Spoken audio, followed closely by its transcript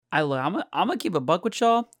I'm gonna keep a buck with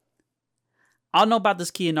y'all. I don't know about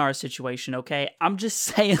this Kianara situation, okay? I'm just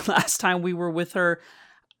saying last time we were with her,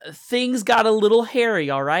 things got a little hairy,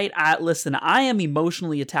 all right? Listen, I am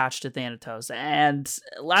emotionally attached to Thanatos, and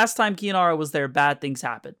last time Kianara was there, bad things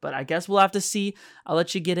happened. But I guess we'll have to see. I'll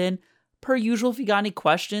let you get in. Per usual, if you got any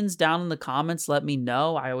questions down in the comments, let me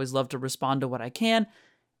know. I always love to respond to what I can.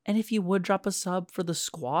 And if you would drop a sub for the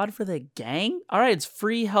squad, for the gang, all right, it's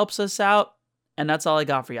free, helps us out. And that's all I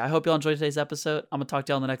got for you. I hope y'all enjoyed today's episode. I'm going to talk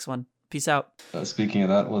to y'all in the next one. Peace out. Speaking of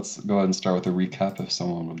that, let's go ahead and start with a recap if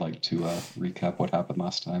someone would like to recap what happened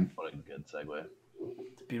last time. What a good segue.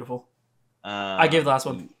 Beautiful. I gave the last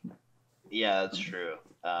one. Yeah, that's true.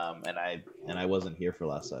 And I wasn't here for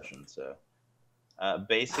last session, so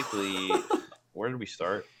basically, where did we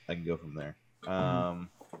start? I can go from there.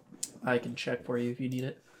 I can check for you if you need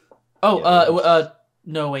it. Oh,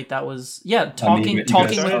 no, wait, that was talking with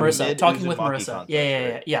Marissa. Talking with Marissa.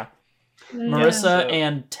 Yeah. Marissa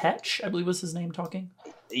and Tetch, I believe was his name, talking.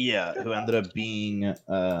 Yeah, who ended up being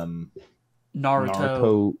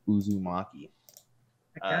Naruto Uzumaki,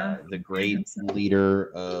 the great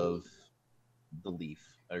leader of the Leaf,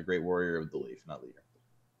 a great warrior of the Leaf, not leader.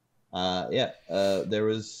 There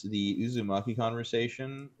was the Uzumaki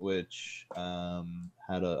conversation, which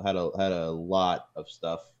had a lot of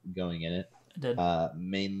stuff going in it. It did.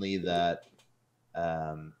 Mainly that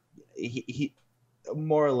he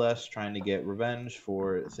more or less trying to get revenge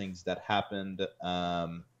for things that happened. It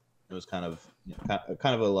was kind of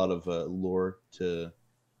a lot of lore to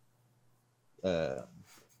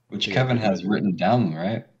which Kevin has written down,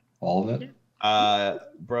 right? All of it.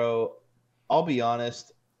 Bro, I'll be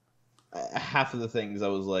honest. Half of the things I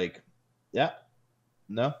was like, yeah,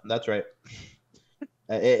 no, that's right.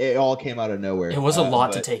 It all came out of nowhere. It was a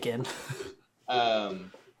lot to take in.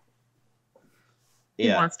 He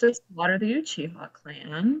wants to slaughter the Uchiha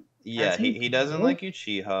clan. Yeah, he doesn't like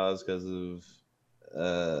Uchihas because of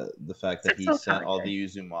the fact that he sent all the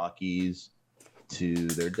Uzumakis to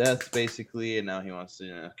their deaths, basically, and now he wants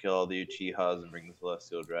to kill all the Uchihas and bring the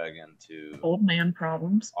Celestial Dragon to old man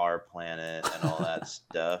problems, our planet, and all that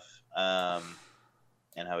stuff.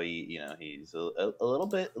 And how he's a little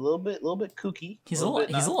bit kooky. He's a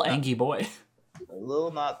little angry boy. A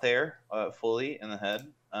little not there fully in the head.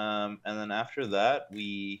 And then after that,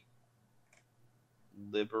 we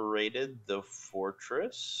liberated the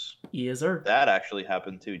fortress. Yes, sir. That actually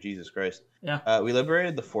happened too. Jesus Christ. Yeah. We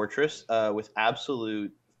liberated the fortress with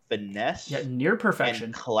absolute finesse. Yeah, near perfection.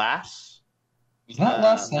 And class. Was that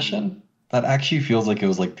last session? That actually feels like it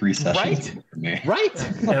was like 3 sessions for me. Right.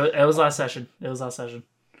 It was last session. Last session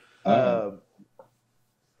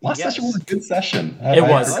was a good session.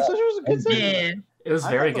 Last session was a good session. It was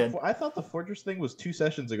very good. I thought the fortress thing was 2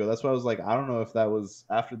 sessions ago. That's why I was like, I don't know if that was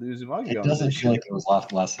after the Uzumaki. It doesn't feel like it was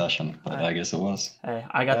last session, but I guess it was. Hey,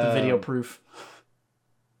 I got the video proof.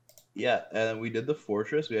 Yeah, and we did the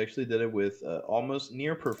fortress. We actually did it with almost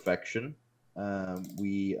near perfection.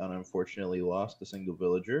 We unfortunately lost a single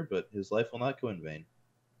villager, but his life will not go in vain.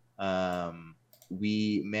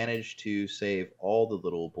 We managed to save all the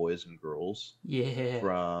little boys and girls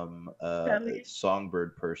from a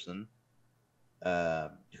Songbird person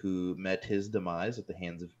who met his demise at the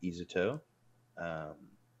hands of Izuto.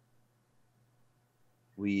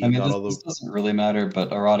 This doesn't really matter,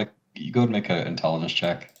 but Erotic, you go and make an intelligence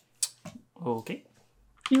check. Okay.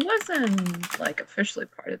 He wasn't officially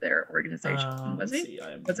part of their organization, was he?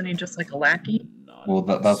 Wasn't he just a lackey? Well,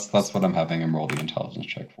 that's what I'm having him roll the intelligence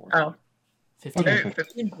check for. Oh. 15. Okay,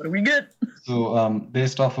 15. What do we get? So,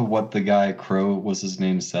 based off of what the guy Crow was his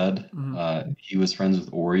name said, he was friends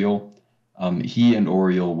with Oriole. He and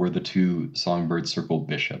Oriole were the 2 Songbird Circle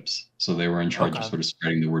bishops, so they were in charge of sort of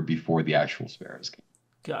spreading the word before the actual sparrows came.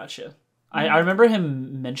 Gotcha. I remember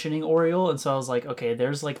him mentioning Oriole, and so I was like, okay,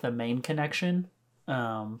 there's the main connection.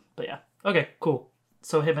 But yeah, okay, cool.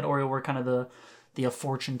 So him and Oriole were kind of the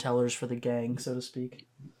fortune tellers for the gang, so to speak.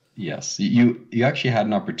 Yes, you actually had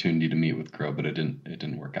an opportunity to meet with Crow, but it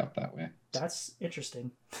didn't work out that way. That's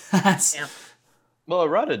interesting. Well,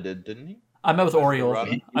 Arata did, didn't he? I met with Oriole.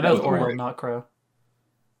 I met with Oriole, not Crow.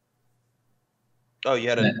 Oh, you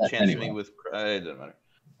had a chance to meet with Crow. It doesn't matter.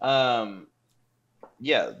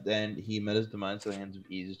 Yeah, then he met his demise at the hands of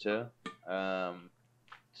Izuto.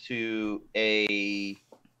 To a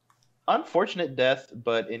unfortunate death,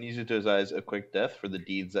 but in Izuto's eyes, a quick death for the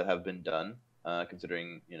deeds that have been done.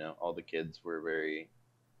 Considering all the kids were very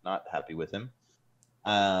not happy with him.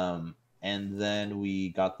 And then we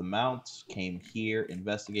got the mounts, came here,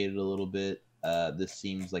 investigated a little bit. This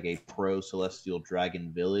seems like a pro-Celestial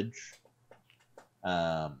Dragon village.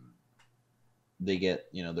 they get,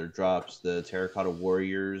 their drops. The Terracotta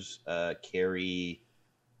Warriors carry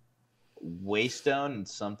Waystone and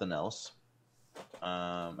something else.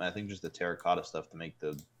 I think just the terracotta stuff to make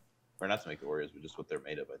or not to make the Warriors, but just what they're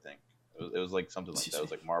made of. I think it was like something like that. It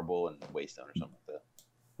was like marble and Waystone or something like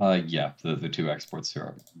that. Yeah, the two exports here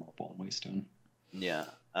are marble and Waystone. Yeah,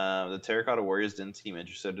 the Terracotta Warriors didn't seem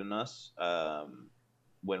interested in us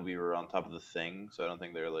when we were on top of the thing, so I don't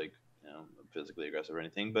think they're like physically aggressive or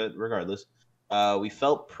anything. But regardless, we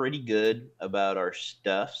felt pretty good about our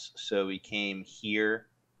stuffs, so we came here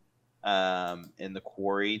in the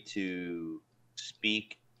quarry to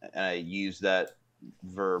speak. And I use that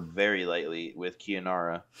verb very lightly with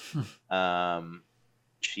Kianara.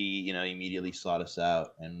 She, immediately sought us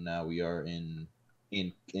out, and now we are in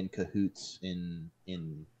cahoots, in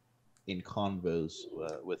convos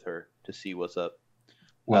with her to see what's up.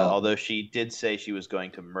 Well, although she did say she was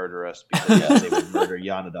going to murder us because they would murder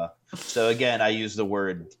Yanada. So again, I use the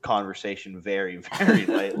word conversation very, very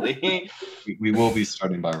lightly. We will be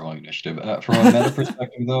starting by rolling initiative. From a meta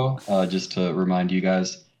perspective, though, just to remind you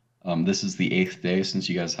guys, this is the 8th day since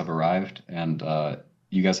you guys have arrived, and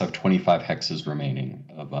you guys have 25 hexes remaining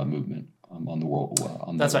of movement on the world.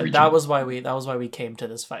 That's right. That was why we came to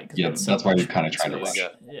this fight. Yeah, that's why we're kind of trying to rush.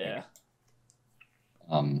 Yeah.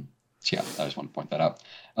 So yeah, I just want to point that out.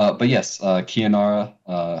 But yes, Kianara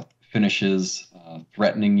finishes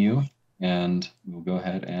threatening you, and we'll go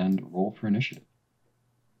ahead and roll for initiative.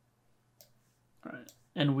 All right.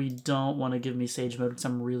 And we don't want to give me Sage Mode because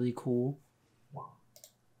I'm really cool.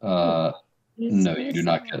 No, you do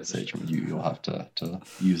not get Sage Mode. You'll have to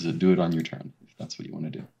use it. Do it on your turn if that's what you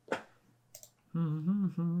want to do.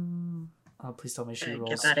 Oh, please tell me she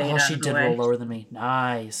rolls. Oh, she did roll lower than me.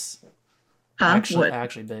 Nice. Actually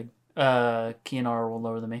big. Kianara rolled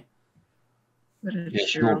lower than me. Yeah,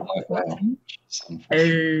 she rolled quite well.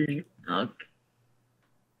 Hey, okay.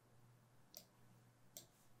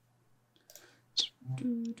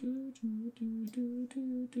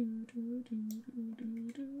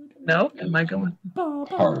 No, am I going?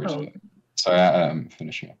 Hard. Oh. Sorry, I'm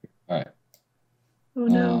finishing up here. All right. Oh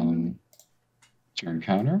no. Turn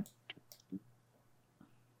counter.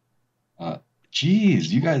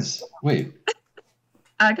 Geez, you guys, wait.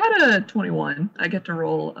 I got a 21. I get to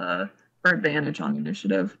roll for advantage on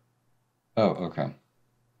initiative. Oh, okay.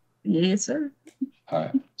 Yes, sir. All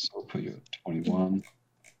right, so we'll put you at 21.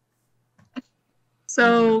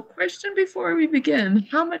 So, question before we begin.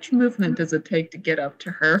 How much movement does it take to get up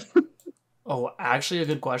to her? Oh, actually a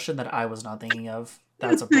good question that I was not thinking of.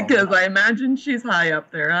 That's a problem. Because I imagine she's high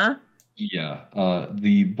up there, huh? Yeah,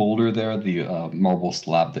 the boulder there, the marble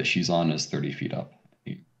slab that she's on is 30 feet up.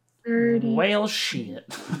 30. Well, shit.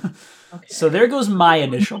 Okay. So there goes my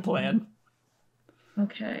initial plan.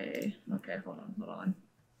 Okay, hold on.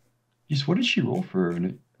 Yes, what did she roll for?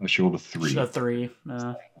 She rolled a 3. A 3.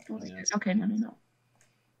 Okay, no.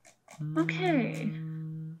 Okay.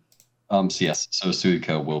 So yes, so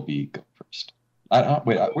Suika will be go first.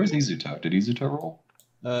 Wait, where's Izuto? Did Izuto roll?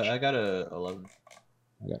 I got a 11.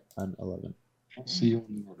 I got an 11. I'll see you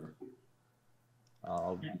in the order.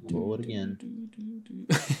 I'll roll it again.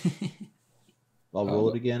 I'll roll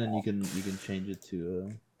it again, and you can change it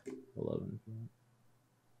to 11.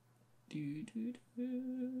 There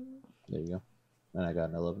you go. And I got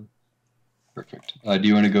an 11. Perfect. Do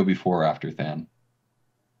you want to go before or after Than?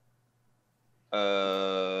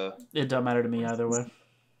 It doesn't matter to me either way.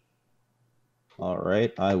 All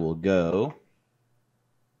right, I will go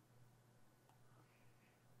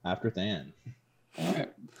after Than. All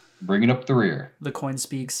right, bring it up the rear. The coin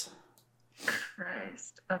speaks.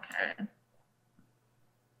 Christ. Okay.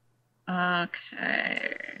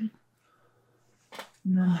 Okay.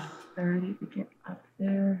 No, 30 to get up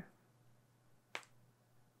there.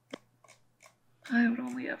 I would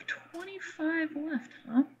only have 25 left,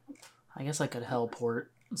 huh? I guess I could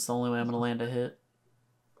helport. It's the only way I'm going to land a hit.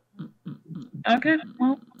 Okay,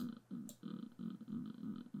 well.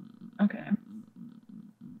 Okay.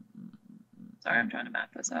 Sorry, I'm trying to map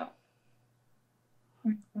this out.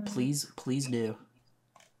 Please do.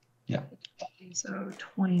 Yeah. So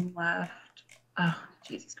 20 left. Oh,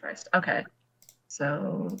 Jesus Christ. Okay.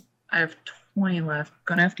 So I have 20 left.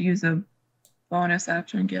 Gonna have to use a bonus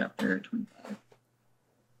action and get up there. 25.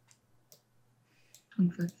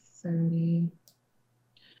 25, 30.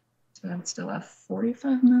 So I would still have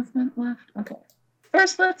 45 movement left. Okay.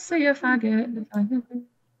 First, let's see if I get it.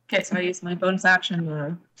 Okay, so I use my bonus action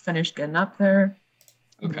to finish getting up there.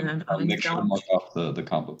 Okay. I'll make sure to mark off the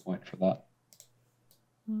combo point for that.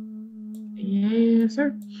 Yes,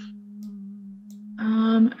 sir.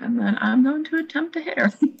 And then I'm going to attempt to hit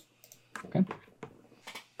her. Okay.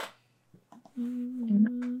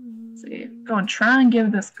 Let's see. Go and try and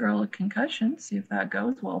give this girl a concussion. See if that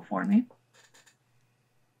goes well for me.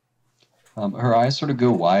 Her eyes sort of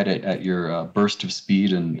go wide at your burst of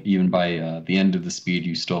speed, and even by the end of the speed,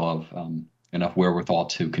 you still have enough wherewithal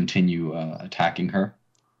to continue attacking her.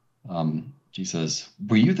 She says,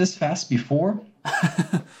 "Were you this fast before?"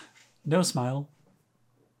 No smile.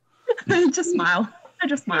 Just smile. I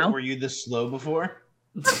just smile. Were you this slow before?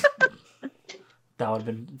 That would have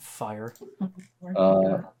been fire.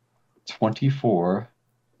 24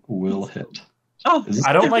 will hit. Oh,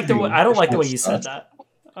 I don't like the way you said that.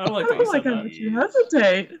 I don't like the way you said God, that. you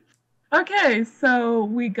hesitate. Okay, so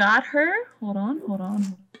we got her. Hold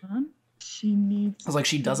on. She needs. I was like,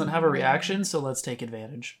 she doesn't have a reaction, so let's take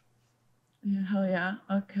advantage. Yeah, hell yeah.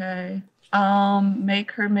 Okay.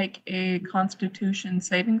 Make her make a Constitution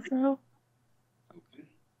saving throw.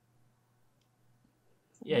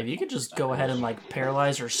 Yeah, if you could just go ahead and like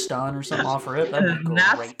paralyze or stun or something off her hip, that'd be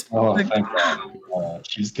That's- great. Oh, thank God.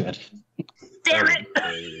 She's good. Damn it!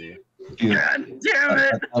 Dude, God damn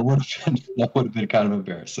it! that would have been kind of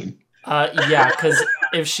embarrassing. Yeah, because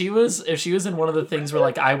if she was in one of the things where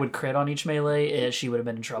like I would crit on each melee, she would have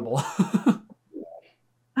been in trouble.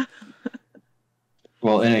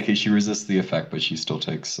 Well, in any case, she resists the effect, but she still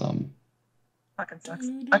takes some Fucking sucks.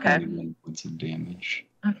 Okay. 21 points of damage.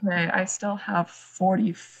 Okay, I still have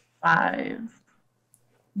 45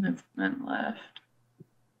 movement left.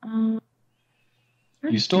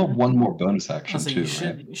 You still have one more bonus action So too, you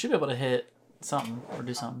should right? you should be able to hit something or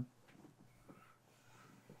do something.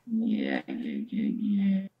 Yeah.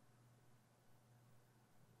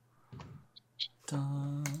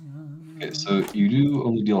 Okay, so you do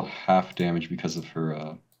only deal half damage because of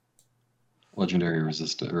her legendary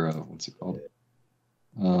resistance, or what's it called?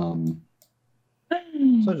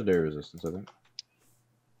 Legendary resistance, I think.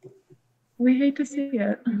 We hate to see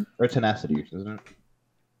it. Or tenacity, isn't it?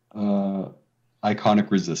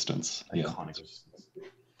 Iconic resistance. Yeah. Iconic resistance.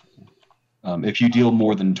 If you deal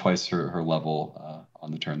more than twice her level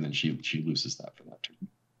on the turn, then she loses that for that turn.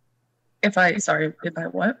 If I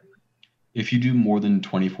what? If you do more than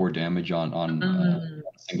 24 damage on a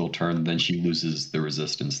single turn, then she loses the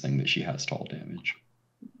resistance thing that she has to all damage.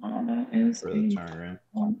 Oh, that is For the turn,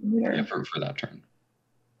 right? weird. Yeah, for that turn.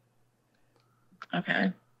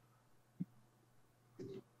 Okay.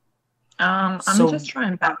 I'm So- just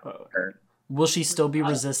trying back her. Will she still be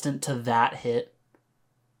resistant to that hit?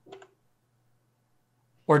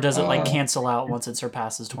 Or does it like cancel out once it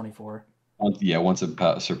surpasses 24? Yeah, once it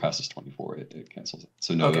surpasses 24, it cancels it.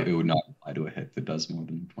 So no, Okay. it would not apply to a hit that does more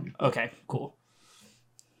than 24. Okay, cool.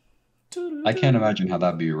 I can't imagine how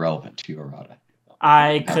that'd be irrelevant to your errata.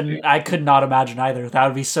 I could not imagine either. That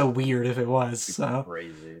would be so weird if it was. So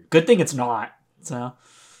Crazy. good thing it's not. So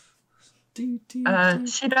She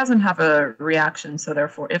doesn't have a reaction, so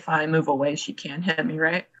therefore, if I move away, she can't hit me,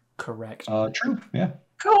 right? correct. True, yeah.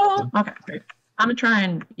 Cool. Okay, great. I'm gonna try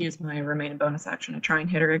and use my remaining bonus action to try and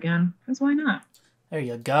hit her again. Because why not? There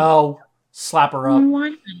you go. Slap her up. Why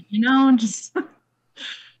not? You know, just.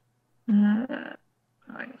 I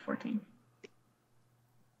got 14.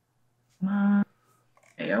 Come on.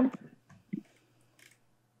 Ayo.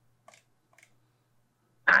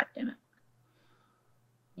 God damn it.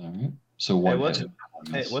 All right. So Hey,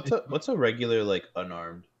 one. what's a regular like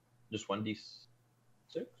unarmed? Just 1d6?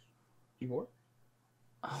 D4?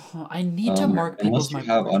 Oh, I need to mark Unless people's you my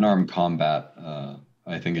have unarmed combat,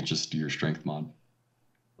 I think it's just your strength mod.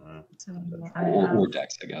 So Or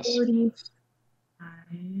dex, I guess.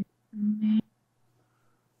 45.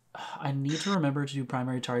 I need to remember to do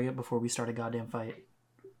primary target before we start a goddamn fight.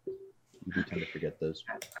 You do tend to forget those.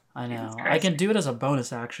 I know. Jesus I Christ. can do it as a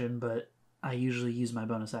bonus action, but I usually use my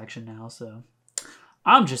bonus action now, so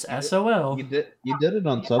I'm just SOL. You did it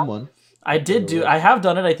on someone. I have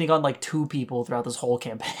done it, I think, on like 2 people throughout this whole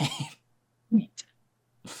campaign.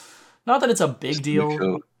 Not that it's a big deal.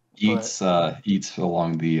 Nico eats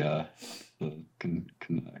along the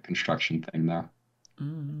construction thing there.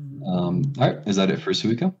 All right, is that it for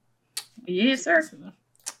Suiko? Yes, sir.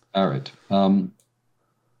 All right.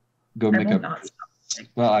 Go I make will a. not stop.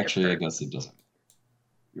 Well, actually, I guess it doesn't.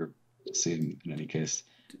 You're seeing in any case.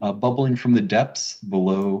 Bubbling from the depths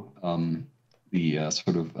below the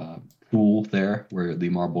sort of pool there where the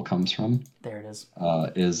marble comes from There it is.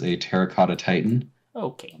 is a terracotta titan.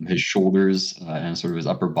 Okay. His shoulders and sort of his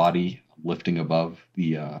upper body lifting above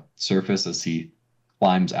the surface as he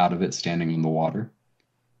climbs out of it, standing in the water.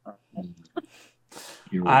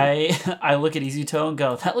 I look at Izuto and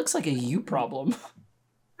go, that looks like a you problem.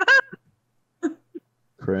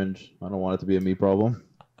 Cringe. I don't want it to be a me problem.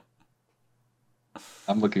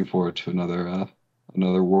 I'm looking forward to another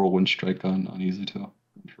another whirlwind strike on Izuto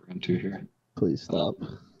for round 2 here. Please stop.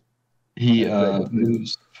 He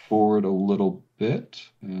moves forward a little bit,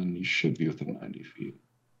 and he should be within 90 feet.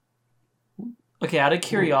 Okay, out of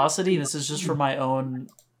curiosity, this is just for my own.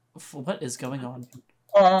 What is going on?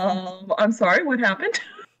 I'm sorry. What happened?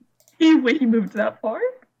 He moved that far?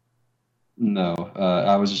 No,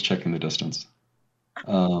 I was just checking the distance.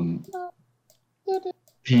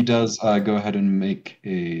 He does go ahead and make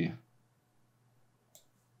a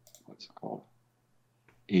what's it called?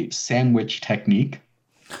 A sandwich technique,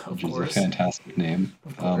 which is a fantastic name.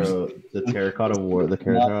 Bro, the Terracotta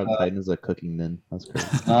Titan is a cooking nin. That's crazy.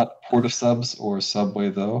 It's not porta-subs or subway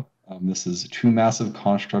though. This is 2 massive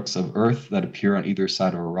constructs of earth that appear on either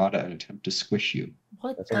side of Arata and attempt to squish you.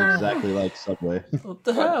 What? That sounds exactly like Subway. What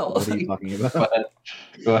the hell? What are you talking about?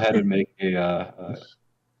 Go ahead and make a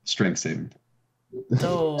strength saving.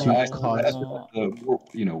 No.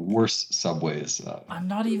 The worse subways. I'm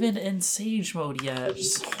not even in Sage mode yet.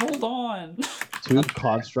 Just hold on. 2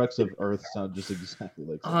 constructs of earth sound just exactly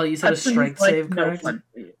like Subway. Oh, you said a strength save, correct? No,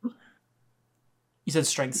 You said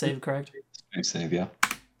strength save, correct? Strength save, yeah.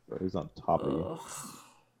 Bro, he's on top of you.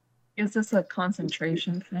 is this a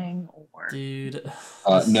concentration thing or? Dude.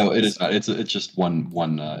 No, it is not. It's just one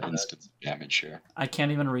instance of damage here. I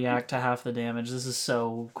can't even react to half the damage. This is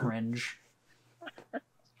so cringe.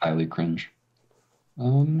 Highly cringe.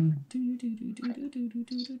 The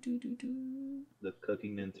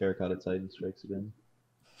cooking nin Terracotta Titan strikes again.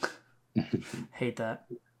 Hate that.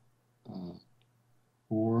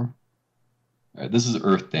 4. Alright, this is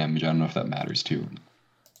earth damage. I don't know if that matters too.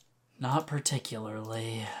 Not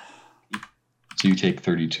particularly. So you take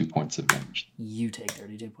 32 points of damage. You take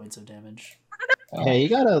 32 points of damage. Hey, you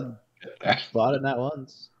gotta spot it that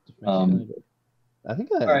once. I think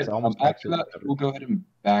that's right, almost after that. We'll go ahead and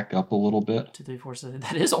back up a little bit. 2, 3, 4, 6.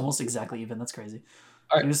 That is almost exactly even. That's crazy.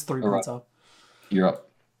 All right, He was 3 points off. You're up.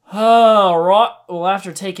 Right. Well,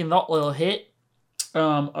 after taking that little hit,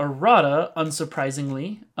 Arata,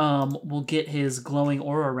 unsurprisingly, will get his glowing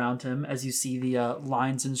aura around him as you see the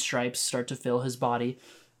lines and stripes start to fill his body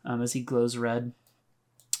as he glows red.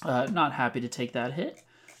 Not happy to take that hit.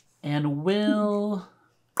 And will...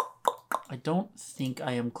 I don't think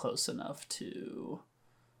I am close enough to...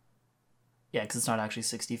 Yeah, because it's not actually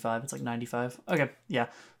 65. It's like 95. Okay, yeah.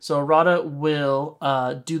 So Arata will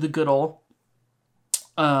do the good ol'...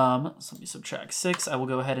 so let me subtract 6. I will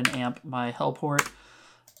go ahead and amp my Hellport.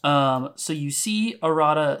 So you see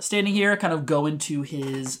Arata standing here, kind of go into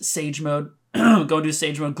his Sage mode,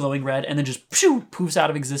 glowing red, and then just poofs out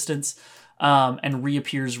of existence, and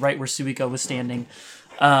reappears right where Suiko was standing,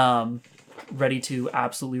 ready to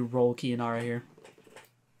absolutely roll Kianara here.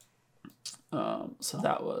 So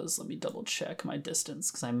that was, let me double check my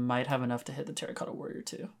distance, because I might have enough to hit the Terracotta Warrior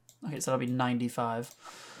too. Okay, so that'll be 95.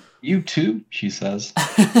 You too, she says.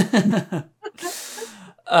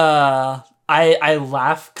 I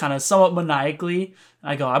laugh kind of somewhat maniacally.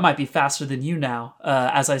 I go, I might be faster than you now,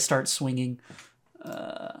 as I start swinging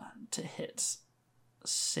to hit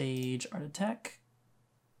Sage Art Attack.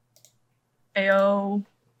 AO.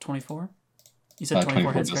 24? You said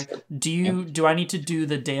 24 hits, correct? Do I need to do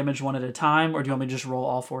the damage one at a time, or do you want me to just roll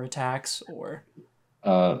all 4 attacks, or?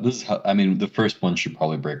 This is the first one should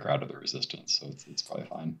probably break her out of the resistance, so it's probably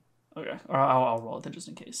fine. Okay, or I'll roll it then just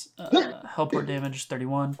in case. Hellport damage,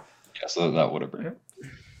 31. Yeah, so that would have been.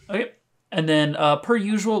 Okay. And then per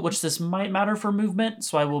usual, which this might matter for movement,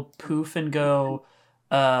 so I will poof and go,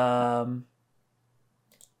 so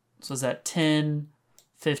is that 10,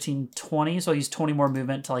 15, 20? So I'll use 20 more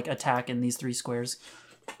movement to like attack in these 3 squares.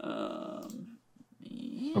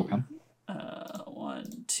 Okay. 1,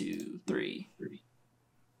 2, 3.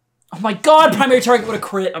 Oh my god, primary target with a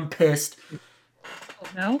crit. I'm pissed. Oh,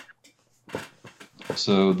 no?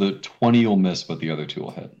 So the 20 will miss, but the other 2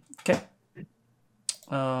 will hit. Okay.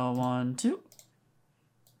 1, 2.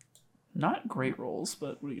 Not great rolls,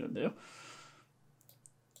 but what are you gonna do?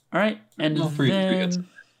 All right, and then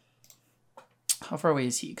how far away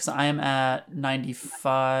is he? Because I am at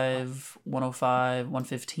 95, 105,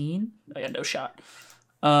 115. I got no shot.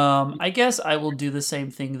 I guess I will do the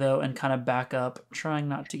same thing though, and kind of back up, trying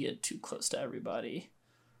not to get too close to everybody.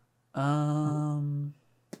 I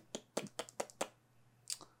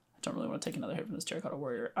don't really want to take another hit from this Terracotta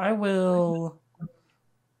Warrior. I will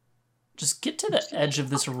just get to the edge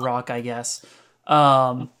of this rock, I guess.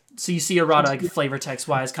 So you see Arata, like flavor text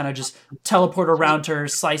wise, kind of just teleport around her,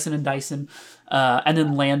 slicing and dicing, and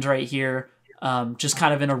then land right here, just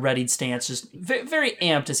kind of in a readied stance, just very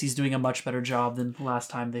amped as he's doing a much better job than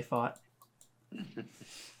last time they fought.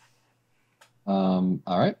 All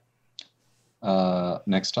right.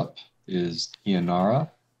 Next up is Kianara.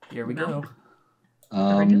 Here we go.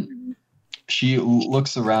 She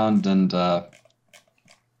looks around and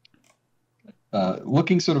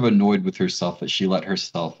looking sort of annoyed with herself that she let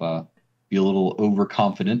herself be a little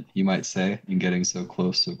overconfident, you might say, in getting so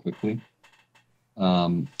close so quickly.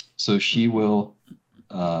 So she will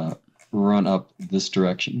run up this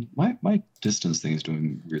direction. My distance thing is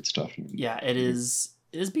doing weird stuff. Yeah, it is.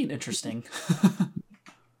 It is being interesting.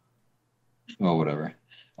 Well, whatever.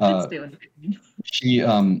 It's doing it. She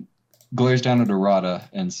glares down at Arata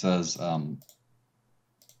and says,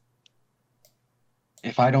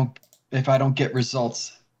 if I don't get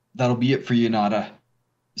results, that'll be it for you, Nada.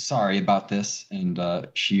 Sorry about this. And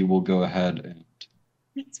she will go ahead and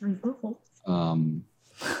It's removal.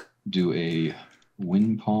 do a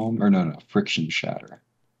wind palm, or no, friction shatter.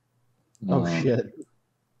 Oh shit!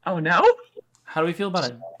 Oh no! How do we feel about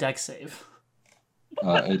a deck save?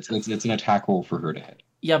 It's an attack roll for her to hit.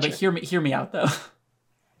 Yeah, but hear me out though.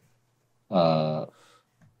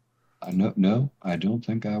 No, I don't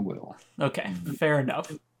think I will. Okay, fair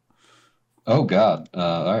enough. Oh God!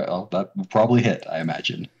 All right, that will probably hit, I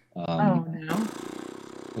imagine. Oh no!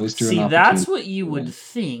 See, that's what you would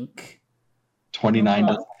think. 29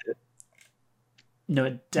 doesn't hit. No,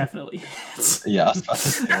 it definitely hits. Yeah, I was about to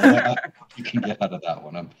say, you can get out of that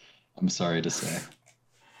one. I'm sorry to say.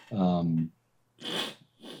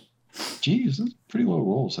 Geez, that's pretty low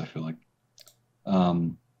rolls, I feel like.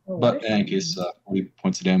 But in any case, 40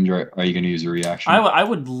 points of damage. Are you going to use a reaction? I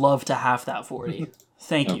would love to have that 40.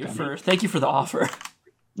 Thank you for the offer.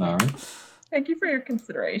 All right. Thank you for your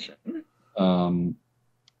consideration.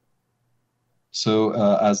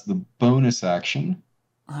 So as the bonus action,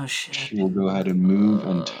 oh shit, she will go ahead and move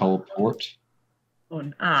and teleport. Oh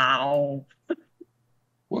no!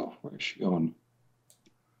 Whoa, where is she going?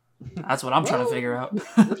 That's what I'm trying to figure out.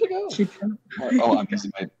 Where'd she go? Oh, I'm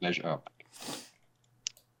using my measure. Oh.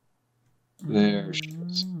 There she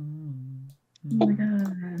is. Oh my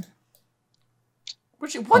god.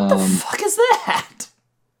 What the fuck is that?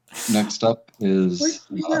 Next up is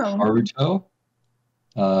Naruto.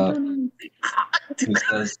 Who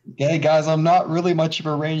says, "Hey guys, I'm not really much of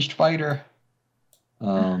a ranged fighter." You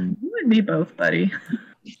and me both, buddy.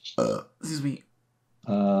 Excuse me.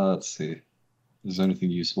 Let's see. Is there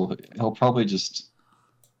anything useful? He'll probably just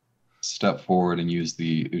step forward and use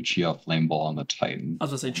the Uchiha Flame Ball on the Titan. I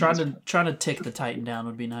was gonna say trying to tick the Titan down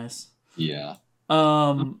would be nice. Yeah.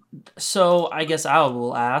 So I guess I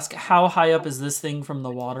will ask, how high up is this thing from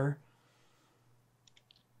the water?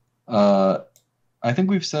 I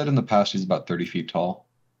think we've said in the past he's about 30 feet tall.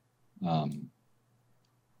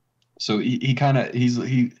 So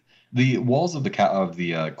the walls of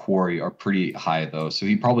the quarry are pretty high though, so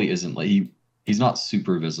he probably isn't he's not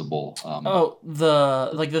super visible.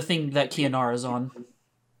 The thing that Kianara's on.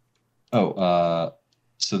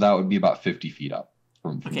 So that would be about 50 feet up.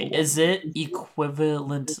 Okay, is it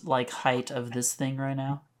equivalent height of this thing right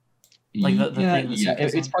now? Like the thing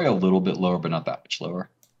that's it's probably a little bit lower, but not that much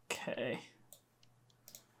lower. Okay.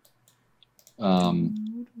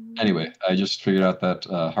 Anyway, I just figured out that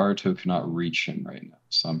Haruto cannot reach him right now,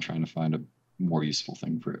 so I'm trying to find a more useful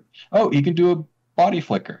thing for it. Oh, he can do a body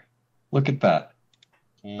flicker. Look at that.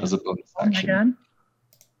 As a bonus action. Oh my god.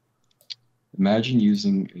 Imagine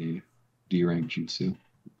using a D rank jutsu.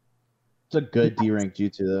 It's a good D rank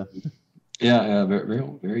jutsu though. Yeah, very, very,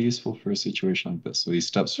 very useful for a situation like this. So he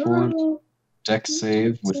steps forward, deck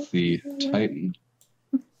save with the Titan.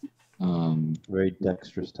 Very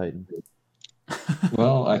dexterous Titan.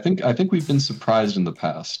 Well, I think we've been surprised in the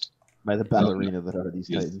past By the ballerina that are these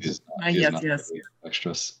Titans. Yes. Really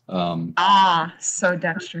dexterous. So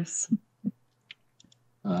dexterous.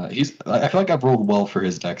 I feel like I've rolled well for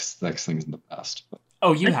his dex things in the past. But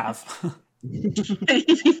Oh, you have.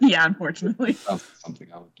 Yeah, unfortunately. that's something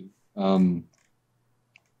I would do. How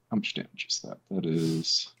much damage is that? That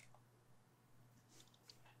is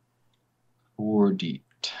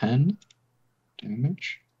 4d10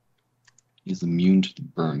 damage. He's immune to the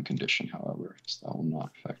burn condition, however, so that will not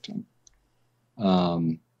affect him.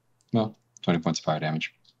 Well, 20 points of fire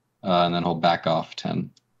damage. And then he'll back off 10.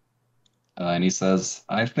 And he says,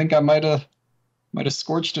 I think I might have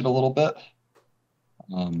scorched it a little bit.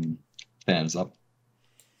 Than's up.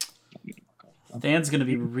 Than's going to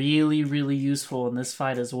be really, really useful in this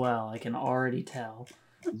fight as well. I can already tell.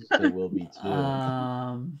 They will be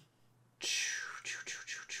too.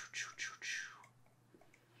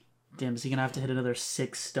 Damn, is he going to have to hit another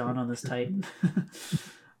 6 stun on this Titan?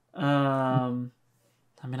 I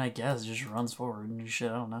mean, I guess it just runs forward and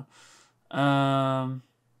shit. I don't know.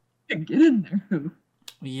 Get in there.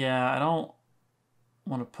 Yeah, I don't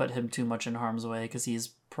want to put him too much in harm's way because he's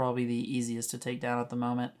probably the easiest to take down at the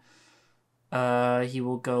moment. He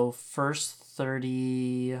will go first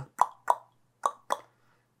 30.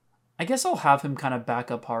 I guess I'll have him kind of back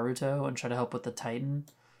up Haruto and try to help with the Titan.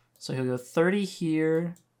 So he'll go 30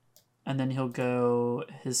 here, and then he'll go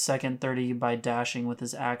his second 30 by dashing with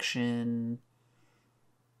his action.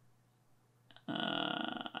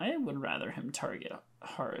 I would rather him target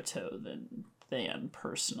Haruto than Than,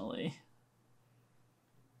 personally.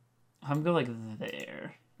 I'm going to go like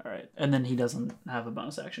there. All right. And then he doesn't have a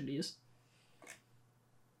bonus action to use.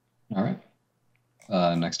 All right.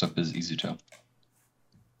 Next up is Izuto.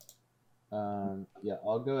 Yeah,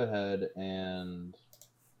 I'll go ahead and,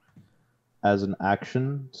 as an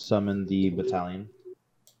action, summon the battalion.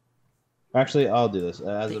 Actually, I'll do this.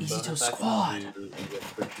 As The a Izuto bonus squad. action, do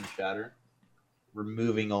friction shatter,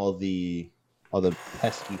 removing all the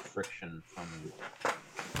pesky friction from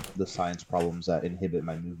the science problems that inhibit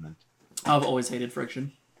my movement. I've always hated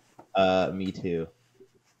friction. Me too.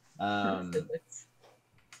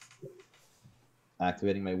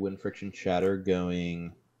 Activating my wind friction shatter,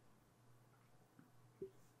 going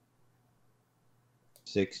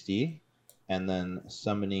 60, and then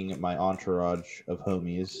summoning my entourage of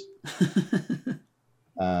homies.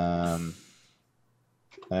 I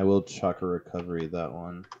will chakra recovery that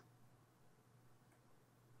one.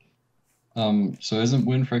 So isn't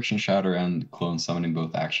Wind Friction Shatter and Clone Summoning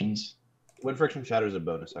both actions? Wind friction shatter is a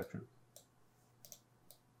bonus action.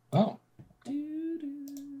 Oh.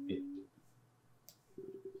 There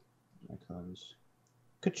comes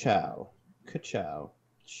ka-chow, ka-chow,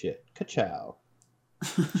 shit, ka-chow,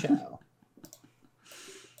 chow.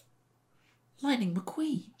 Lightning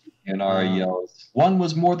McQueen. Tonari yells, "One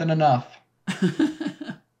was more than enough."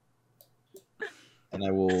 And I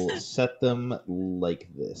will set them like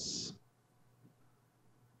this.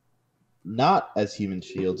 Not as human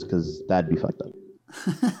shields, because that'd be fucked up.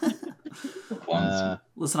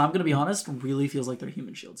 Listen, I'm gonna be honest. Really feels like they're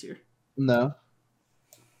human shields here. No.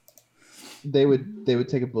 They would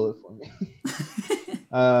take a bullet for me.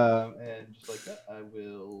 And just like that, I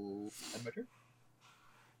will end my turn.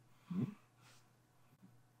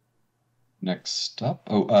 Next up,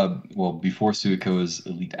 well, before Suiko's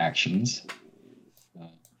elite actions,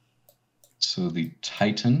 so the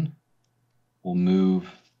Titan will move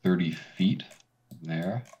 30 feet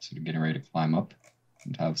there, sort of getting ready to climb up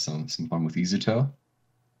and have some fun with Izuto.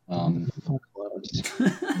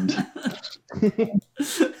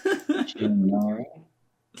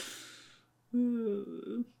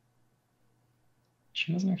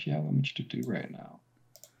 She doesn't actually have that much to do right now.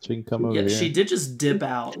 She can come over Yeah, here. she did just dip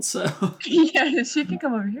out, so. Yeah, she can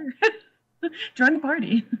come over here. Join the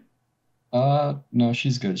party. No,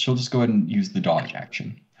 she's good. She'll just go ahead and use the dodge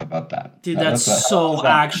action. How about that? Dude, that's so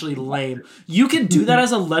actually lame. You can do that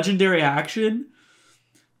as a legendary action?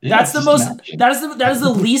 Yeah, That's the just most. an action. That is the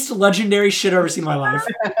least legendary shit I've ever seen in my life.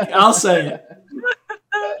 I'll say it.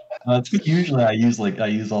 Usually I use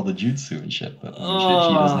all the jutsu and shit, but she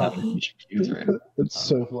doesn't have any she can use right now. That's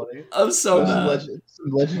so funny. I'm so mad. Some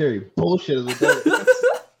legendary bullshit is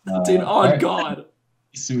what Dude, on alright. God.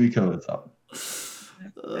 Suiko is up.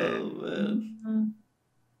 Oh man.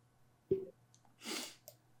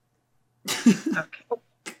 Okay.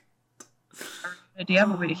 Do you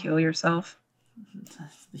have a way to heal yourself?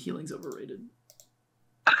 The healing's overrated.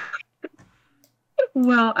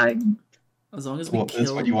 Well, As long as we That's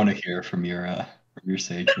kill. what you want to hear from your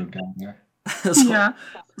sage move down there. as, long, yeah.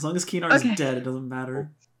 as long as Kinar's Okay. dead, it doesn't matter.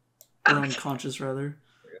 Or Okay. unconscious, rather.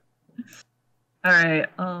 All right.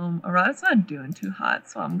 Arad's not doing too hot,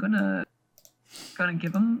 so I'm gonna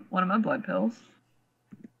give him one of my blood pills.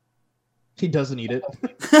 He doesn't eat it.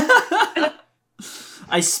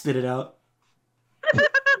 I spit it out.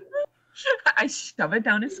 I shove it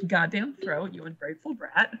down his goddamn throat, you ungrateful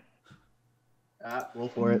brat. Roll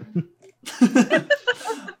for it.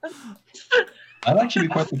 That'd actually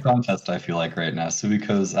be quite the contest, I feel like, right now.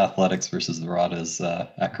 Suiko's athletics versus Rada's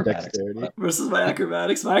acrobatics. Dexterity. Versus my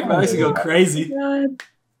acrobatics. My acrobatics go crazy. God.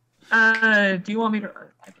 Do you want me to?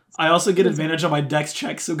 I also get advantage on my dex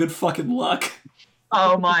check, so good fucking luck.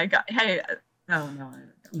 Oh my god! Hey, no.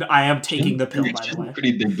 I am taking the pill, by She's the a way.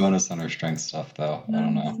 pretty big bonus on her strength stuff, though. I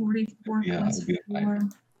don't know. 44 Yeah, plus it'll be fine.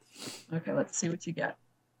 4. Okay, let's see what you get.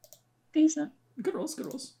 Decent. Good rolls, good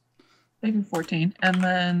rolls. Maybe 14. And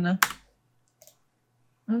then...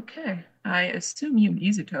 Okay. I assume you and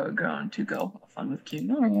Izuto are going to go have fun with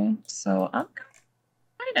Kinara. So I'm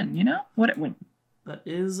fighting, you know? What it went. That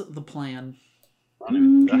is the plan.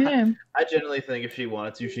 Okay. I genuinely think if she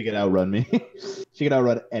wanted to, she could outrun me. She could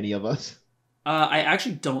outrun any of us. I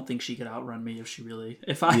actually don't think she could outrun me if she really.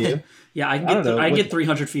 If I, Yeah. yeah, I can I don't get. know. I What- get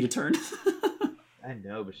 300 feet a turn. I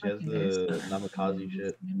know, but she has the Namikaze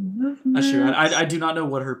shit. That's true. I do not know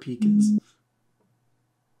what her peak is.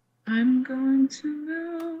 I'm going to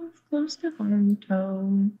move close to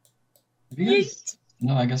Naruto.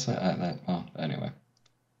 No, I guess oh, anyway.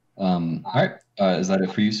 All right. Is that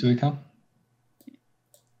it for you, Suiko?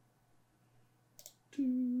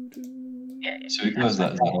 Yeah, Suiko, is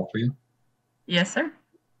that all for you? Yes, sir.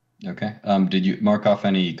 Okay. Did you mark off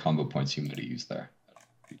any combo points you might have used there?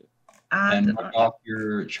 And mark off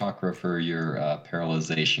your chakra for your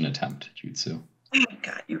paralyzation attempt, Jutsu.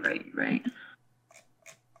 God, you're right. You're right.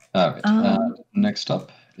 All right. Next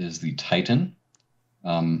up is the Titan.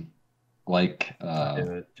 Don't do it,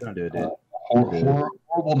 dude.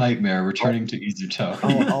 Horrible nightmare returning to Izuto.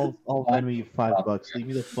 I'll lend you $5. Leave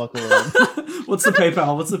me the fuck alone. What's the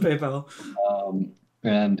PayPal?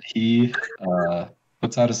 And he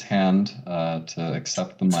puts out his hand to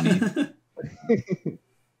accept the money.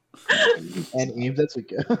 And aims at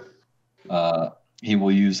Suiko. He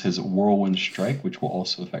will use his Whirlwind Strike, which will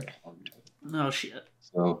also affect Haruto. Oh, shit.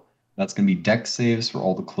 So that's going to be deck saves for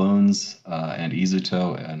all the clones and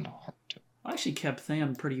Izuto and Haruto. I actually kept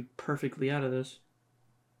Than pretty perfectly out of this.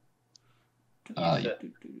 Hold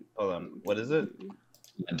on. What is it?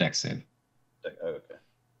 A deck save. Okay.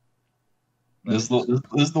 This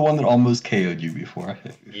is the one that almost KO'd you before.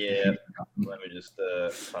 Yeah. Let me just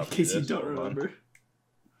in case you don't remember.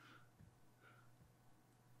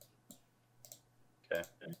 Okay.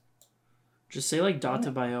 Just say like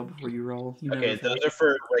Data Bio before you roll. Okay, those are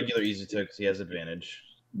for regular Izuto because he has advantage.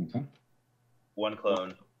 Okay. 1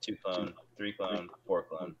 clone, 2 clone, 3 clone, 4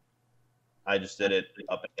 clone. I just did it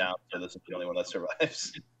up and down, so this is the only one that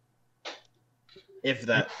survives. If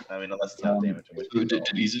that, unless it's half damage. Did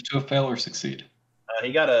Izuto fail or succeed?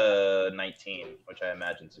 He got a 19, which I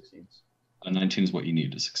imagine succeeds. A 19 is what you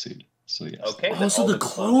need to succeed. So yes. Okay. Oh, so the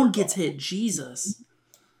clone gets hit. Jesus.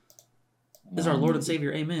 Is our Lord and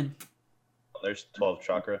Savior. Amen. There's 12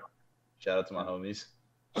 chakra. Shout out to my homies.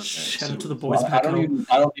 Okay, Shout out to the boys. I don't need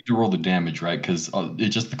to roll the damage, right? Because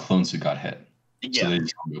it's just the clones who got hit. Yeah. So they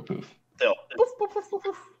just go poof. Still.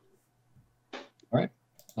 All right.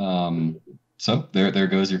 So there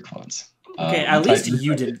goes your clones. Okay, at least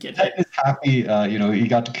you didn't get hit. Titan is happy. He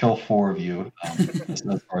got to kill 4 of you. As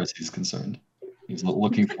far as he's concerned, he's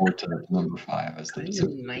looking forward to number 5 as the.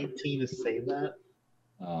 19 to say that.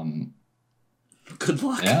 Good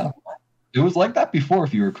luck. Yeah. It was like that before,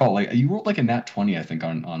 if you recall. Like you rolled like a nat 20, I think,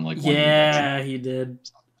 on like. Yeah, he did.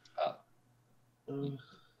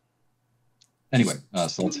 Anyway,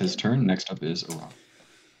 so that's his turn. Next up is Iran.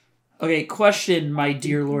 Okay, question, my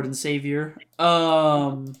dear Lord and Savior.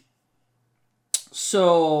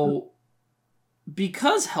 So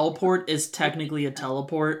because Hellport is technically a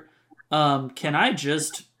teleport, can I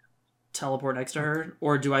just teleport next to her,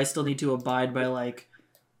 or do I still need to abide by like?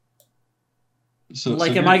 So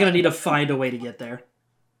am I gonna need to find a way to get there?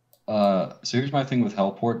 So here's my thing with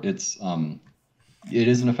Hellport. It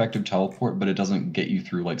is an effective teleport, but it doesn't get you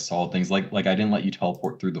through like solid things. Like I didn't let you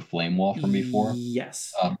teleport through the flame wall from before.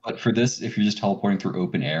 Yes. But for this, if you're just teleporting through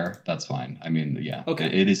open air, that's fine. Yeah. Okay.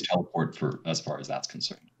 It is teleport for as far as that's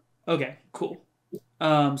concerned. Okay. Cool.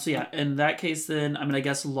 So yeah, in that case, then I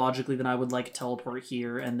guess logically, then I would like teleport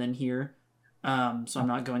here and then here. So I'm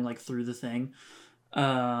not going like through the thing.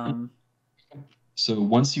 So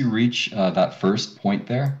once you reach that first point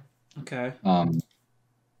there. Okay.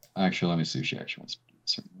 Actually, let me see if she actually wants to do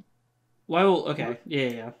this. Why will... Okay.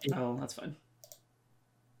 Yeah. Oh, that's fine.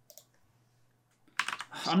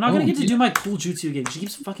 I'm not going to get to do my cool jutsu again. She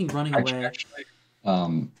keeps fucking running away.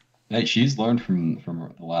 Hey, she's learned from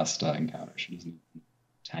the last encounter. She doesn't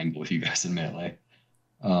tangle with you guys in melee.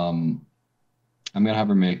 I'm going to have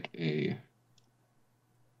her make a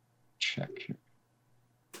check here.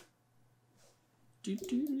 I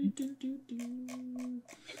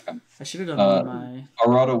should have done my...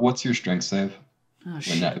 Arado, what's your strength save? Oh,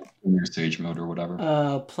 shit. When you're sage mode or whatever?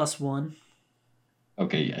 +1.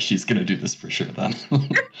 Okay, yeah, she's going to do this for sure then.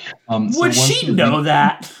 Would she know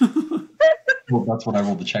that? Well, that's what I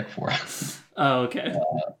rolled the check for. Oh, okay.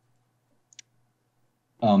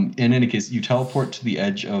 In any case, you teleport to the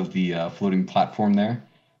edge of the floating platform there.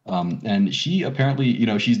 And she apparently,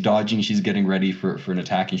 she's dodging, she's getting ready for an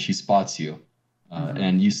attack, and she spots you.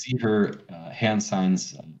 And you see her hand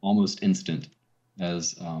signs almost instant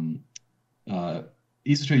as Izuto,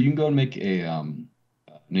 you can go and make a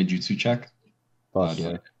ninjutsu check.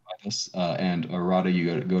 And Arata,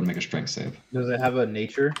 you go and make a strength save. Does it have a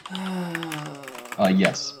nature?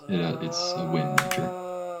 Yes, it's a wind nature.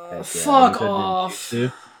 Fuck off.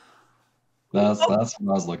 That's what I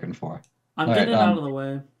was looking for. I'm getting it out of the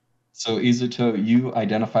way. So Izuto, you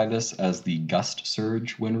identify this as the Gust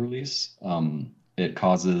Surge when release. It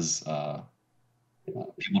causes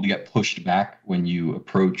people to get pushed back when you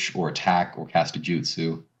approach or attack or cast a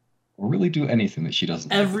jutsu, or really do anything that she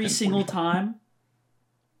doesn't. Every like single time?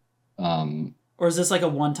 Or is this like a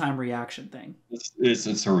one-time reaction thing?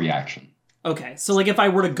 It's a reaction. Okay, so like if I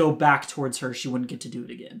were to go back towards her, she wouldn't get to do it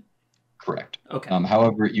again. Correct. Okay.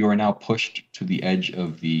 However, you are now pushed to the edge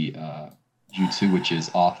of the jutsu, which is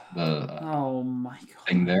off the oh my god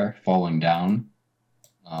thing there, falling down.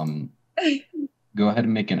 Go ahead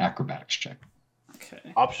and make an acrobatics check.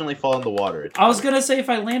 Okay. Optionally fall in the water. I was gonna say if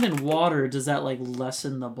I land in water, does that like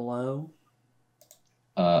lessen the blow?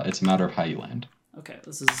 It's a matter of how you land. Okay,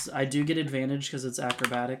 I do get advantage because it's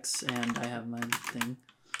acrobatics and I have my thing.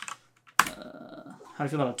 How do you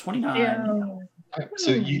feel about a 29? Yeah. Right,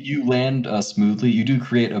 so you land smoothly. You do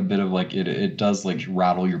create a bit of like it does like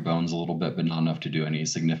rattle your bones a little bit, but not enough to do any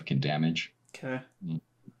significant damage. Okay.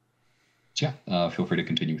 So yeah, feel free to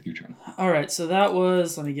continue with your turn. All right, so that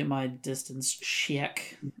was, let me get my distance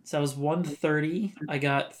check. So that was 130. I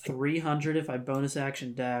got 300 if I bonus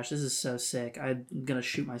action dash. This is so sick. I'm gonna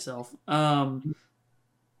shoot myself.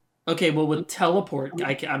 Okay, well with teleport,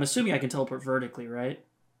 I'm assuming I can teleport vertically, right?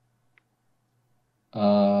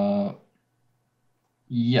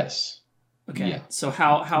 Yes. Okay. Yeah. So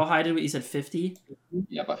how high did we? You said 50?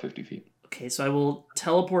 Yeah, about 50 feet. Okay, so I will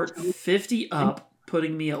teleport 50 up,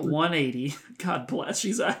 putting me at 180. God bless.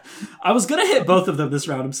 I was gonna hit both of them this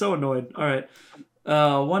round. I'm so annoyed. All right,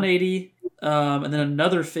 180, and then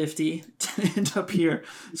another 50 to end up here.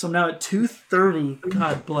 So I'm now at 230.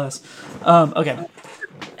 God bless. Okay,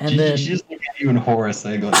 and then she's just looking at you in horror,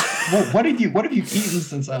 saying like, what have you eaten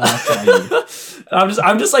since I last saw you?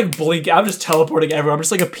 I'm just like blinking. I'm just teleporting everywhere. I'm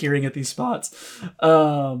just like appearing at these spots.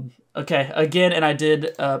 Okay, again, and I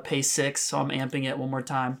did pay 6, so I'm amping it one more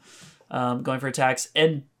time. Going for attacks.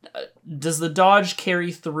 And does the dodge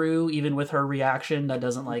carry through even with her reaction? That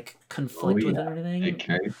doesn't like conflict with anything? It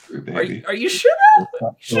carries through, baby. Are you sure?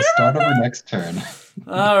 We'll start over next turn.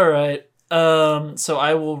 All right. So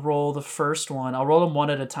I will roll the first one. I'll roll them one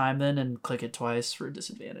at a time then and click it twice for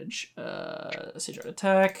disadvantage. Sage Art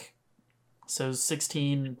attack. So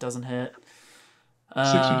 16 doesn't hit.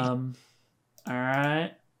 16. All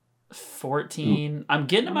right. 14. Ooh. I'm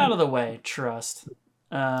getting them out of the way. Trust.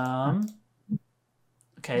 Okay,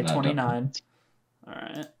 29. All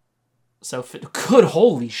right. So good.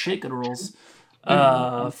 Holy shit! Good rolls.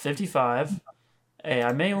 55. Hey,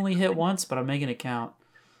 I may only hit once, but I'm making it count.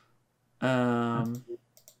 Oh,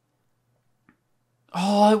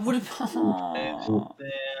 I would have. Oh.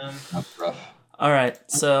 Damn. That's rough. All right,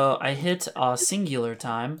 so I hit singular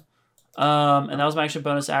time, and that was my action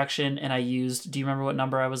bonus action, and I used. Do you remember what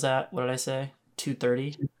number I was at? What did I say?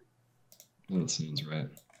 230. That sounds right.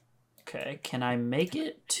 Okay, can I make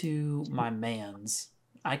it to my man's?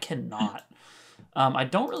 I cannot. I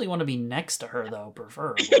don't really want to be next to her though,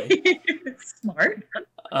 preferably. Smart.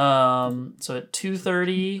 So at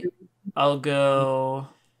 230, I'll go.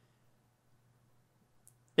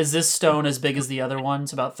 Is this stone as big as the other one?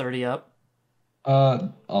 It's about 30 up.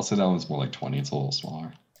 I'll say that one's more like 20. It's a little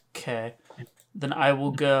smaller. Okay. Then I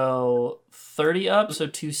will go 30 up, so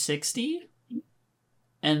 260.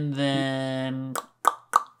 And then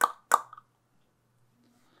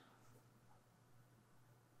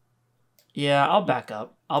yeah, I'll back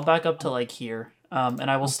up. I'll back up to like here.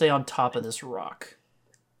 And I will stay on top of this rock.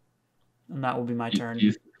 And that will be my turn.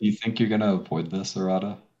 Do you think you're gonna avoid this,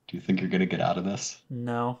 Arata? Do you think you're gonna get out of this?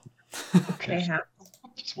 No. Okay.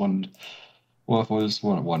 Just wondered. Well, I was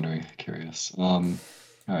wondering, curious. All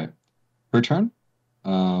right. Her turn.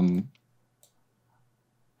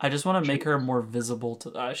 I just want to make her more visible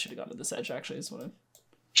to. I should have gone to this edge actually.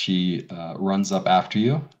 She runs up after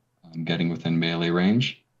you, getting within melee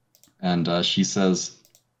range, and she says,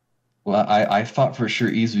 "Well, I thought for sure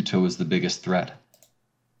Izuto was the biggest threat,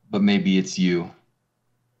 but maybe it's you.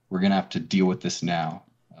 We're gonna have to deal with this now."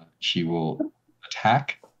 She will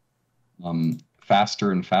attack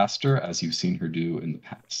faster and faster, as you've seen her do in the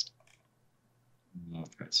past.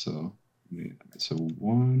 Okay, so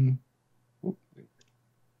one. Oh, wait.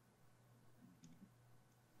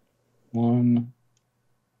 1,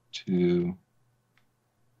 2,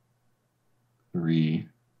 3,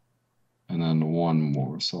 and then one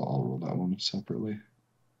more. So I'll roll that one separately.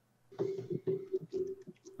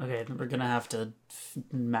 Okay, we're gonna have to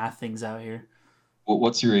math things out here. Well,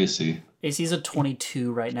 what's your AC? AC's a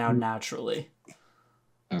 22 right now, naturally.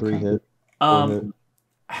 Okay. Hit.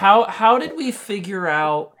 How did we figure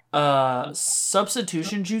out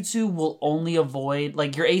substitution jutsu will only avoid,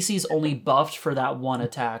 like, your AC is only buffed for that one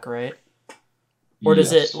attack, right? Or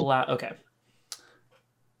does Yes. it okay.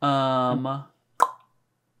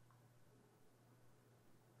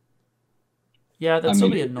 Yeah, that'd still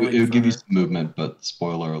be annoying. It would for give you her. some movement, but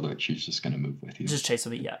spoiler alert, she's just gonna move with you. Just chase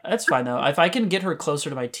with me. Yeah, that's fine though. If I can get her closer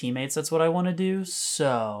to my teammates, that's what I want to do.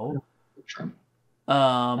 So, Sure.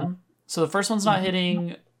 so the first one's not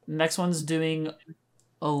hitting. Next one's doing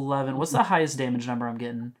 11. What's the highest damage number I'm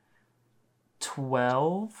getting?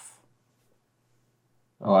 12.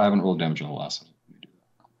 Oh, I haven't rolled damage on the last one. Let me do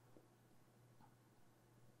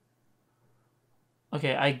that.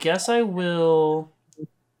 Okay, I guess I will.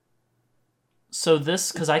 So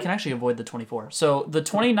this, because I can actually avoid the 24. So the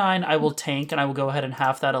 29, I will tank, and I will go ahead and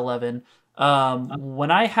half that 11.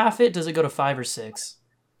 When I half it, does it go to 5 or 6?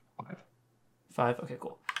 5. 5? Okay,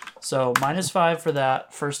 cool. So -5 for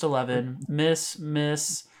that first 11. Miss.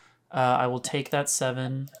 I will take that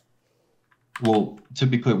 7. Well, to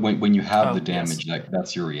be clear, when you have Oh, the damage,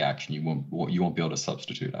 that's your reaction. You won't be able to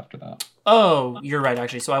substitute after that. Oh, you're right,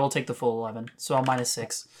 actually. So I will take the full 11. So I'll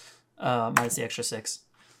 -6. Minus the extra 6.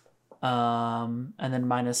 And then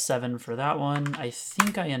 -7 for that one. I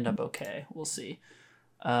think I end up okay. We'll see.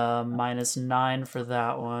 -9 for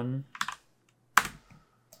that one.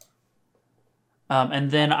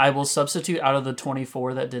 And then I will substitute out of the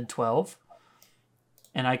 24 that did 12.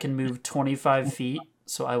 And I can move 25 feet.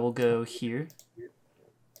 So I will go here.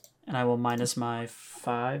 And I will minus my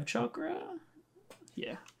 5 chakra.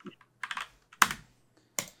 Yeah.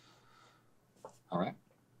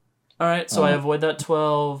 All right, so I avoid that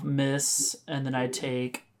 12, miss, and then I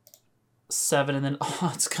take 7, and then,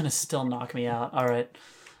 oh, it's going to still knock me out. All right.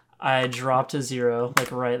 I dropped to 0,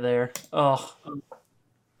 like right there. Oh.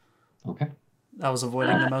 Okay. I was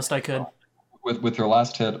avoiding the most I could. With her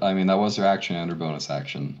last hit, I mean, that was her action and her bonus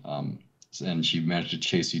action. And she managed to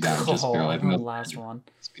chase you down just barely. I think the that's last one.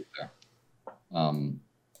 Speed there.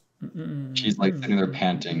 She's like sitting there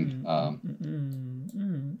panting.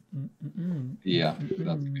 Yeah,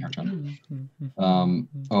 that's her turn.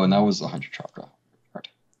 Oh, and that was 100 chakra. That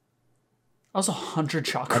was 100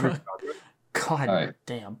 chakra. God right.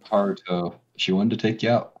 Damn. Haruto, she wanted to take you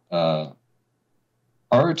out.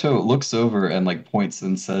 Haruto looks over and like points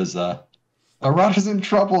and says, Arata's in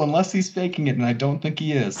trouble unless he's faking it, and I don't think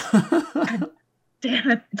he is.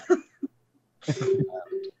 Damn it.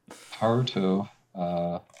 Haruto,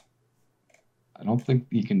 I don't think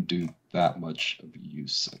he can do that much of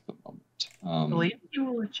use at the moment. Believe you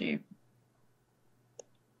will achieve.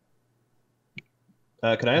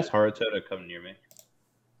 Can I ask Haruto to come near me?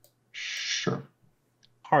 Sure.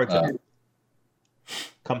 Haruto,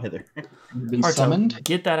 come hither. You've been Haruto, summoned.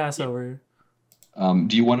 get that ass over.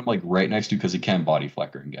 Do you want him like right next to you because he can body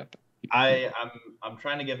flecker and get them? I'm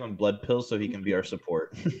trying to give him blood pills so he can be our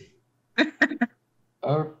support.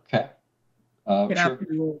 Okay. Get Sure. out the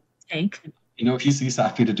little tank. You know, if he's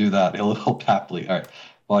happy to do that, he'll help happily. All right.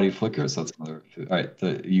 Body flicker. So that's another. All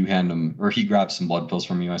right. You hand him, or he grabs some blood pills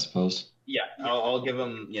from you, I suppose. Yeah, I'll give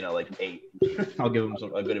him, like 8. I'll give him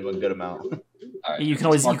a good amount. All right. You can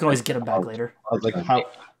always get him back later. I was like,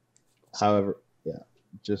 however, yeah,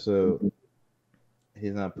 just so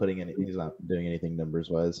he's not doing anything numbers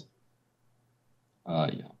wise.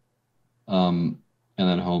 Yeah. And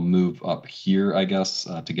then he'll move up here, I guess,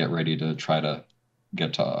 to get ready to try to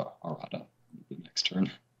get to Arata the next turn.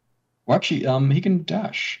 Well, actually, he can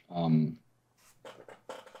dash.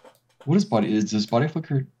 What is his body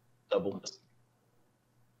flicker? Double.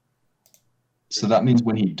 So that means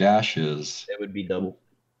when he dashes, It would be double.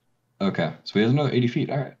 okay. So he has another 80 feet.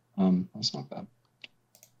 All right. That's not bad.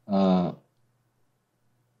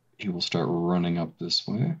 He will start running up this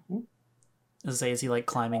way. Is he like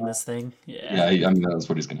climbing this thing? Yeah. Yeah, I mean that's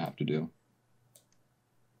what he's gonna have to do.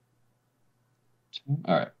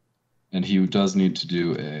 All right, and he does need to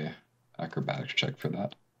do a acrobatics check for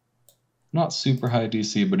that. Not super high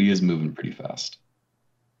DC, but he is moving pretty fast.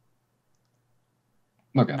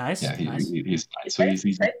 Okay. Nice. Yeah, Nice. he's nice. So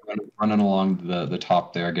he's running along the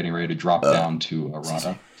top there, getting ready to drop down to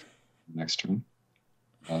Arata next turn.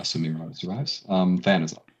 Assuming Arata survives. Than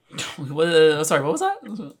is up. Sorry, what was that?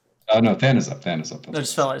 No, Than is up. Than is up. I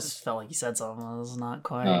just felt like you said something. It was not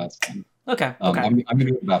quite. That's fine. Okay. I'm gonna go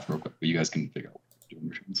to the bathroom real quick, but you guys can figure out what to do in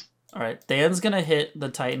missions. All right. Dan's gonna hit the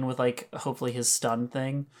Titan with like hopefully his stun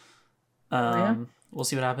thing. Yeah. We'll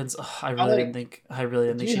see what happens. Ugh, I really didn't think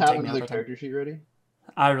she'd take me out that time. sheet ready?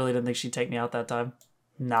 I really didn't think she'd take me out that time.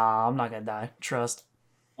 Nah, I'm not gonna die. Trust.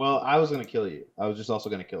 Well, I was gonna kill you. I was just also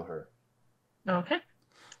gonna kill her. Okay.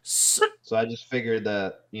 So, So I just figured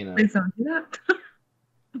that Please don't do that.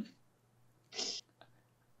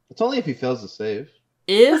 it's only if he fails to save.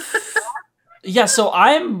 if Yeah, so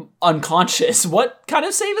I'm unconscious. What kind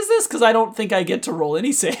of save is this? Because I don't think I get to roll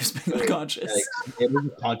any saves being unconscious. It was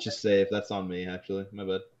a conscious save. That's on me, actually. My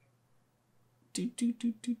bad. Do.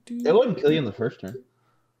 It wouldn't kill you in the first turn.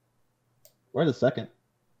 Or the second.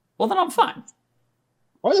 Well, then I'm fine.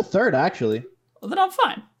 Or the third, actually. Well, then I'm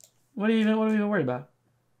fine. What are you even worried about?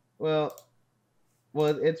 Well,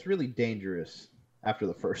 it's really dangerous after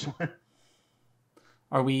the first one.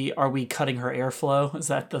 Are we cutting her airflow? Is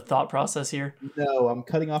that the thought process here? No, I'm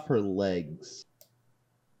cutting off her legs.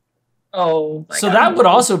 Oh, my So God. that would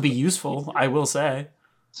also be useful, I will say.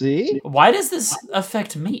 See? Why does this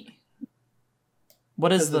affect me?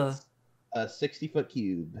 What is the... It's a 60-foot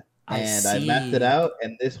cube. I And I see. mapped it out,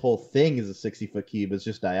 and this whole thing is a 60-foot cube. It's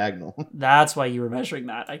just diagonal. That's why you were measuring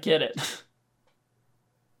that. I get it.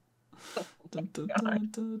 All right,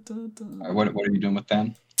 what are you doing with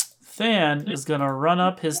Than? Than is going to run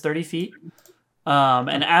up his 30 feet.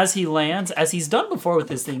 And as he lands, as he's done before with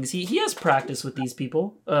these things, he has practice with these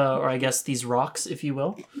people, or I guess these rocks, if you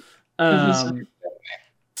will. And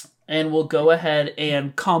we'll go ahead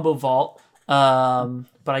and combo vault.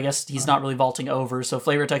 But I guess he's not really vaulting over, so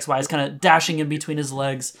flavor text wise, kind of dashing in between his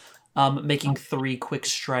legs, making 3 quick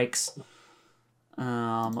strikes.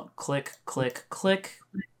 Click, click, click.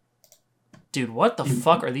 Dude, what the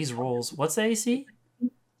fuck are these rolls? What's the AC?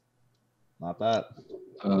 Not that.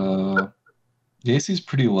 The AC is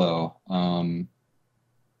pretty low. The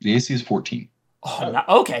AC is 14.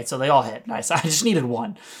 Oh, okay, so they all hit. Nice. I just needed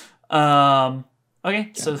 1.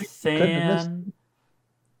 Okay, so Than.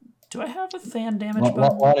 Do I have a Than damage A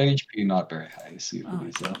button? lot of HP, not very high AC. Oh,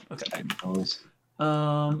 These, okay. Titan fellows.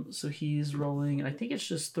 So he's rolling, and I think it's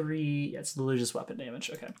just 3. Yeah, it's literally just weapon damage.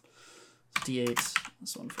 Okay. D8.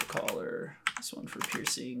 This one for collar. This one for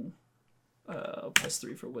piercing. Plus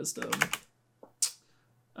 3 for wisdom.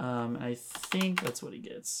 I think that's what he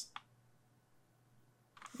gets.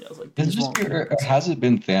 Yeah, I was like, these won't. Has it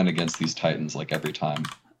been Than against these Titans like every time?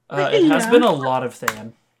 It has been a lot of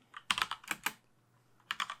Than.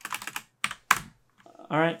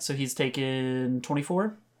 All right, so he's taken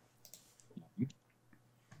 24.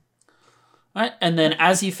 All right, and then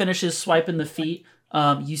as he finishes swiping the feet,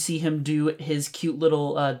 you see him do his cute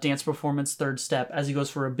little dance performance 3rd step as he goes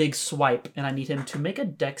for a big swipe, and I need him to make a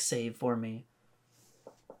dex save for me.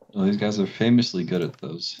 Well, these guys are famously good at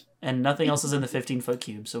those. And nothing else is in the 15-foot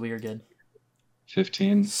cube, so we are good.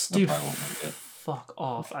 15? Dude, That probably won't make it. fuck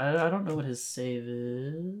off. I don't know what his save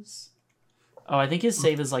is. Oh, I think his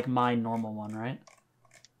save is like my normal one, right?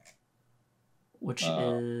 Which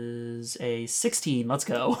is a 16. Let's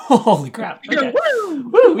go. Holy crap. Okay.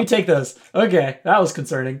 Woo! We take those. Okay, that was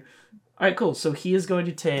concerning. All right, cool. So he is going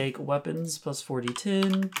to take weapons plus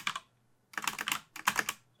 4d10.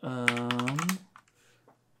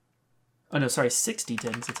 Oh, no, sorry,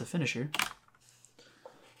 6d10 because it's a finisher.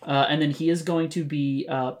 And then he is going to be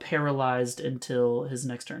paralyzed until his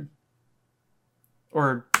next turn.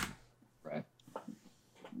 Or... Right.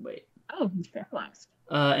 Wait. Oh, he's paralyzed.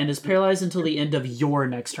 And is paralyzed until the end of your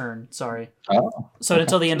next turn. Sorry. Oh. So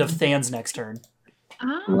until the end of Than's next turn.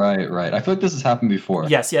 Right. I feel like this has happened before.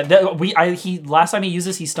 Yes, yeah. He last time he used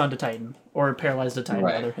this, he stunned a Titan or paralyzed a Titan.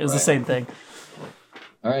 Rather, it was the same thing.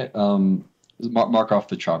 All right. Mark off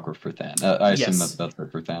the chakra for Than. I assume that's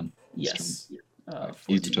it for Than. Yes.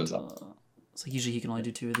 Izuto's up. So usually he can only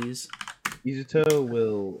do 2 of these. Izuto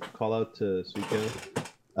will call out to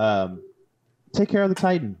Suiko. Take care of the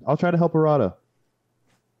Titan. I'll try to help Arata.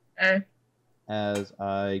 Okay. As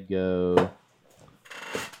I go...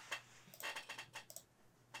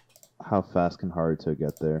 How fast can Haruto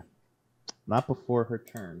get there? Not before her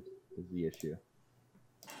turn is the issue.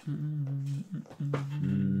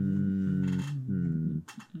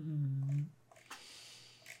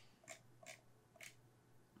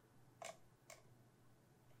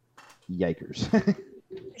 Yikers.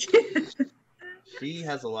 She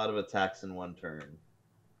has a lot of attacks in 1 turn.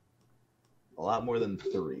 A lot more than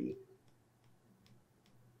 3.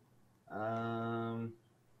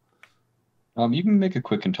 You can make a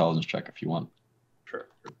quick intelligence check if you want. Sure.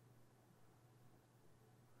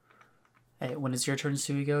 Hey, when it's your turn,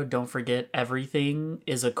 Suigo, don't forget everything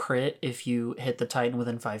is a crit if you hit the Titan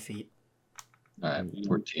within 5 feet. All right,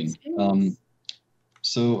 14.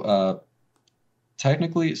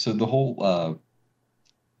 Technically, so the whole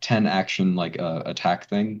 10 action attack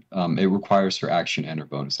thing, it requires her action and her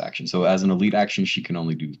bonus action. So as an elite action, she can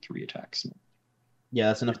only do 3 attacks. Yeah,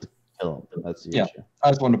 that's enough to kill him. That's the issue.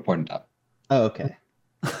 I just wanted to point it out. Oh, okay.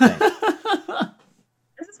 This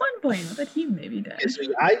is one point that he maybe does.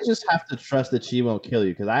 I just have to trust that she won't kill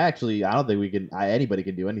you because I don't think anybody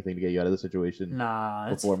can do anything to get you out of this situation. Nah,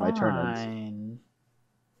 it's before my turn fine.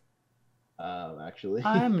 Actually.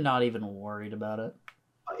 I'm not even worried about it.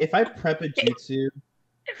 If I prep a jutsu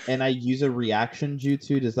and I use a reaction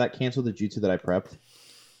jutsu, does that cancel the jutsu that I prepped?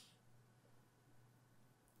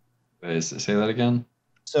 Wait, say that again.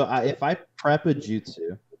 So if I prep a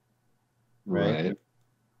jutsu, right,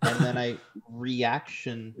 and then I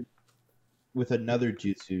reaction with another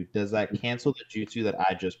jutsu, does that cancel the jutsu that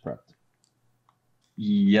I just prepped?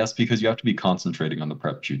 Yes, because you have to be concentrating on the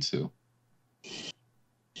prep jutsu.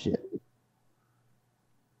 Shit.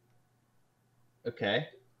 Okay,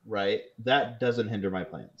 right. That doesn't hinder my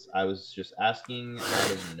plans. I was just asking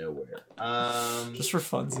out of nowhere. Just for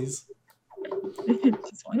funsies.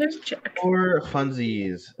 Just wanted to check. For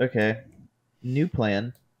funsies. Okay. New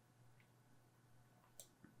plan.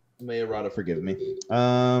 May Errata forgive me.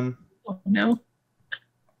 Oh, no.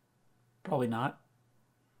 Probably not.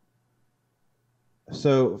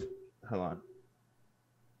 So, hold on.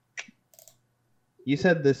 You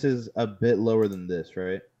said this is a bit lower than this,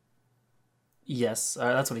 right? Yes,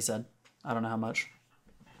 that's what he said. I don't know how much.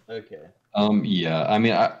 Okay. Yeah. I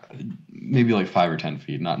mean, maybe like 5 or 10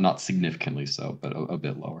 feet. Not significantly so, but a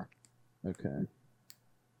bit lower. Okay.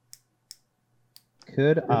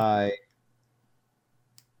 Could I?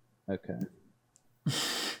 Okay.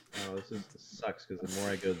 Oh, this sucks because the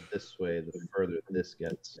more I go this way, the further this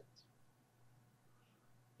gets.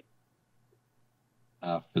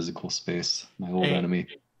 Physical space, my old Hey. enemy.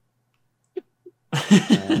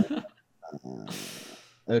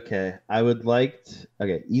 Okay, I would like.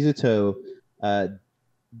 Okay, Izuto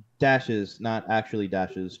dashes, not actually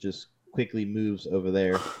dashes, just quickly moves over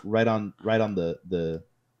there, right on the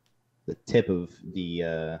tip of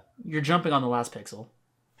the. You're jumping on the last pixel.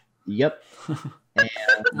 Yep. And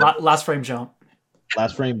Last frame jump.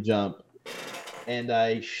 last frame jump, and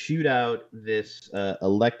I shoot out this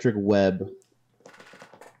electric web.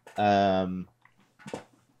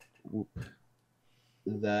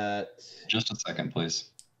 That. Just a second, please.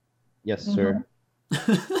 Yes, sir.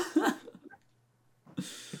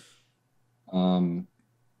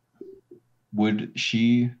 Would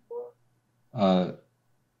she? Well,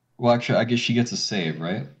 actually, I guess she gets a save,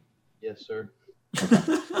 right? Yes, sir. Okay.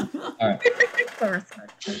 All right. All right.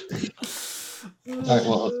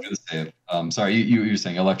 Well, let's do the save. Sorry, you were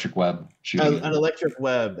saying electric web shooting. An electric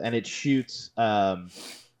web, and it shoots around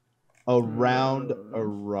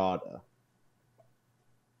Arada.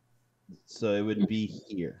 So it would be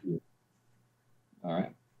here. All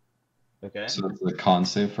right. Okay. So it's a con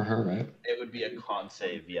save for her, right? It would be a con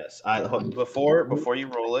save, yes. Before you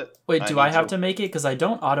roll it. Wait, do I have to make it? Because I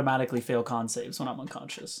don't automatically fail con saves when I'm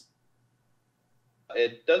unconscious.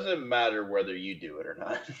 It doesn't matter whether you do it or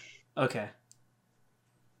not. Okay.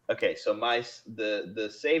 Okay, so the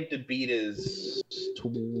save to beat is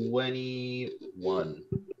 21.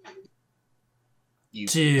 You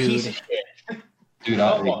Dude. piece of shit. Dude,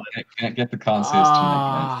 Come on. I can't get the con saves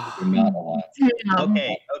tonight. You're not allowed.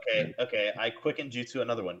 Okay. I quicken jutsu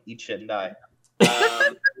another one. Eat shit and die.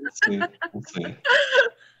 Let's see.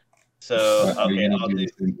 So Are you okay, gonna I'll do do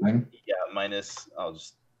the same thing? minus. I'll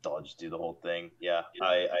just do the whole thing. Yeah,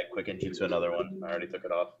 I quicken jutsu another one. I already took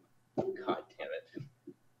it off. God damn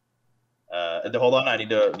it. Hold on. I need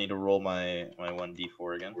to roll my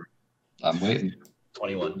 1d4 again. I'm waiting.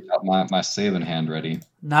 21. Got my save in hand ready.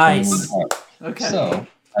 Nice. Okay. So,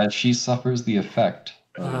 as she suffers the effect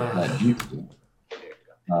of that jutsu,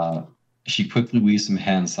 she quickly weaves some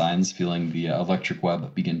hand signs, feeling the electric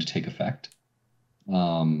web begin to take effect.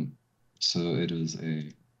 So it is a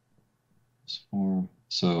 4.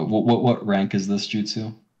 So what rank is this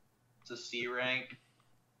jutsu? It's a C rank.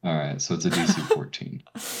 All right, so it's a DC 14.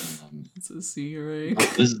 It's a C rank.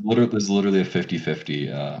 This is literally a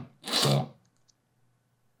 50-50. So.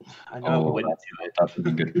 I know I wouldn't do it. That's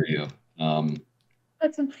really good for you.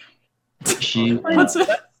 That's a...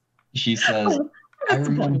 She says, I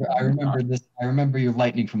remember this. I remember your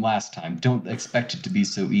lightning from last time. Don't expect it to be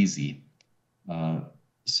so easy.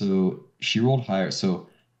 So she rolled higher. So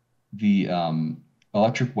the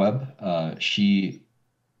electric web, she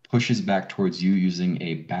pushes back towards you using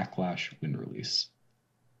a backlash wind release.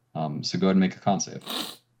 So go ahead and make a con save.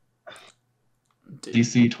 Dude.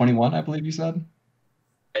 DC 21, I believe you said.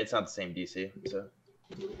 It's not the same DC, so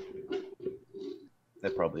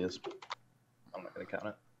that probably is. I'm not gonna count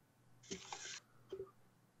it.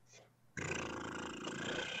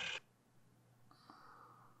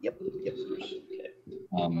 Yep. Okay.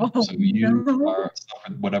 So you are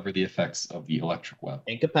suffered whatever the effects of the electric web.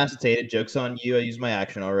 Incapacitated. Joke's on you. I used my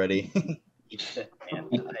action already.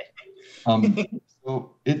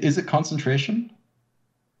 So is it concentration?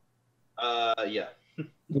 Yeah.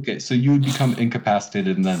 Okay, so you would become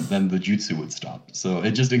incapacitated, and then the jutsu would stop. So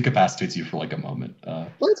it just incapacitates you for like a moment.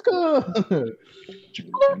 Let's go.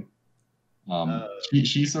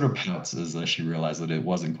 She sort of pouts as she realized that it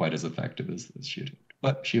wasn't quite as effective as she had hoped,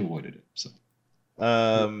 but she avoided it. So,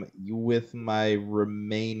 with my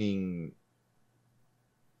remaining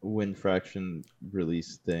wind fraction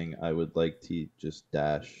release thing, I would like to just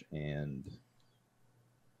dash and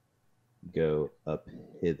go up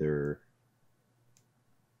hither,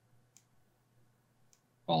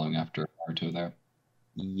 following after Naruto there.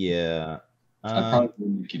 Yeah. I'd probably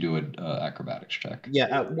make you do an acrobatics check. Yeah.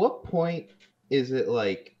 At what point is it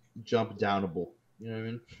like jump downable? You know what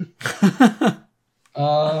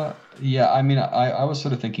I mean? Yeah. I mean, I was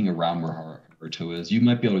sort of thinking around where Naruto is. You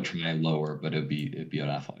might be able to try lower, but it'd be an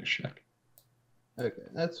athletics check. Okay,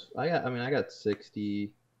 I got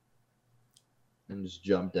 60, and just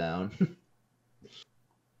jump down.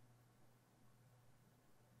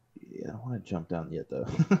 Yeah, I don't want to jump down yet though.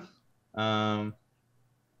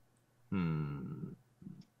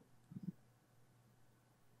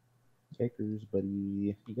 Yikers,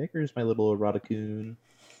 buddy. Yikers, my little Erotica-kun.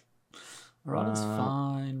 Rod, it's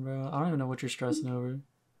fine, bro. I don't even know what you're stressing over.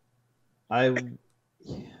 Yikers.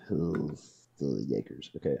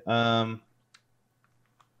 Okay. I'm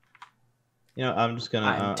just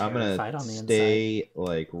gonna. I'm gonna stay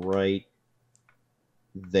like right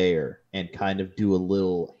there and kind of do a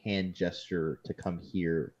little hand gesture to come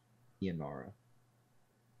here, Ionara.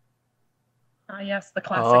 Yes, the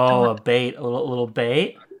classic. Oh, a bait, a little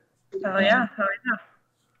bait. Oh yeah.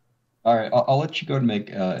 All right, I'll let you go and make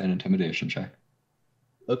an intimidation check.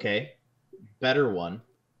 Okay, better one.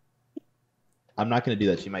 I'm not gonna do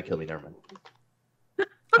that. She might kill me. Never mind.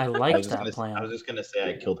 I like that plan. I was just gonna say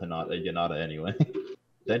I killed Yanada anyway.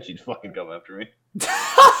 Then she'd fucking come after me.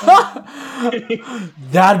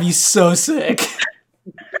 That'd be so sick.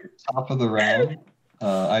 Top of the round.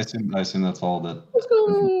 I assume that's all that. Let's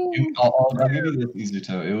go. I'll give you this,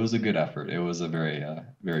 Izuto. It was a good effort. It was a very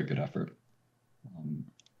very good effort.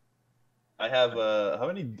 I have how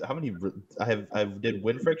many? I did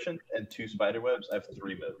wind friction and 2 spider webs. I have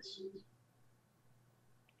 3 modes.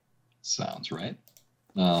 Sounds right.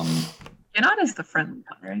 Yanada's the friendly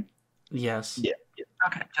one, right? Yes. Yeah.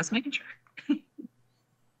 Okay, just making sure.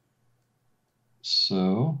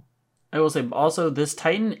 So I will say also this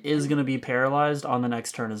Titan is going to be paralyzed on the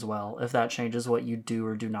next turn as well, if that changes what you do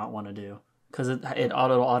or do not want to do, because it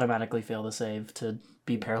automatically fail the save to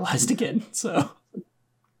be paralyzed again. So.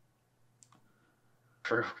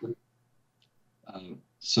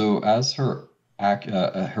 So as her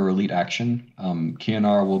elite action,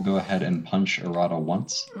 Kianara will go ahead and punch Arata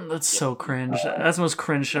once. That's so cringe. That's the most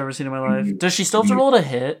cringe I've ever seen in my life. Does she still have to roll to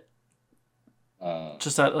hit?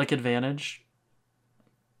 Just at like advantage?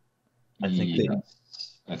 I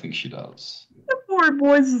think she does. The poor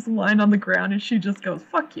boy's just lying on the ground and she just goes,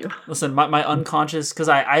 fuck you. Listen, my unconscious, because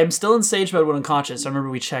I am still in sage mode when unconscious. I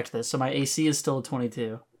remember we checked this, so my AC is still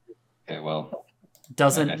 22. Okay, well.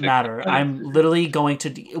 Doesn't matter. I'm literally going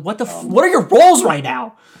to... What are your rolls right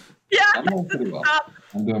now? Yeah. I'm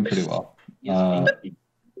doing pretty well.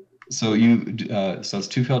 So it's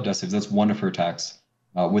 2 failed death saves. That's 1 of her attacks.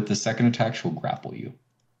 With the second attack, she'll grapple you.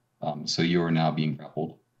 So you are now being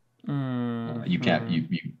grappled. You can't.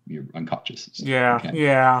 You're unconscious. So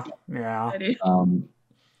Yeah.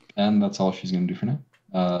 And that's all she's gonna do for now.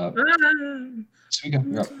 So we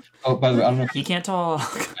go. Oh, by the way, I don't know if he can't talk.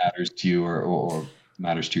 Matters to you or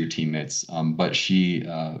matters to your teammates. But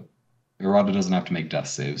Arata doesn't have to make death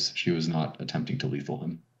saves. She was not attempting to lethal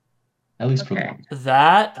him, at least for the moment.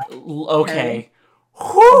 That okay.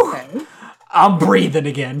 Whew. Okay. I'm breathing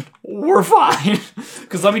again. We're fine.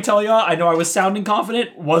 Because let me tell y'all, I know I was sounding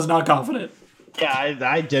confident, was not confident. Yeah,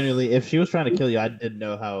 I genuinely, if she was trying to kill you, I didn't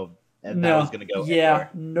know how that was going to go. Yeah,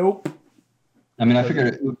 nope. I mean, I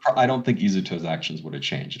figured. I don't think Izuto's actions would have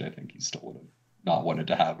changed. I think he still would have not wanted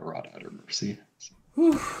to have Arata at her mercy. So.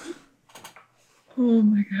 Oh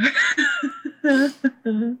my god.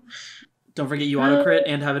 Don't forget you auto crit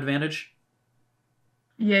and have advantage.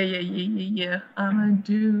 Yeah. I'm gonna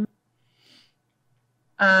do.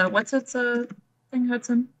 What's its thing,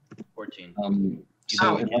 Hudson? 14.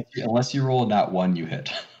 So unless you roll a nat 1, you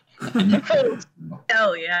hit. And you crit.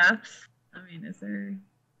 Hell yeah. I mean, is there?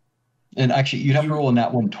 And actually, you'd have to roll a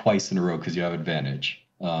nat 1 twice in a row because you have advantage.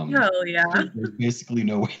 Hell yeah. There's basically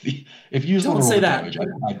no way. If you just Don't want to say roll that. damage,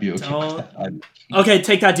 I'd be okay with that. Okay,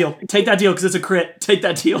 take that deal. Take that deal because it's a crit. Take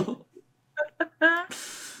that deal.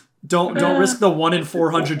 Don't risk the 1 in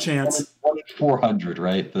 400 chance. 1 in 400,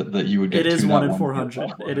 right? That you would get. It is 1 in 400.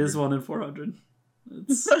 400. It is 1 in 400.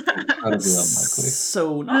 It's incredibly unlikely.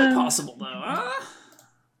 so not possible though.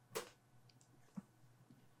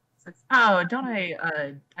 Oh, don't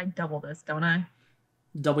I double this, don't I?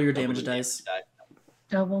 Double your damage dice.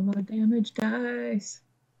 Double my damage dice.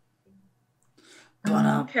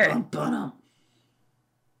 Okay.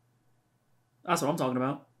 That's what I'm talking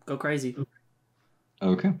about. Go crazy.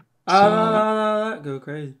 Okay. Go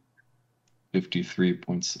crazy. 53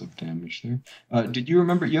 points of damage there. Did you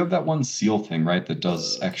remember you have that one seal thing, right? That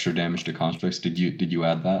does extra damage to constructs. Did you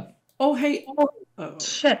add that? Oh hey.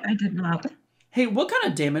 Shit, I did not. Hey, what kind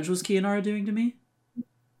of damage was Kianara doing to me?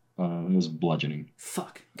 It was bludgeoning.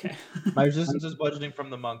 Fuck. Okay. My resistance is bludgeoning from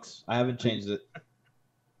the monks. I haven't changed it.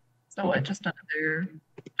 So what? Just a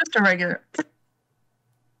regular.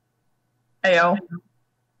 Ayo.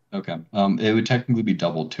 Okay. It would technically be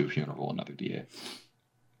doubled too if you want to roll another d8.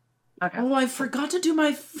 Okay. Oh, I forgot to do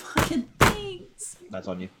my fucking things. That's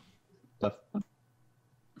on you.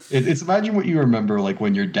 It's imagine what you remember like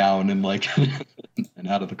when you're down and like and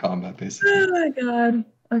out of the combat basically. Oh my god.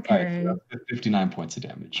 Okay. All right, so 59 points of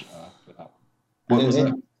damage for that one. What was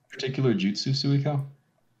that particular jutsu, Suiko?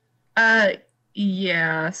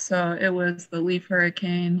 Yeah. So it was the leaf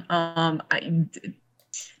hurricane.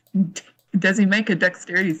 Does he make a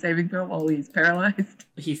dexterity saving throw while he's paralyzed?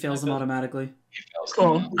 He fails them automatically.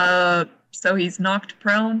 Cool. So he's knocked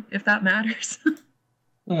prone, if that matters.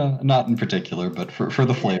 Not in particular, but for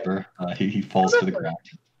the flavor, he falls to the ground.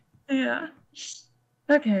 Yeah.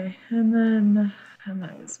 Okay, and then I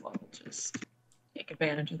might as well just take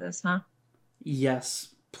advantage of this, huh?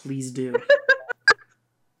 Yes, please do.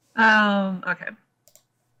 Okay.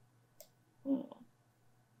 Cool.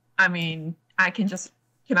 I mean,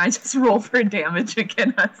 can I just roll for damage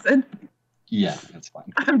again, Hudson? Yeah, that's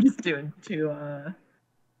fine. I'm just doing two,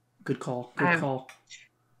 Good call. Good call.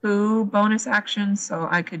 2 bonus actions, so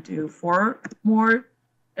I could do 4 more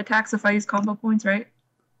attacks if I use combo points, right?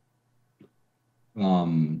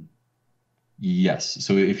 Yes.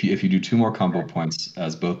 So if you do 2 more combo points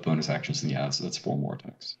as both bonus actions, then yeah, that's 4 more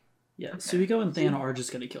attacks. Yeah, Suiko and Thana are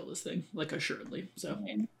just gonna kill this thing, like assuredly. So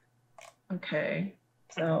okay,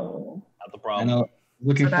 so Not the problem.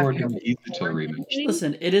 Looking forward to the Izuto rematch.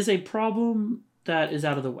 Listen, it is a problem that is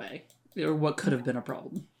out of the way, or what could have been a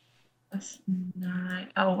problem. that's 9.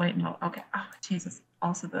 Oh wait, no. Okay. Oh Jesus.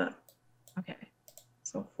 Also okay.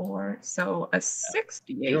 So 4. So a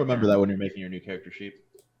 68. You remember that when you're making your new character sheet.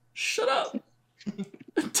 Shut up.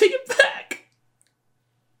 Take it back.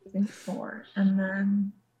 I think 4, and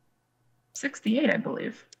then 68, I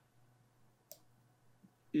believe.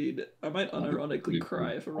 Dude, I might unironically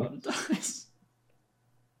cry if Arana dies.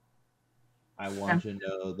 I want you to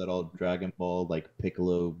know that I'll Dragon Ball like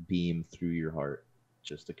Piccolo beam through your heart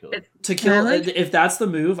just to kill it. To kill, if that's the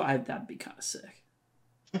move, that'd be kind of sick.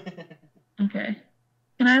 Okay.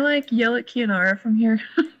 Can I yell at Kianara from here?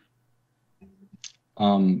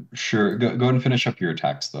 Sure. Go ahead and finish up your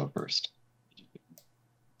attacks though first.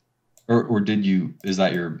 Or did you? Is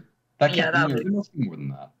that your? That can't be more than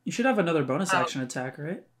that. You should have another bonus action attack,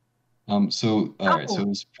 right? So all right. So it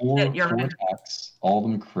was 4 attacks, all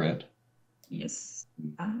of them crit. Yes.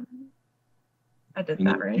 I did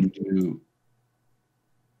that right.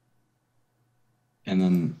 And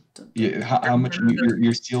then how much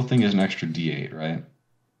your steel thing is an extra D8, right?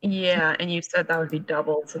 Yeah, and you said that would be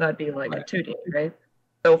doubled, so that'd be a 2D, right?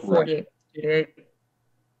 So 48 2D8.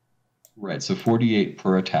 Right. So 48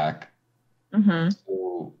 per attack. Mm-hmm.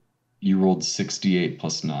 So you rolled 68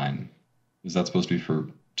 plus 9. Is that supposed to be for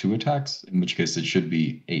 2 attacks? In which case it should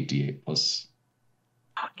be 8d8 plus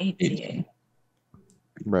 8d8.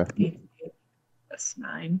 Right. 8d8 plus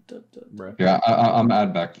 9. Right. Yeah, I'm gonna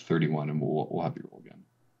add back to 31 and we'll have you roll again.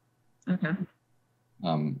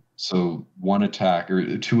 Okay. So 1 attack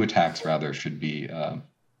or 2 attacks rather should be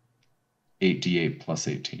 8d8 plus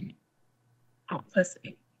 18. Oh, plus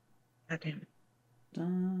 8. God damn it.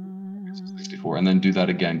 64, and then do that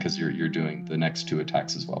again because you're doing the next 2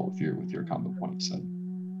 attacks as well with your combo points. So.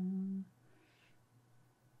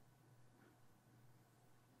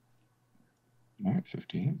 All right,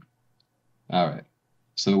 15. All right.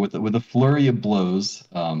 So with a flurry of blows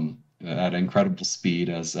at incredible speed,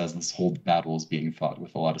 as this whole battle is being fought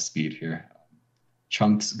with a lot of speed here,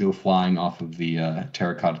 chunks go flying off of the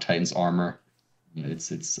Terracotta Titan's armor.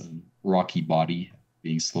 Its rocky body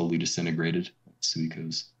being slowly disintegrated.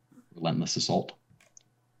 Suiko's relentless assault.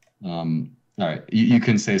 All right, you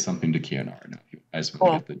can say something to Kianara now. I just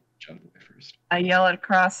want to get the out of the way first. I yell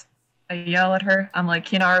at her. I'm like,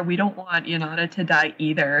 Kianara, we don't want Yanada to die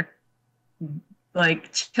either.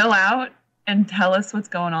 Chill out and tell us what's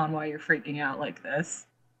going on while you're freaking out like this.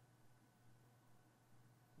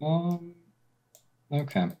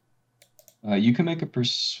 Okay. You can make a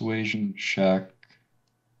persuasion check.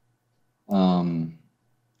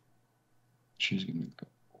 She's gonna go.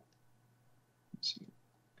 Let's see.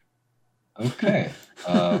 Okay.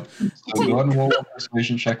 So go ahead and roll a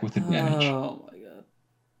persuasion check with advantage. Oh my god.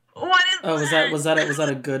 What is was that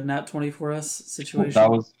a good nat 20 for us situation?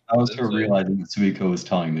 That was her realizing that Suiko was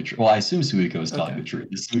telling the truth. Well, I assume Suiko was telling the truth.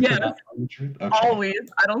 Is Suiko not telling the truth? Okay. Always.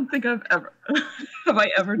 I don't think I've ever have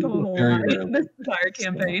I ever told a lie in this entire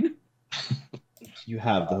campaign. You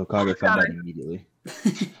have. The Hokage found out immediately.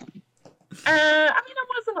 I mean, it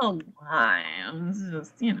wasn't a lie. It was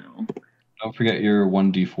just, Don't forget your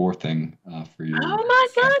 1d4 thing for your. Oh my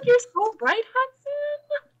god, you're so right,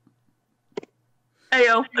 Hudson.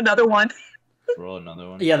 Ayo, another one. Roll another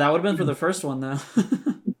one. Yeah, that would have been for the first one though.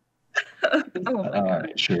 Oh my god.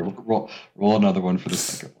 Alright, sure. Roll another one for the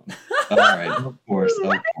second one. Alright, of course.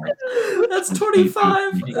 That's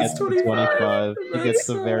 25. He That's gets 25. 25. He gets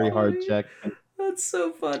the very hard check. That's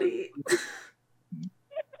so funny.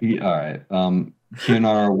 Alright.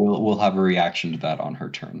 Kianara will have a reaction to that on her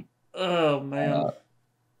turn. Oh man.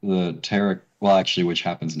 Which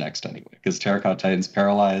happens next anyway, because Terracotta Titan's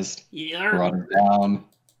paralyzed, Yeah. brought her down.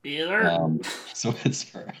 Yeah. So it's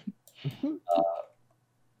her.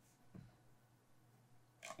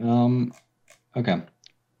 Okay.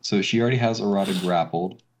 So she already has Arata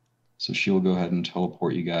grappled, so she'll go ahead and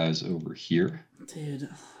teleport you guys over here. Dude.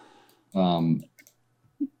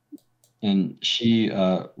 And she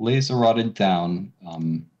lays Arata down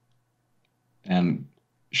and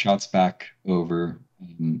shouts back over.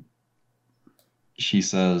 She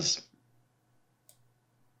says,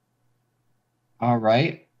 "All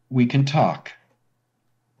right, we can talk."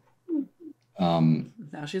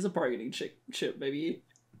 Now she's a bargaining chip, baby.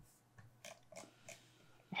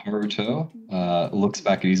 Haruto looks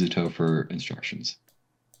back at Izuto for instructions.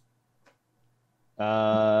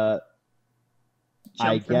 I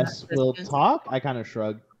guess we'll talk. I kind of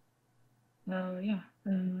shrug. Yeah.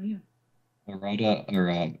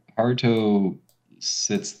 Haruto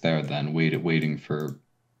sits there then, waiting for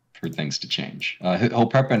things to change. He'll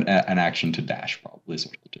prep an action to dash, probably, is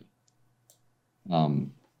what he'll do.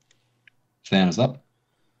 Than is up.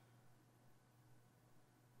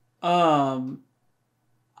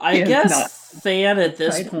 I guess Than at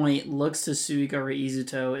this point looks to Suiko or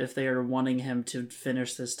Izuto if they are wanting him to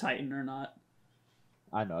finish this Titan or not.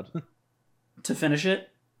 I nod. To finish it?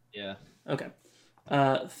 Yeah. Okay.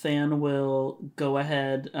 Than will go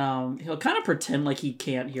ahead. He'll kind of pretend like he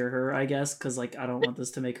can't hear her, I guess, because I don't want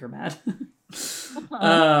this to make her mad.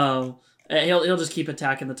 He'll just keep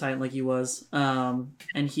attacking the Titan like he was.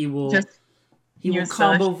 And he will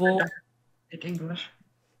combo volt. English.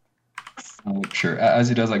 Oh, sure. As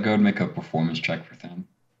he does that, go and make a performance check for Than.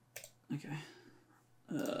 Okay.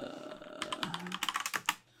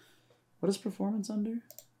 What is performance under?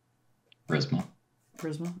 Charisma.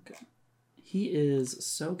 Okay. He is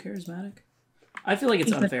so charismatic. I feel like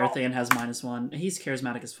it's unfair Than has -1. He's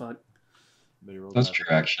charismatic as fuck. That's true,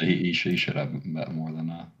 actually. He should have more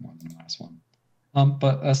than -1.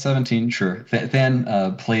 But 17, sure.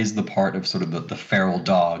 Than plays the part of sort of the feral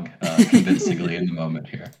dog convincingly in the moment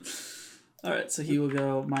here. Alright, so he will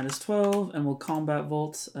go -12 and will combat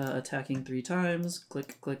volt, attacking 3 times.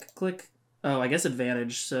 Click, click, click. Oh, I guess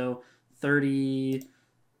advantage. So 30,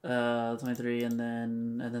 23, and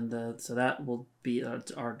then so that will be our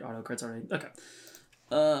auto crits already. Okay.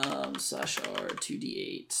 /R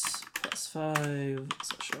 2d8 plus 5 /R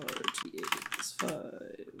 2d8 plus 5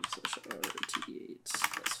 /R 2d8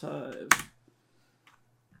 plus 5.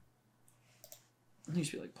 It used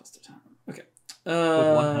to be plus 2 times. Okay.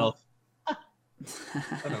 With 1 health. Oh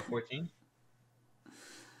no, 14.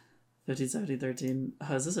 15, 17, 13.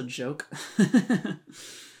 Is this a joke?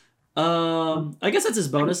 I guess that's his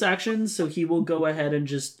bonus action, so he will go ahead and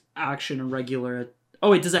just action a regular. Oh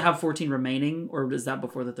wait, does it have 14 remaining, or is that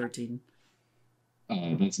before the 13?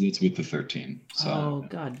 That's with the 13. So. Oh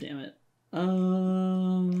god damn it.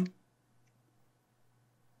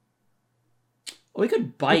 We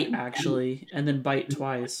could bite actually, and then bite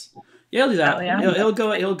twice. Yeah, he'll do that. Oh, yeah.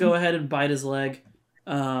 He'll go ahead and bite his leg.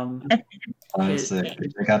 Check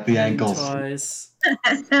out the ankles. Twice.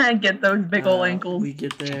 Get those big old ankles. We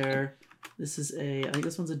get there. This is I think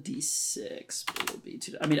this one's a D6. But it'll be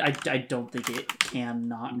 2. I mean, I don't think it can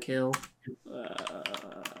not kill.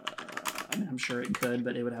 I mean, I'm sure it could,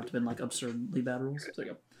 but it would have to been absurdly bad rules.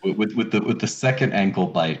 So with the second ankle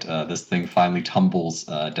bite, this thing finally tumbles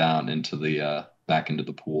down into the back into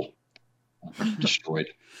the pool,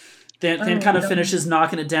 destroyed. Dan kind of finishes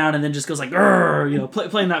knocking it down and then just goes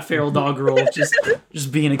playing that feral dog role,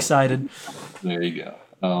 just being excited. There you go.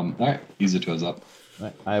 All right, Izuto's up.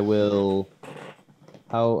 I will.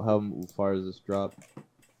 How far does this drop?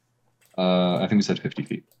 I think we said 50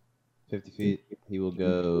 feet. 50 feet. He will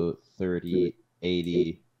go 30,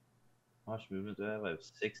 80. How much movement do I have? I have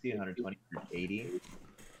 60, 120, 180.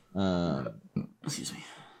 Excuse me.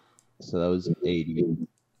 So that was 80.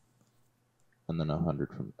 And then 100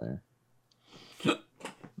 from there.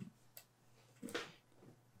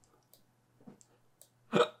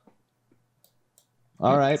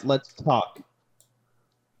 All right, let's talk.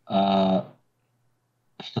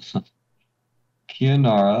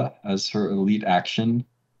 Kianara, as her elite action,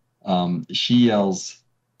 she yells,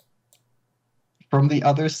 "From the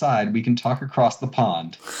other side, we can talk across the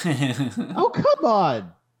pond." Oh, come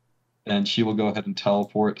on! And she will go ahead and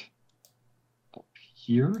teleport up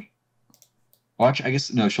here. Well, actually, I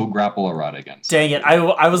guess, no, she'll grapple Arata again. So. Dang it.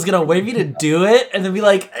 I was going to wait me to do it and then be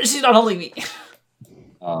like, she's not holding me.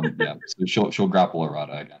 Yeah, so she'll grapple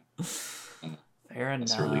Arata again. Fair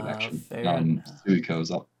That's enough. her lead action. Fair enough. Suiko's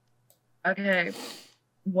up. Okay.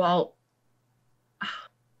 Well.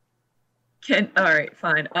 All right,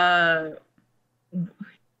 fine. All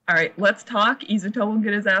right, let's talk. Izuto will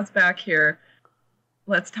get his ass back here.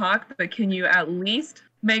 Let's talk, but can you at least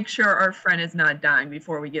make sure our friend is not dying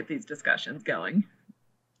before we get these discussions going?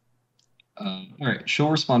 All right,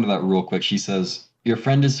 she'll respond to that real quick. She says, "Your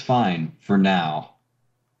friend is fine for now."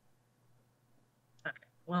 Okay,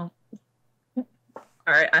 well, all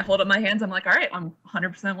right, I hold up my hands. I'm like, all right, I'm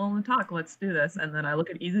 100% willing to talk. Let's do this. And then I look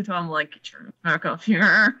at Izuto. I'm like, get your back up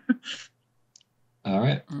here. All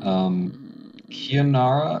right.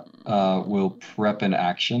 Kianara will prep an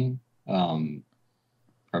action,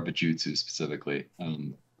 prep a jutsu specifically,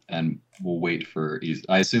 and we'll wait for.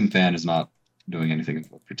 I assume Fan is not doing anything in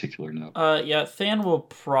particular. No. Yeah, Than will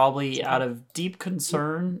probably, out of deep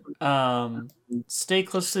concern, stay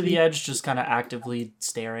close to the edge, just kind of actively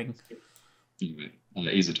staring.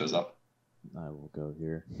 Izuto's up. I will go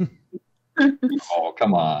here. Oh,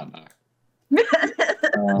 come on.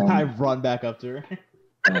 I run back up to her.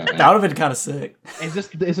 That would have been kind of sick. Is this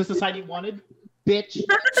the side you wanted, bitch?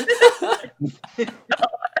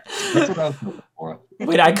 That's what I was looking for.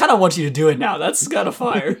 Wait, I kind of want you to do it now. That's kind of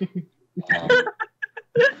fire.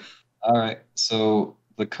 All right, so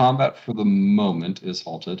the combat for the moment is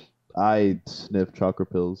halted. I sniff chakra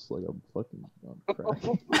pills like I'm fucking on crack.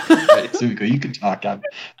 Right, Sumiko, you can talk. I'm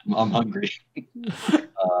hungry.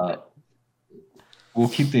 We'll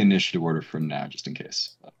keep the initiative order for now, just in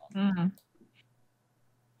case.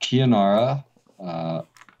 Kianara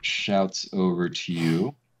shouts over to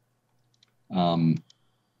you. I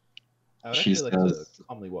would She actually like to says,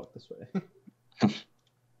 calmly walk this way.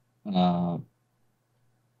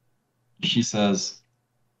 she says,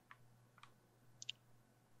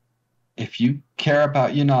 "If you care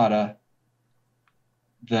about Yanada,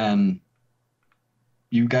 then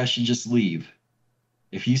you guys should just leave.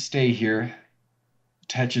 If you stay here,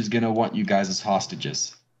 Tetch is gonna want you guys as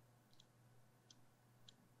hostages."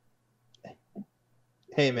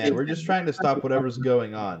 Hey man, we're just trying to stop whatever's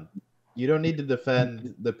going on. You don't need to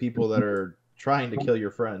defend the people that are trying to kill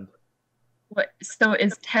your friend. What? So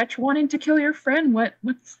is Tetch wanting to kill your friend?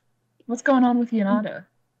 What's going on with Yanada?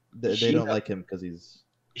 They don't like him because he's.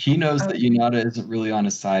 He knows that Yanada isn't really on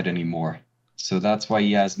his side anymore, so that's why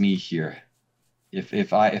he has me here.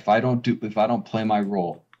 If I don't play my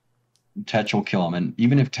role, Tetch will kill him, and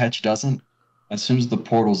even if Tetch doesn't, as soon as the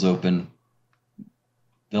portals open,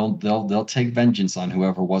 they'll take vengeance on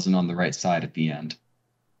whoever wasn't on the right side at the end.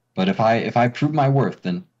 But if I prove my worth,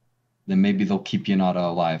 then maybe they'll keep Yanada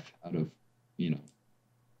alive out of, you know.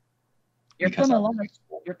 You're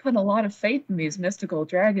putting a lot of faith in these mystical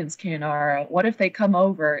dragons, Kianara. What if they come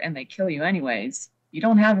over and they kill you anyways? You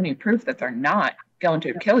don't have any proof that they're not going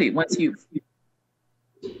to kill you once you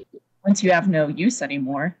have no use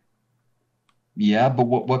anymore. Yeah, but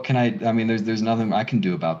what can I mean, there's nothing I can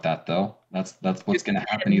do about that though. That's what's gonna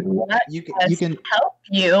happen either way. You can help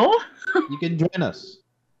you. You can join us.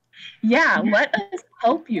 Yeah, let us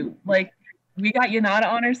help you. Like, we got Yanada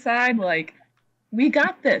on our side. Like, we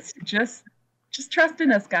got this. Just trust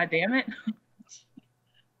in us, goddammit.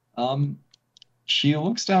 She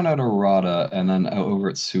looks down at Arata and then over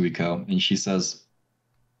at Suiko, and she says,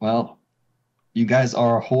 "Well, you guys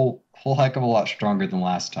are a whole heck of a lot stronger than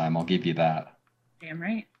last time. I'll give you that. Damn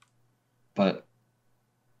right. But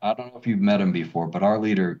I don't know if you've met him before, but our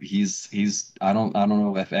leader, he's I don't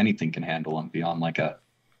know if anything can handle him beyond like a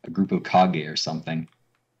group of Kage or something."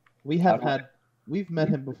 We've met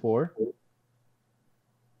him before.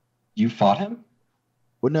 You fought him?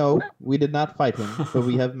 Well, no, we did not fight him, but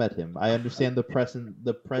we have met him. I understand the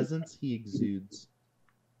presence he exudes.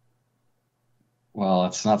 Well,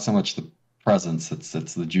 it's not so much the presence, it's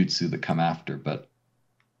the jutsu that come after, but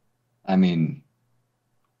I mean,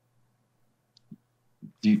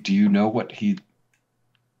 Do you know what he?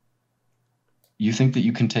 You think that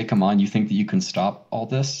you can take him on? You think that you can stop all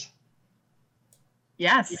this?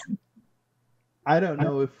 Yes. I don't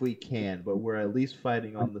know if we can, but we're at least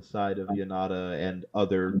fighting on the side of Yanada and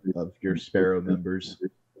other of your Sparrow members.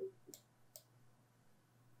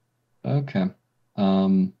 Okay.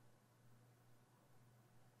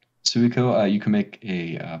 Suiko, you can make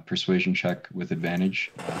a persuasion check with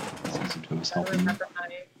advantage. Suzuto is helping you.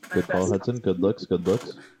 Good call, Hudson. Good looks. Good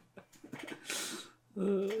looks.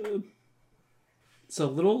 So a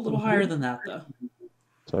little higher than that, though.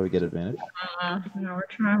 That's why we get advantage. No,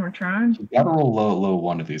 we're trying. You gotta roll low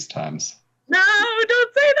one of these times. No,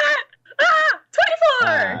 don't say that!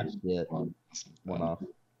 24! Shit. One off.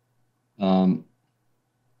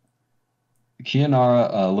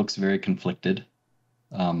 Kianara looks very conflicted.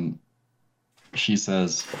 She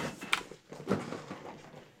says,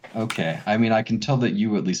 okay, I mean, I can tell that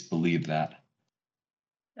you at least believe that.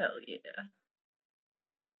 Hell yeah.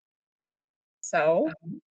 So,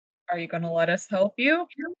 are you going to let us help you?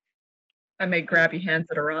 I may grab your hands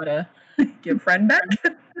at Arata. Give friend back?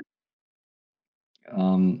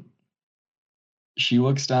 She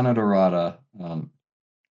looks down at Arata and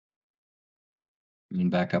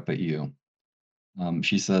back up at you.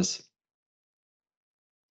 She says,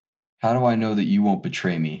 how do I know that you won't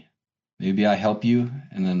betray me? Maybe I help you,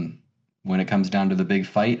 and then when it comes down to the big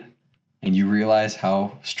fight, and you realize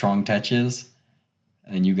how strong Tetch is,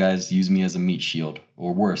 and you guys use me as a meat shield,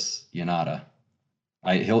 or worse, Yanada.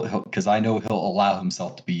 He'll because I know he'll allow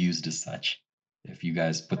himself to be used as such if you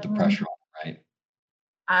guys put the pressure on him, right?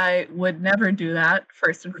 I would never do that,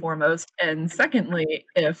 first and foremost. And secondly,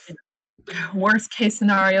 if worst case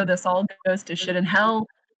scenario, this all goes to shit in hell,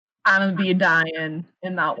 I'm gonna be dying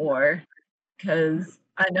in that war. Because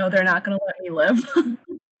I know they're not gonna let me live.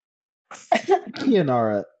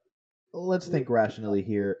 Kianara, let's think rationally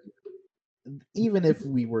here. Even if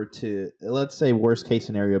we were to, let's say, worst case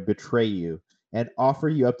scenario, betray you and offer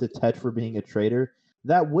you up to Tet for being a traitor,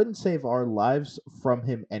 that wouldn't save our lives from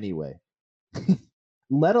him anyway.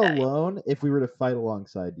 Let alone if we were to fight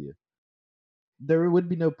alongside you. There would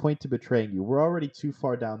be no point to betraying you. We're already too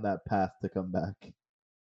far down that path to come back.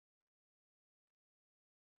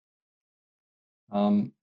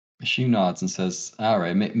 She nods and says, all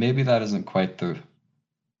right, maybe that isn't quite the...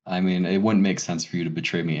 I mean, it wouldn't make sense for you to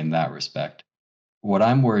betray me in that respect. What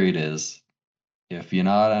I'm worried is, if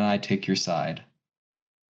Yanada and I take your side,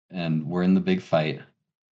 and we're in the big fight,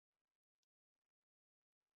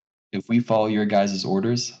 if we follow your guys'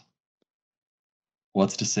 orders,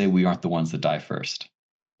 what's to say we aren't the ones that die first?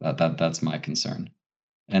 That's my concern.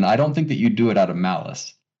 And I don't think that you do it out of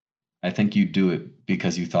malice. I think you do it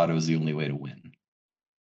because you thought it was the only way to win.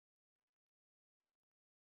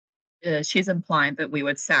 She's implying that we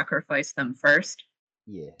would sacrifice them first.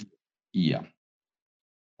 Yeah. Yeah.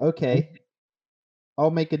 Okay. I'll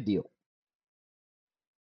make a deal.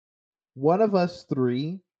 One of us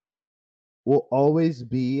three will always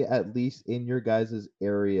be at least in your guys'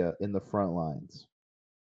 area in the front lines.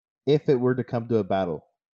 If it were to come to a battle,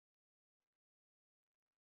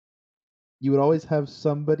 you would always have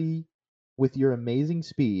somebody with your amazing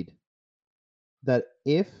speed that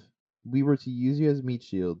if we were to use you as meat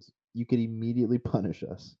shields, you could immediately punish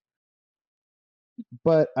us.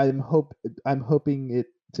 But I'm hoping it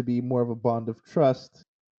to be more of a bond of trust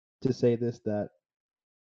to say this, that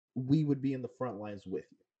we would be in the front lines with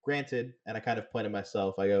you. Granted, and I kind of point at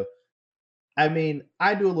myself, I go, I mean,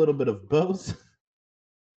 I do a little bit of both.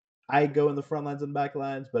 I go in the front lines and back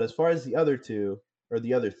lines, but as far as the other two, or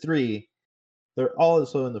the other three, they're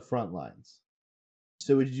also in the front lines.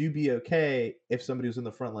 So would you be okay if somebody was in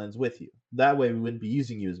the front lines with you? That way we wouldn't be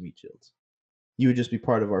using you as meat shields. You would just be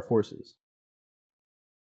part of our forces.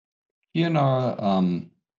 Kianara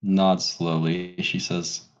nods slowly. She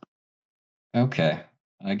says, okay,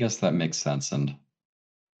 I guess that makes sense. And,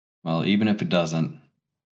 well, even if it doesn't,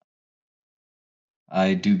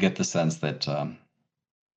 I do get the sense that,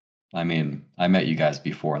 I mean, I met you guys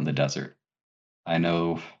before in the desert. I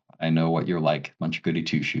know what you're like, bunch of goody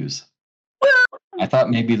two-shoes. I thought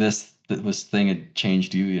maybe this thing had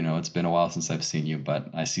changed you. You know, it's been a while since I've seen you, but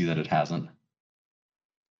I see that it hasn't.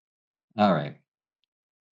 All right.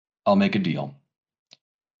 I'll make a deal.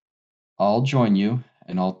 I'll join you,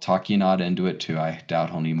 and I'll talk Yanada into it too. I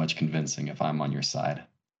doubt he'll need much convincing if I'm on your side.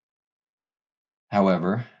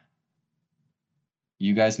 However,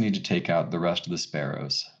 you guys need to take out the rest of the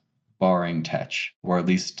sparrows, barring Tetch, or at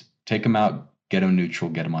least take them out, get them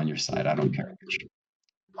neutral, get them on your side. I don't care which.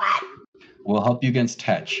 We'll help you against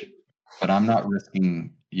Tetch, but I'm not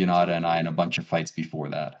risking Yanada and I in a bunch of fights before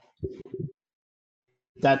that.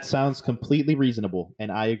 That sounds completely reasonable,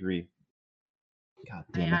 and I agree. God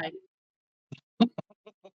damn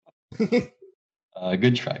it.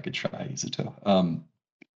 Good try, Izuto.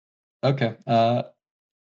 Okay.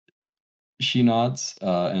 She nods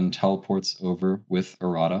and teleports over with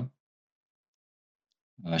Arata.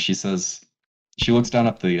 She says, she looks down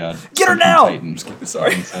at the get her now. Titan,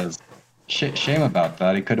 sorry, and says, "Shame about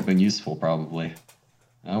that. It could have been useful, probably.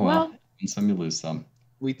 Oh well, win some, you lose some."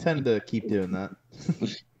 We tend to keep doing that.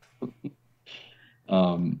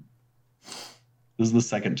 This is the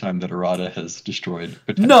second time that Arata has destroyed.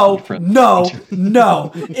 No.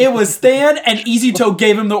 It was Than and Izuto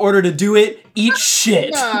gave him the order to do it. Eat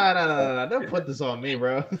shit. No. Don't put this on me,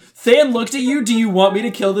 bro. Than looked at you. Do you want me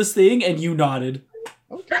to kill this thing? And you nodded.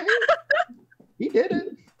 Okay. He did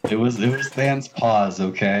it. It was Than's paws,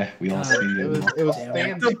 okay? We all see it. It was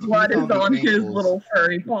Than's. The blood is on his little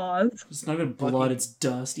furry paws. It's not even blood, it's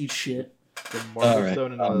dust. Eat shit. The marble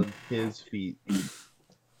stone on his feet.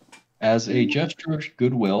 As a gesture of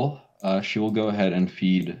goodwill, she will go ahead and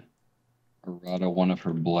feed Arata one of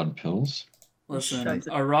her blood pills. Listen,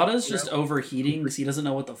 Arata's just overheating because he doesn't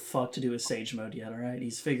know what the fuck to do with Sage Mode yet, alright?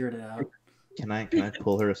 He's figured it out. Can I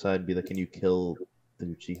pull her aside and be like, can you kill the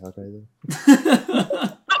Uchiha guy then?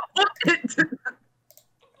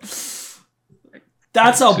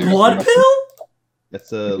 That's a blood pill?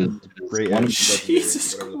 That's a great one of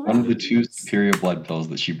the two superior blood pills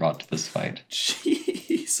that she brought to this fight.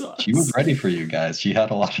 Jesus. She was ready for you guys. She had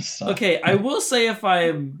a lot of stuff. Okay, I will say, if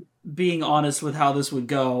I'm being honest with how this would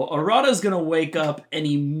go, Arata's gonna wake up and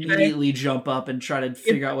immediately jump up and try to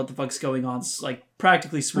figure out what the fuck's going on, like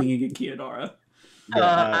practically swinging at Kiyanara.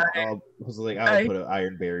 Yeah, I was like, I'll put an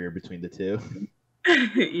iron barrier between the two.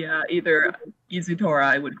 Yeah, either Izuto or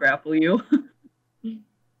I would grapple you.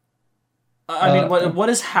 I mean, what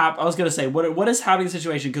is I was gonna say, what is happening in the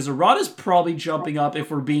situation? Because Arata's probably jumping up,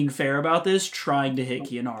 if we're being fair about this, trying to hit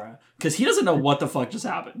Kiyanara, because he doesn't know what the fuck just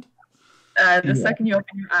happened. The second you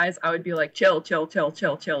open your eyes, I would be like, chill,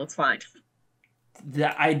 it's fine.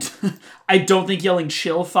 I don't think yelling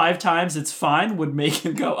chill 5 times, it's fine, would make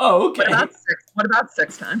him go, oh, okay. What about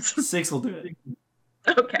 6 times? 6 will do it.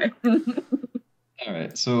 Okay. All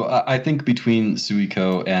right, so I think between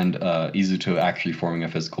Suiko and Izuto actually forming a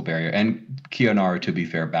physical barrier, and Kiyanara, to be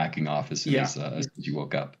fair, backing off as soon as you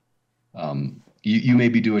woke up, you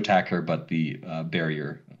maybe do attack her, but the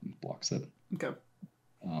barrier blocks it. Okay.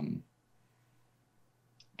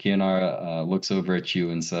 Kiyanara looks over at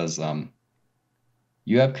you and says,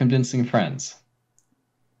 "You have convincing friends."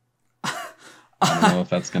 I don't know if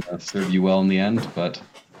that's going to serve you well in the end, but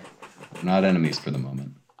we're not enemies for the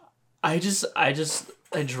moment. I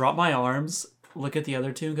drop my arms, look at the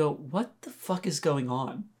other two, and go, what the fuck is going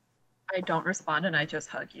on? I don't respond, and I just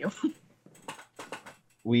hug you.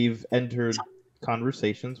 We've entered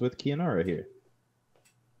conversations with Kiyanara here.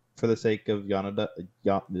 For the sake of blue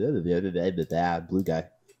guy.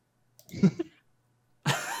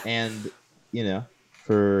 And,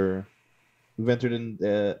 we've entered in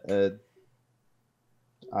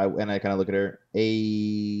I kind of look at her,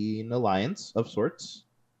 an alliance of sorts.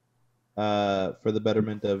 For the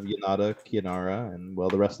betterment of Yanada, Kiyanara, and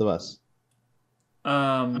the rest of us.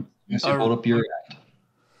 Hold up your end.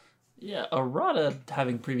 Yeah, Arata,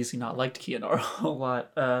 having previously not liked Kiyanara a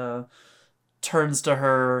lot, turns to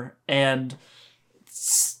her and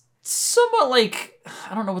somewhat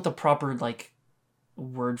I don't know what the proper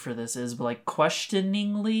word for this is, but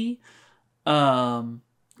questioningly, kind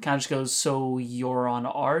of just goes, "So you're on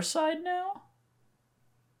our side now?"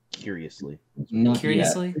 Curiously.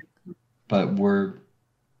 Curiously. But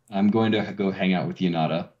I'm going to go hang out with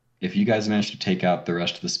Yanada. If you guys manage to take out the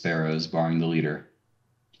rest of the sparrows, barring the leader,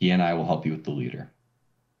 he and I will help you with the leader.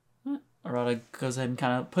 Arata goes ahead and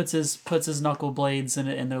kind of puts his knuckle blades in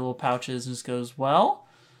their little pouches and just goes, well,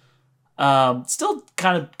 still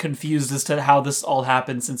kind of confused as to how this all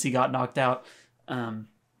happened since he got knocked out.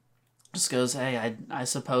 Just goes, hey, I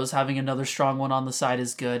suppose having another strong one on the side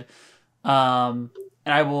is good. And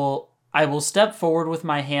I will step forward with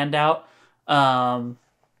my hand out. And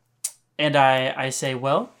I say,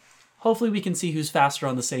 well, hopefully we can see who's faster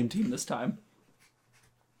on the same team this time.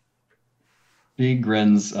 He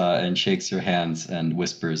grins and shakes your hands and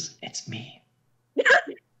whispers, "It's me."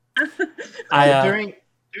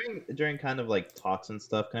 During kind of talks and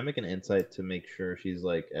stuff, can I make an insight to make sure she's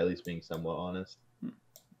at least being somewhat honest?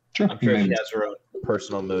 Sure. I'm sure she has her own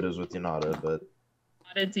personal motives with Yanada, but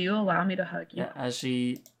do you allow me to hug you? Yeah, as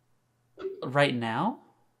she right now?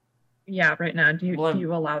 Yeah, right now. Do you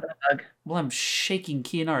allow the hug? Well, I'm shaking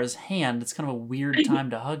Kiyanara's hand. It's kind of a weird time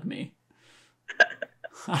to hug me.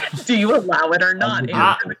 Do you allow it or not?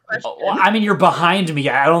 Answer the question. Well, I mean, you're behind me.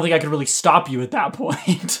 I don't think I could really stop you at that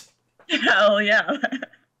point. Hell yeah.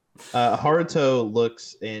 Haruto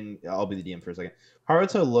looks in. I'll be the DM for a second.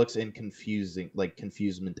 Haruto looks in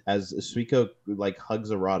confusement as Suiko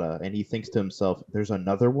hugs Arata, and he thinks to himself, "There's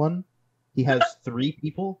another one. He has 3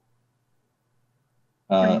 people."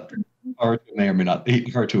 Haruto may or may not.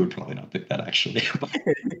 Haruto would probably not think that actually.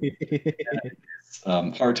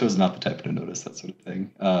 Haruto is not the type to notice that sort of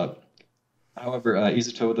thing. However,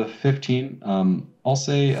 Izuto with a 15, I'll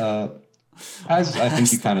say, as I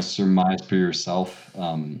think you kind of surmised for yourself,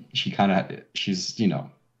 she's,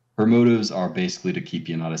 her motives are basically to keep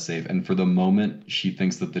Hinata safe, and for the moment, she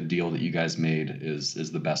thinks that the deal that you guys made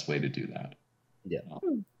is the best way to do that. Yeah.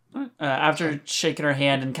 After shaking her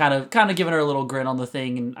hand and kind of giving her a little grin on the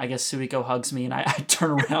thing, and I guess Suiko hugs me, and I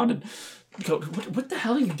turn around and go, "What the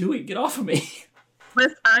hell are you doing? Get off of me!"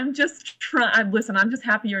 Listen, I'm just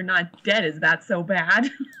happy you're not dead. Is that so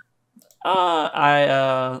bad?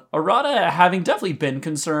 Arata, having definitely been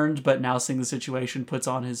concerned, but now seeing the situation, puts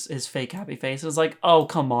on his fake happy face and is like, "Oh,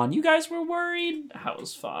 come on, you guys were worried? I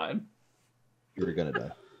was fine." You were gonna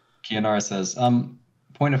die. Kianara says,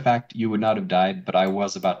 point of fact, you would not have died, but I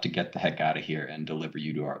was about to get the heck out of here and deliver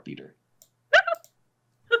you to our leader.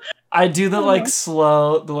 I do the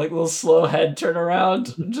little slow head turn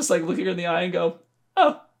around, just looking her in the eye and go,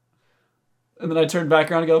 "Oh," and then I turn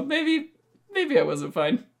back around and go, maybe I wasn't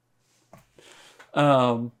fine.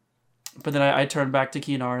 But then I turn back to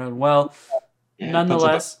Kianara and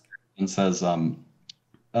nonetheless, and says,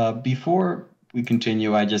 before we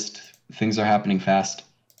continue, things are happening fast.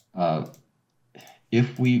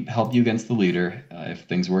 If we help you against the leader, if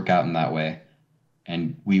things work out in that way,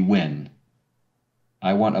 and we win,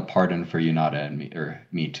 I want a pardon for Hinata and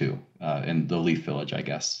me too, in the Leaf Village, I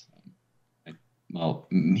guess. Well,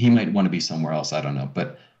 he might want to be somewhere else, I don't know,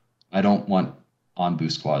 but I don't want Anbu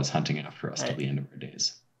squads hunting after us till the end of our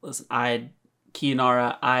days. Listen,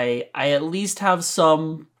 Kianara, I at least have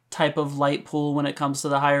some type of light pool when it comes to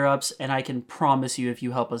the higher ups, and I can promise you, if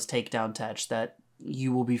you help us take down Tetch, that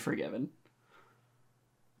you will be forgiven.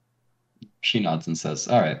 She nods and says,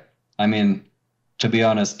 "All right. I mean, to be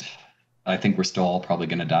honest, I think we're still all probably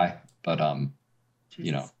going to die, but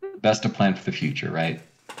best to plan for the future, right?"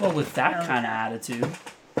 Well, with that kind of attitude.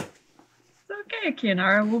 It's okay,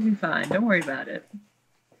 Kianara. We'll be fine. Don't worry about it.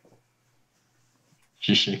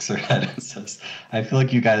 She shakes her head and says, "I feel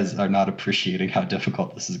like you guys are not appreciating how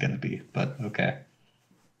difficult this is going to be, but okay.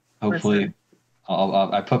 Hopefully,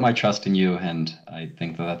 I put my trust in you, and I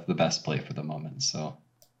think that's the best play for the moment, so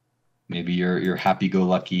maybe your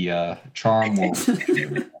happy-go-lucky charm will..." That's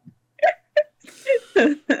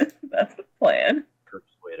the plan.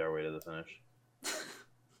 Persuade our way to the finish.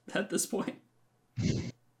 At this point.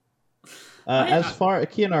 As far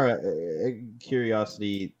Kianara,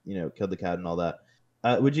 curiosity, killed the cat and all that.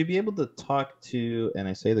 Would you be able to talk to, and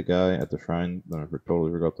I say the guy at the shrine that I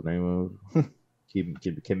totally forgot the name of,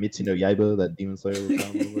 Kimitsu no Yaiba, that demon slayer?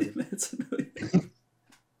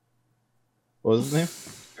 What was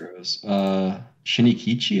his name?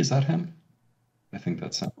 Shinikichi, is that him? I think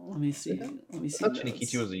that's him. Let me see. I thought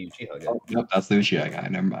Shinikichi was a Uchiha guy. Oh, nope, that's the Uchiha guy.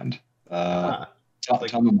 Never mind.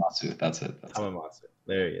 Tamamatsu, that's it. Tamamatsu.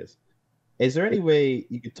 There he is. Is there any way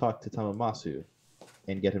you could talk to Tamamatsu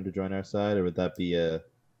and get him to join our side, or would that be a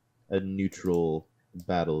neutral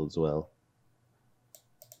battle as well?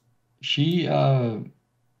 She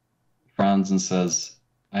frowns and says,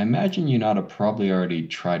 "I imagine Hinata probably already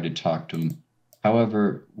tried to talk to him.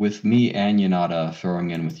 However, with me and Hinata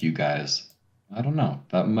throwing in with you guys, I don't know.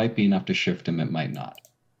 That might be enough to shift him. It might not.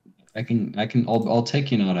 I'll take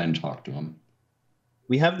Hinata and talk to him."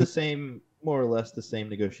 We have more or less the same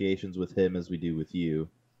negotiations with him as we do with you.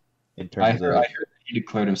 In terms I heard he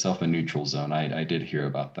declared himself a neutral zone. I did hear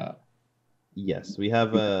about that. Yes, we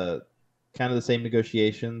have kind of the same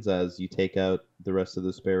negotiations as you take out the rest of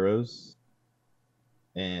the sparrows,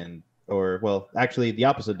 actually the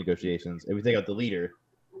opposite negotiations. If we take out the leader,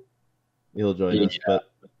 he'll join us.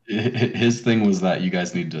 But his thing was that you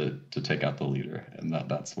guys need to take out the leader, and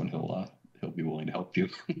that's when he'll be willing to help you.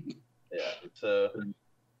 Yeah, so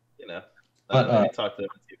but talk to him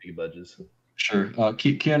and see if he budges. Sure.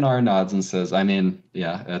 Kianara nods and says, "I mean,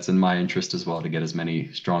 yeah, that's in my interest as well to get as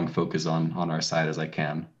many strong focus on our side as I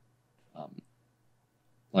can.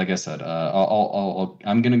 Like I said,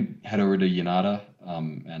 I'm gonna head over to Hinata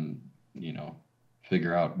and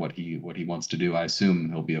figure out what he wants to do. I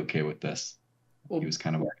assume he'll be okay with this. Well, he was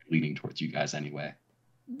kind of leaning towards you guys anyway."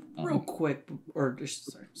 Real quick,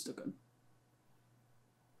 sorry, still good.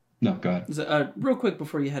 No, go ahead. Real quick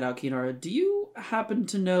before you head out, Kianara, do you happen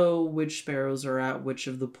to know which sparrows are at which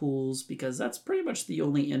of the pools? Because that's pretty much the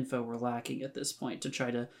only info we're lacking at this point to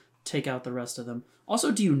try to take out the rest of them.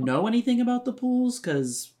 Also, do you know anything about the pools?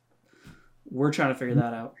 Because we're trying to figure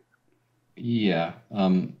that out. Yeah.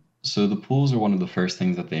 So the pools are one of the first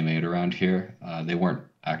things that they made around here. They weren't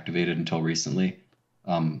activated until recently.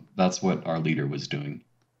 That's what our leader was doing.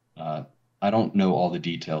 I don't know all the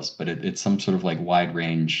details, but it's some sort of like wide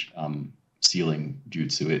range sealing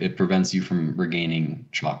jutsu. It prevents you from regaining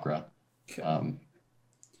chakra. Okay.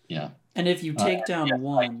 Yeah. And if you take down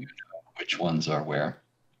one, I do know which ones are where.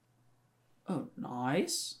 Oh,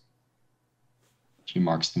 nice. She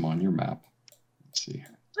marks them on your map. Let's see.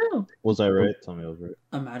 Oh. Was I right? Tell me I was right.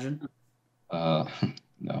 Imagine.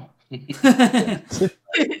 No.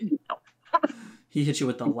 He hit you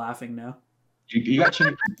with the laughing no. You got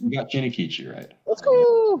Shinikichi, right? Let's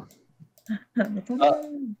go.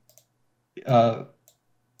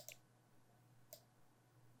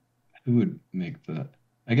 Who would make the?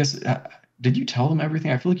 I guess. Did you tell them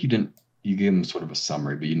everything? I feel like you didn't. You gave them sort of a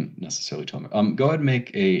summary, but you didn't necessarily tell them. Go ahead and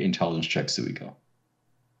make a intelligence check, Suiko.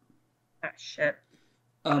 Ah, shit.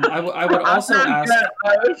 I would also ask.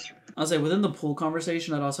 I'll say within the pool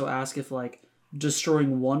conversation, I'd also ask if like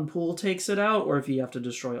destroying one pool takes it out, or if you have to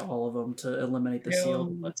destroy all of them to eliminate the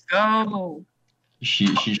seal. Let's go. She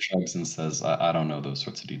shrugs and says, "I don't know those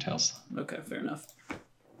sorts of details." Okay, fair enough.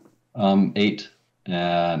 8.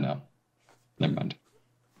 No, never mind.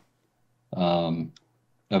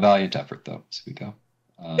 A valiant effort, though, Suiko.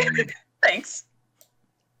 Thanks.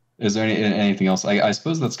 Is there anything else? I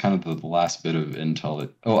suppose that's kind of the last bit of intel.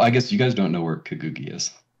 I guess you guys don't know where Kagugi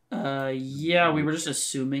is. Yeah, we were just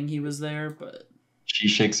assuming he was there, but... She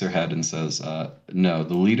shakes her head and says, no,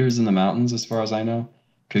 the leader's in the mountains, as far as I know.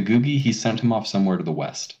 Kagugi, he sent him off somewhere to the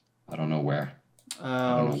west. I don't know where.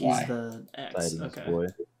 Oh, he's why. the X. Okay. Boy.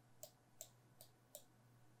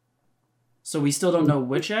 So we still don't know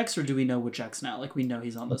which X, or do we know which X now? Like, we know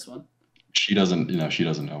he's on this one. She doesn't know. She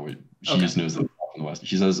just knows that he's off in the west.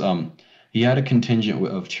 She says, he had a contingent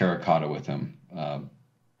of Cherokata with him. A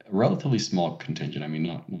relatively small contingent. I mean,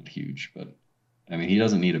 not huge, but I mean, he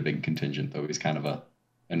doesn't need a big contingent, though. He's kind of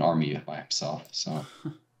an army by himself. So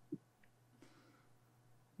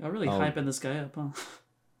Y'all really hyping this guy up, huh?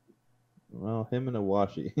 Well, him and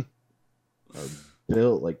Awashi are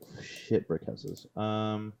built like shit brick houses.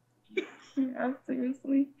 Yeah,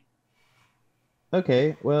 seriously.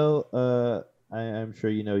 Okay, well, I'm sure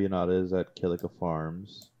you know Yanada is at Kilika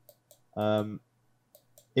Farms.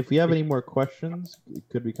 If we have any more questions,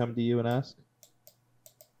 could we come to you and ask?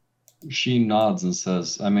 she nods and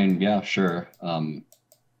says, I mean, yeah, sure.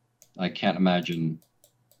 I can't imagine.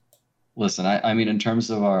 Listen, I mean, in terms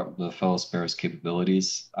of the fellow sparrows'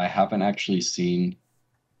 capabilities, I haven't actually seen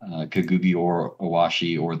Kagugi or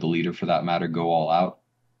Awashi or the leader, for that matter, go all out.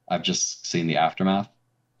 I've just seen the aftermath.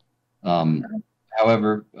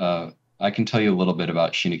 However, I can tell you a little bit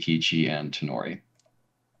about Shinikichi and Tonari.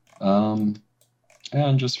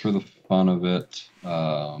 And just for the fun of it,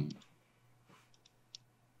 go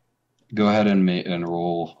ahead and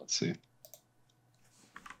roll. Let's see.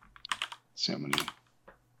 See how many.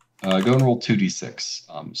 Go and roll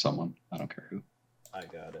 2d6. Someone. I don't care who. I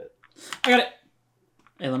got it. I got it.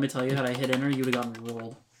 Hey, let me tell you, had I hit enter, you would have gotten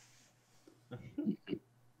rolled.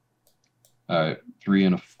 All right, 3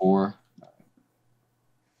 and a 4.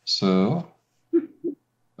 So,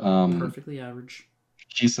 Perfectly average.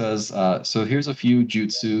 She says, so here's a few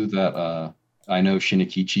jutsu that I know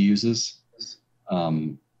Shinikichi uses.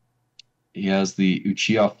 He has the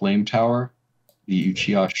Uchiha Flame Tower, the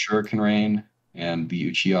Uchiha Shuriken Rain, and the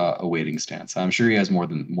Uchiha Awaiting Stance. I'm sure he has more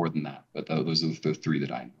than that, but those are the 3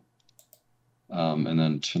 that I know. And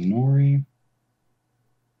then Tonari.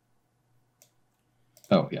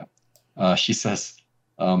 Oh, yeah. She says,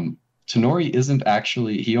 Tonari isn't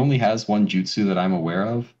actually, he only has one jutsu that I'm aware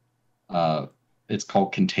of. It's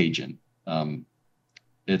called Contagion.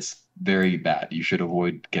 It's very bad. You should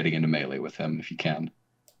avoid getting into melee with him if you can.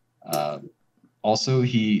 Also,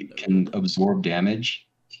 he can absorb damage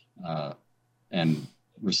and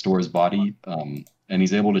restore his body. And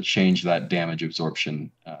he's able to change that damage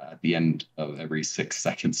absorption at the end of every 6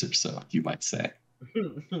 seconds or so, you might say.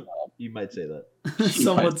 You might say that.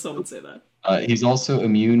 Someone say that. He's also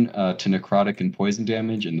immune to necrotic and poison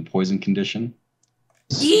damage in the poison condition.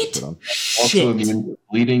 Eat Also immune to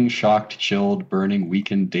bleeding, shocked, chilled, burning,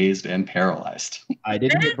 weakened, dazed, and paralyzed. I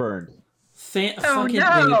didn't get burned. Fucking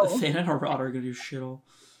no. Fan and Arata are gonna do shit all.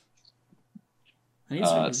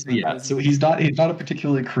 So he's not a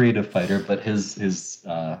particularly creative fighter, but his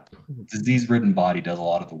disease-ridden body does a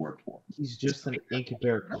lot of the work for him. He's just an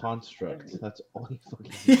Incubator construct. That's all he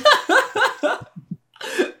fucking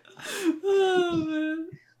Oh man.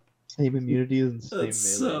 Same immunity and same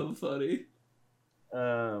That's melee. so funny.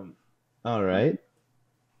 All right.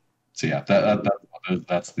 So yeah,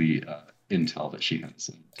 that's the intel that she has.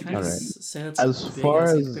 Can I All just right. say that's As a big far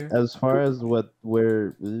ass as bear?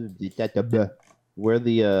 where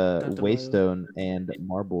the That's the Waystone and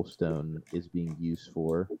Marble Stone is being used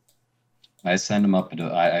for. I send them up.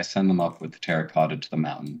 I send them up with terracotta to the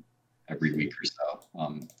mountain every week or so.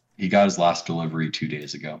 He got his last delivery 2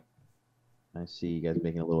 days ago. I see you guys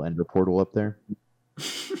making a little ender portal up there.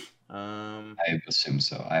 I assume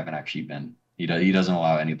so. I haven't actually been. He doesn't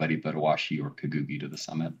allow anybody but Awashi or Kagugi to the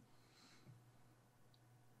summit.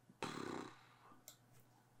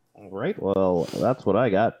 All right. Well, that's what I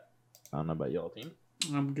got. I don't know about y'all, team.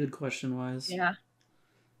 I'm good question wise. Yeah.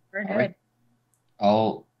 Very good. All right.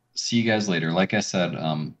 I'll see you guys later. Like I said,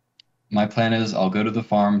 my plan is I'll go to the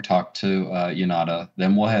farm, talk to Yanada,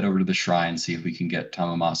 then we'll head over to the shrine, see if we can get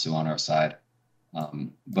Tamamasu on our side.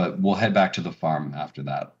 But we'll head back to the farm after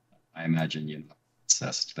that. I imagine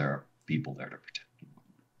insist there are people there to protect him.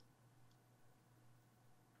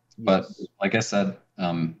 But like I said,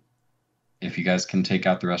 if you guys can take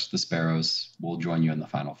out the rest of the sparrows, we'll join you in the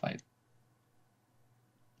final fight.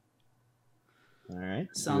 All right.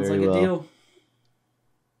 Sounds Very like a well. deal.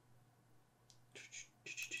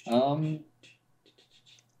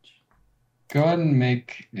 Go ahead and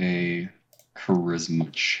make a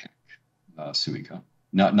charisma check, Suiko.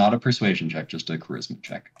 Not a persuasion check, just a charisma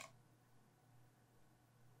check.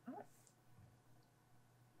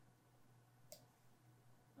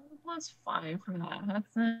 +5 for that.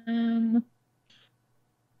 Then...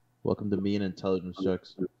 Welcome to me and intelligence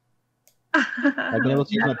checks. I've been able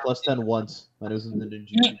to use my +10 once when it was in the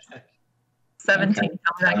ninja check. 17. Okay.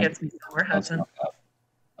 That gets me somewhere, Hudson.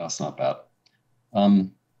 That's not bad.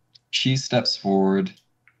 She steps forward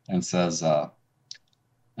and says, all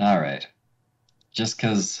right, just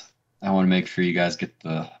because I want to make sure you guys get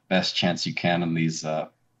the best chance you can on these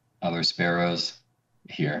other sparrows,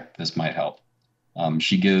 here, this might help.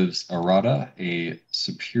 She gives Arata a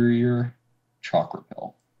superior chakra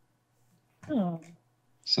pill. Oh.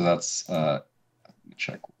 So that's, let me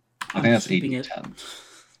check. I think that's 8d10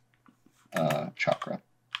 chakra.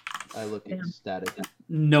 I look ecstatic.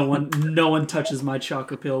 No one touches my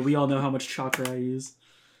chakra pill. We all know how much chakra I use.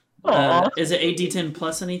 Is it 8d10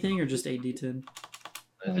 plus anything or just 8d10?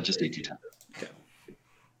 Just 8d10. Okay.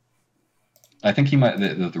 I think he might.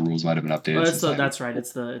 The rules might have been updated. That's right.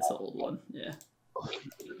 It's the old one. Yeah.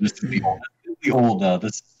 This is the old.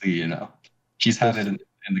 This is the She's had it in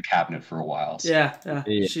the cabinet for a while. So. Yeah.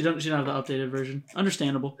 She don't have the updated version.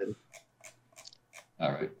 Understandable.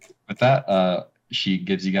 All right. With that, she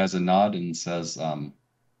gives you guys a nod and says,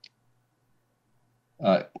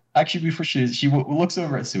 actually, before she looks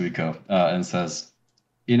over at Suiko and says,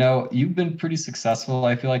 you've been pretty successful,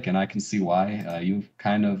 I feel like, and I can see why. You've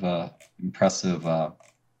kind of impressive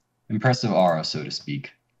aura, so to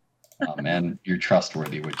speak. And you're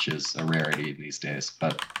trustworthy, which is a rarity these days.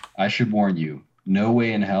 But I should warn you, no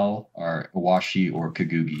way in hell are Awashi or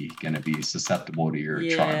Kagugi going to be susceptible to your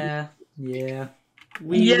charm. Yeah. I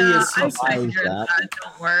figured that.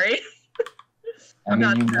 Don't worry. I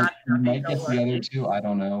mean, you might get the other two. I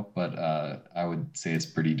don't know, but I would say it's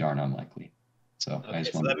pretty darn unlikely. So Okay, I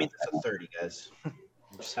just so that means it's a 30, guys. You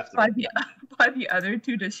just have to. By the other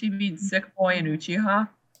two, does she mean Sick Boy and Uchiha?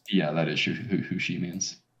 Yeah, that is who she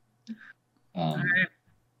means. Right.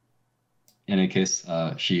 In any case,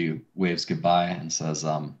 she waves goodbye and says,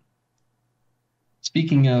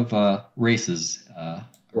 speaking of races,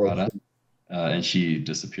 Arata, and she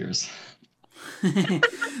disappears.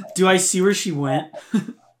 Do I see where she went?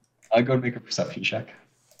 I'll go make a perception check.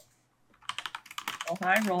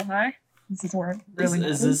 Roll high. This is where really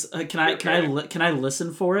is this? Can I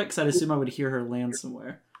listen for it? Because I'd assume I would hear her land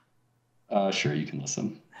somewhere. Sure, you can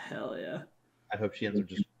listen. Hell yeah! I hope she ends up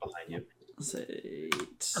just behind you. 8.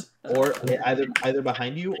 Or either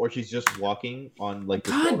behind you, or she's just walking on like the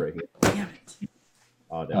wall right here. Damn it!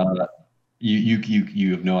 Oh, damn.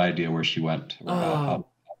 You have no idea where she went. Or how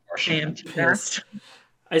far she went. Pissed.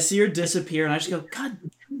 I see her disappear, and I just go, God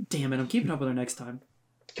damn it! I'm keeping up with her next time.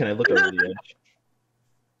 Can I look over the edge?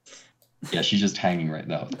 Yeah, she's just hanging right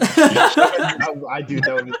now. I do.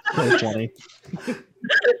 That would be so funny.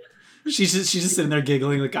 She's just sitting there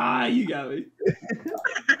giggling like, you got me.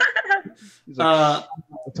 Like,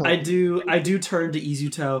 I do turn to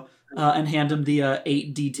Izuto and hand him the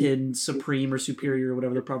 8d10 supreme or superior or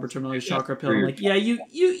whatever the proper terminology chakra pill. I'm like, yeah,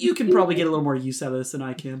 you can probably get a little more use out of this than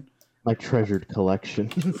I can. My treasured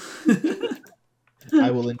collection.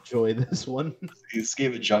 I will enjoy this one. You just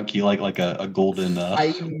gave a junkie like a golden.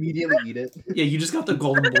 I immediately eat it. Yeah, you just got the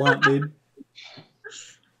golden blunt, dude.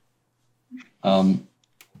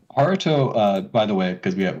 Haruto, by the way,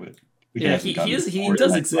 because he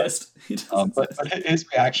does exist. But his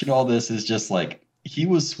reaction to all this is just like he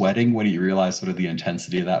was sweating when he realized sort of the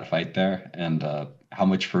intensity of that fight there and how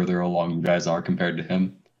much further along you guys are compared to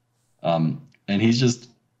him. And he's just,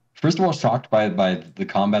 first of all, shocked by the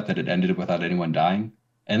combat that it ended without anyone dying,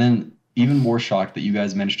 and then even more shocked that you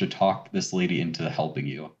guys managed to talk this lady into helping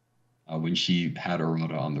you when she had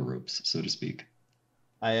Arota on the ropes, so to speak.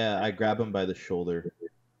 I grab him by the shoulder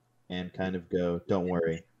and kind of go, "Don't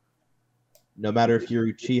worry. No matter if you're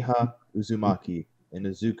Uchiha, Uzumaki,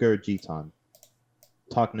 Inuzuka, or Jitan,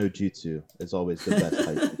 talk no jutsu is always the best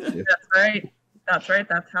type to do." That's right. That's right.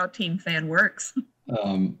 That's how Team Fan works.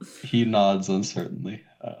 He nods uncertainly.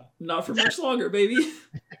 Not for much longer, baby.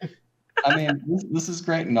 I mean, this is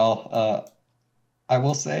great and all. I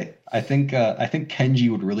will say, I think Kenji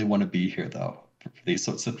would really want to be here though for these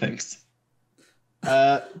sorts of things.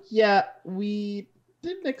 Yeah, we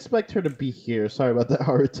didn't expect her to be here. Sorry about that,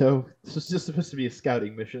 Haruto. This was just supposed to be a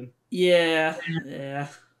scouting mission. Yeah.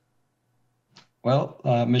 Well,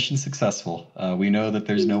 mission successful. We know that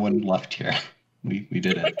there's no one left here. We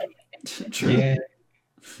did it. True.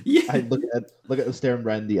 Yeah. I look at the stare him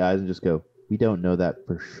right in the eyes and just go, "We don't know that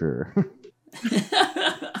for sure."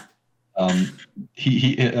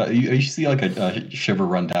 You see like a shiver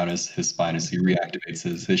run down his spine as he reactivates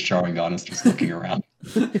his Sharingan and starts looking around.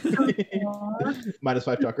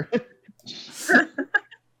 -5 chakra.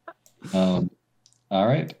 All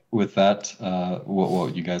right. With that, what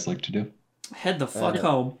would you guys like to do? Head the fuck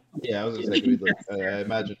home. Yeah, I was gonna say, I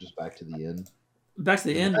imagine just back to the inn. Back to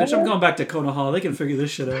the inn? Bitch, I'm going back to Konoha. They can figure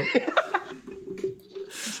this shit out.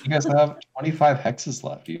 You guys have 25 hexes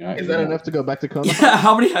left. Is that enough to go back to Konoha? Yeah,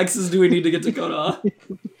 how many hexes do we need to get to Konoha?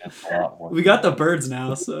 We got the birds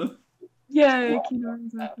now, so. Yay,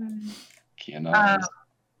 Kinor's okay.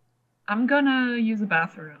 I'm gonna use a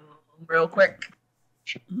bathroom real quick.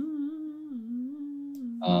 Sure.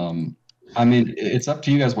 I mean, it's up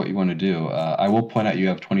to you guys what you want to do. I will point out you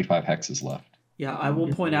have 25 hexes left. Yeah, I will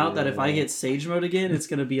point out that if I get Sage Mode again, it's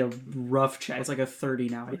going to be a rough check. It's like a 30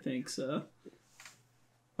 now, I think, so.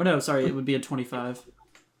 Oh, no, sorry, it would be a 25.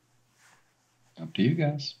 Up to you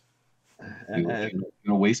guys. You're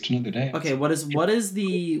gonna waste another day. Okay, what would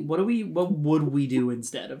we do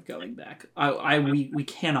instead of going back? We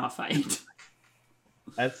cannot fight.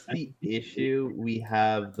 That's the issue. We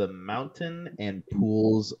have the mountain and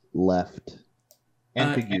pools left.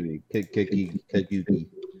 And Kagugi.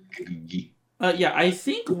 Yeah, I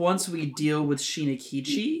think once we deal with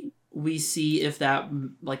Shinakichi, we see if that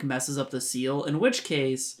like messes up the seal. In which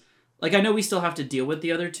case, like I know we still have to deal with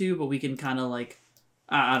the other two, but we can kind of like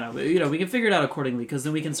I don't know, we can figure it out accordingly because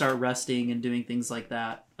then we can start resting and doing things like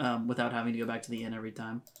that without having to go back to the inn every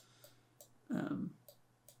time.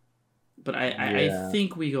 But I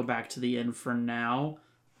think we go back to the inn for now.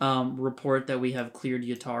 Report that we have cleared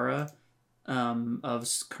Yatara of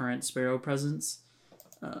current Sparrow presence.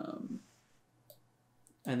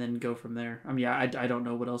 And then go from there. I mean, yeah, I don't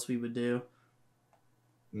know what else we would do.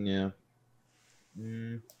 Yeah. I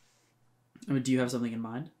mean, do you have something in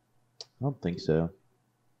mind? I don't think so.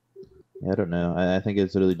 Yeah, I don't know. I think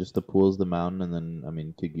it's literally just the pools, the mountain, and then, I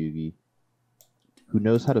mean, Kagugi. Who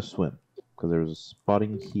knows how to swim? Because there's a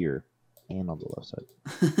spotting here and on the left side.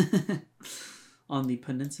 On the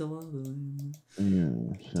peninsula? Yeah,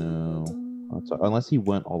 so... unless he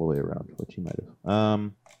went all the way around, which he might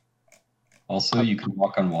have. Also, you can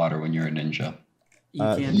walk on water when you're a ninja. You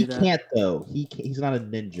can do that. He can't, though. He's not a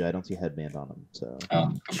ninja. I don't see a headband on him. So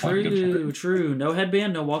True. No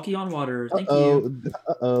headband, no walkie on water. Thank you.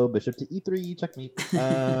 Bishop to E3. Checkmate.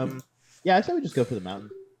 Yeah, I say we just go for the mountain.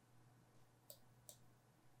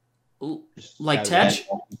 Like Tetch?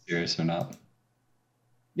 Serious or not?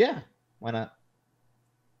 Yeah, why not?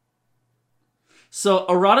 So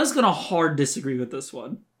Arata's gonna hard disagree with this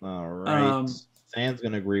one. All right. Sam's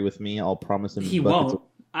gonna agree with me. I'll promise him. He won't.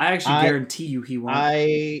 I actually guarantee you he won't.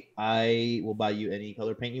 I will buy you any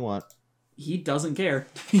color paint you want. He doesn't care.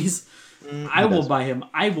 I will buy him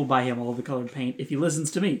all the colored paint if he listens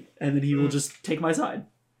to me, and then he will just take my side.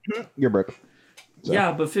 You're broke. So.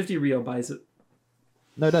 Yeah, but 50 Rio buys it.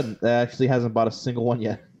 No, it doesn't. It actually hasn't bought a single one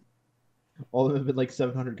yet. All of them have been like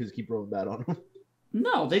 700 because you keep rolling bad on them.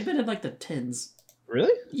 No, they've been in like the tens.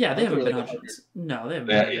 Really? Yeah, they haven't been hundreds. No, they haven't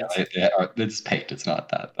been hundreds. It's paint. It's not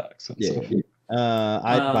that expensive. Yeah.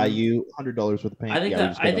 I'd buy you $100 worth of paint.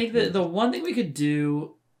 I think that the one thing we could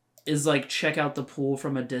do is like check out the pool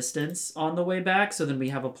from a distance on the way back, so then we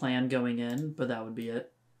have a plan going in. But that would be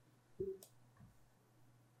it.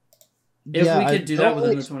 If we could do that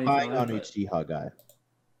within the 25. On Uchiha guy.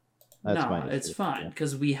 No, it's fine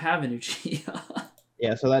because we have an Uchiha.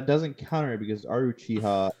 Yeah, so that doesn't counter it because our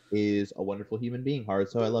Uchiha is a wonderful human being,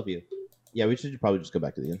 Haruto. I love you. Yeah, we should probably just go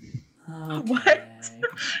back to the inn. Okay.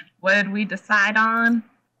 What did we decide on?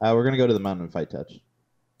 We're gonna go to the mountain and fight Touch.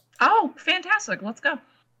 Oh, fantastic! Let's go.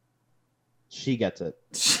 She gets it.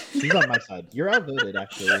 She's on my side. You're outvoted,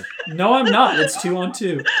 actually. No, I'm not. It's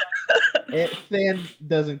 2-on-2. Than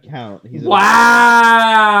doesn't count. Wow!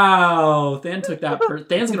 Than took that.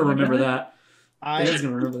 Than's gonna remember that. Than's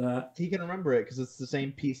gonna remember that. He can remember it because it's the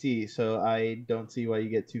same PC. So I don't see why you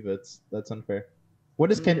get 2 votes. That's unfair. What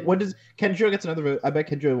does Kenjiro gets another vote? I bet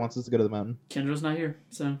Kenjiro wants us to go to the mountain. Kenjiro's not here,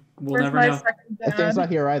 so we'll never know. Than's not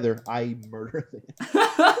here either. I murder Than.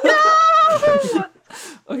 No!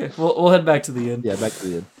 Okay, we'll head back to the inn. Yeah, back to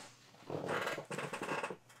the inn.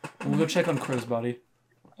 We'll go check on Crow's body.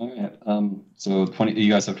 All right. So 20. You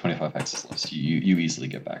guys have 25 hexes left. So you easily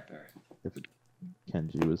get back there. If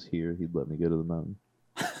Kenji was here, he'd let me go to the mountain.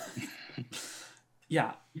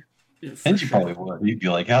 Yeah. Kenji probably would. He'd be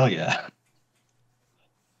like, hell yeah.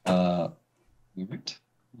 All right.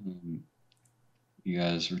 You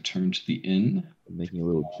guys return to the inn. I'm making a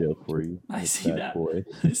little joke for you. I see that. Boy.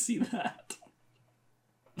 I see that.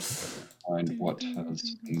 Find what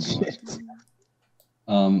has been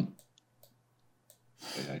going.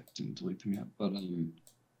 I didn't delete them yet, but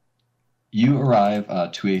you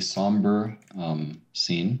arrive to a somber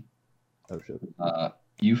scene. Oh shit.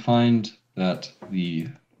 You find that the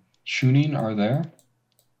Chunin are there,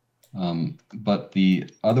 but the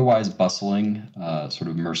otherwise bustling sort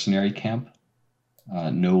of mercenary camp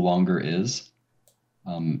no longer is,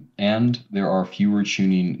 and there are fewer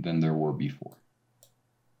Chunin than there were before.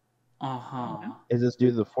 Is this due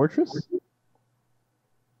to the fortress?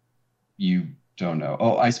 You don't know.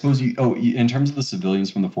 Oh, I suppose you. Oh, in terms of the civilians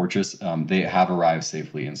from the fortress, they have arrived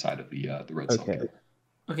safely inside of the Red Cell.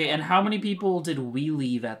 Okay, and how many people did we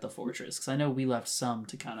leave at the fortress? Because I know we left some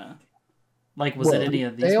to kind of was it any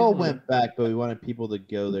of these? They all went back, but we wanted people to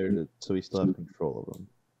go there so we still have control of them.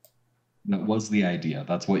 That was the idea.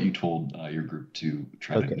 That's what you told your group to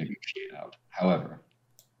try to negotiate out. However,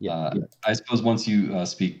 I suppose once you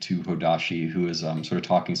speak to Hodashi, who is sort of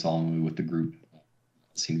talking solemnly with the group,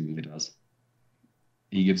 as he really does,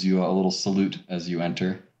 he gives you a little salute as you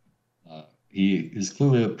enter. He is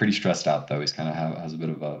clearly pretty stressed out, though. He's kind of has a bit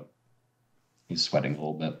of he's sweating a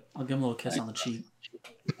little bit. I'll give him a little kiss on the cheek.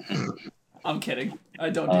 I'm kidding. I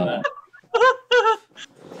don't do that.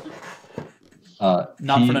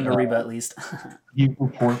 Not for Nariba, at least. He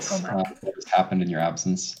reports what has happened in your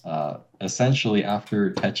absence. Essentially,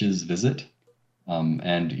 after Tetch's visit,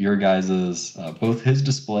 and your guys' both his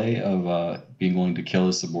display of being willing to kill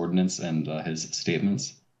his subordinates and his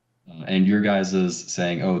statements, and your guys'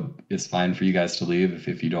 saying, "Oh, it's fine for you guys to leave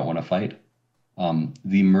if you don't want to fight."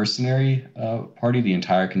 The mercenary party, the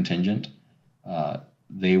entire contingent,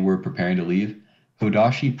 they were preparing to leave.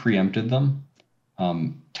 Hodashi preempted them,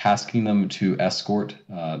 tasking them to escort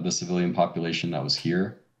the civilian population that was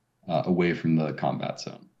here away from the combat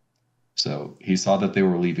zone. So he saw that they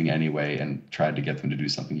were leaving anyway and tried to get them to do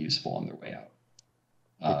something useful on their way out.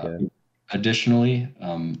 Additionally,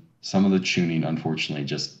 some of the Chunin unfortunately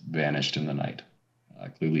just vanished in the night,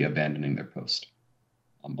 clearly abandoning their post.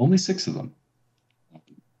 Only 6 of them,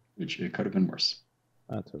 which it could have been worse.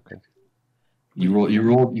 That's okay. You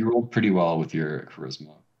rolled pretty well with your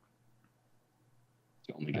charisma.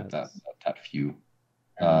 You only get that few.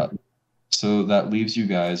 So that leaves you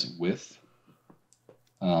guys with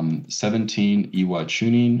 17 Iwa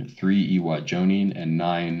Chunin, 3 Iwa Jonin, and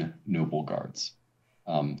 9 Noble Guards.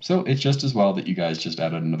 So it's just as well that you guys just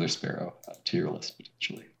added another Sparrow to your list,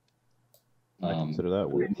 potentially. I consider that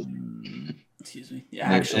worth it. Excuse me. Yeah,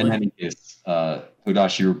 actually. In any case,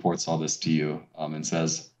 Hodashi reports all this to you and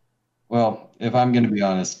says, well, if I'm going to be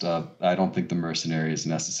honest, I don't think the mercenaries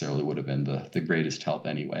necessarily would have been the greatest help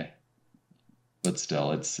anyway. But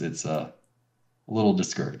still, it's a little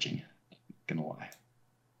discouraging. Not gonna lie.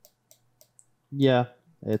 Yeah,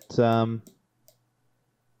 it's well,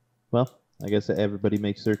 I guess everybody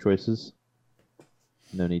makes their choices.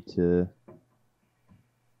 No need to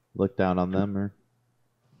look down on them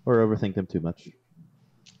or overthink them too much.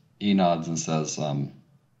 He nods and says,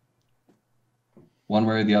 one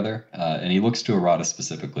way or the other, and he looks to Arata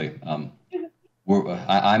specifically.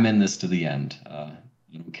 I'm in this to the end. I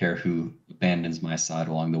don't care who abandons my side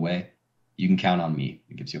along the way. You can count on me.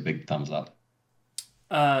 It gives you a big thumbs up.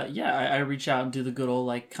 Yeah, I reach out and do the good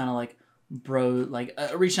old bro,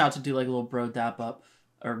 reach out to do a little bro dap up,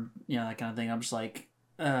 or that kind of thing. I'm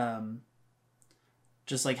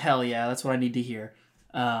just hell yeah, that's what I need to hear.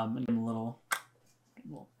 And give him a little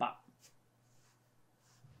bop.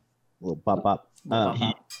 little pop pop.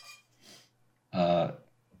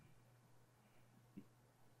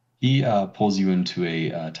 He pulls you into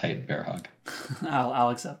a tight bear hug. I'll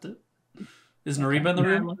accept it. Is Nariba in the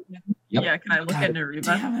room? Yep. Yeah, can I look at Naruba?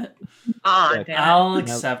 Damn it. Oh, Yeah, damn it. I'll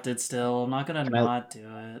accept it still. I'm not gonna not do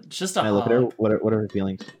it. It's just a Can I look at her? What are her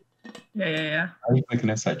feelings? Yeah. Are you making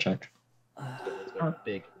an insight check?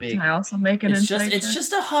 Big. Can I also make an It's insight just check?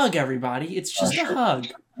 just a hug, everybody. It's just a hug.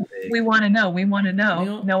 We want to know.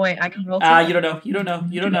 No, wait, I can roll. You don't know. You don't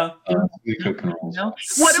know. Suiko can roll. No.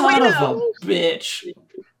 What do we Son know? of a bitch.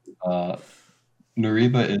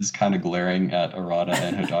 Nariba is kind of glaring at Arata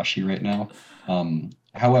and Hodashi right now.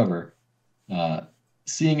 However,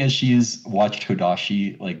 seeing as she's watched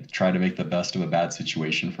Hodashi like try to make the best of a bad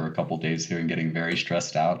situation for a couple days here and getting very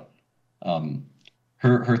stressed out,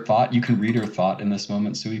 her thought, you can read her thought in this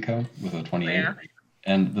moment, Suiko, with a 28. Yeah.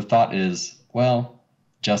 And the thought is, well,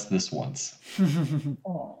 just this once.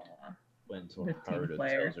 Aw. When's The team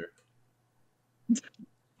player.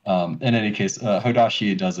 In any case,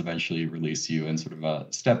 Hodashi does eventually release you and sort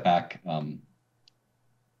of step back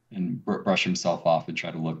and brush himself off and try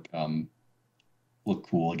to look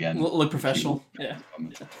cool again. Look professional. Yeah.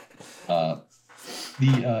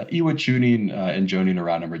 The Iwachunin and Jonin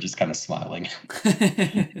around him are just kind of smiling.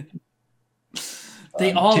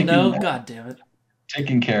 They all know. God damn it.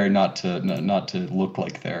 Taking care not to look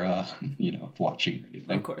like they're watching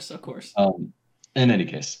anything. Of course. In any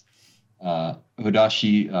case,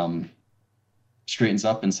 Hodashi straightens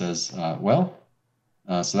up and says, so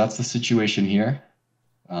that's the situation here.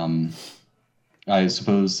 I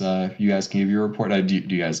suppose you guys can give your report. Do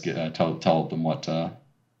you guys tell them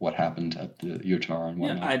what happened at the Yotaro and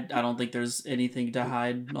whatnot? Yeah, I don't think there's anything to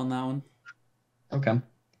hide on that one. Okay.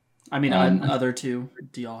 I mean, other two.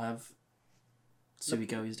 Do y'all have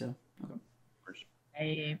Suiko's do?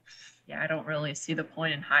 Okay. I don't really see the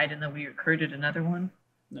point in hiding that we recruited another one.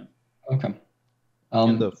 No. Okay.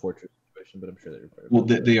 In the fortress situation, but I'm sure they're part of well,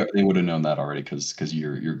 they would have known that already because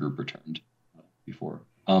your group returned before.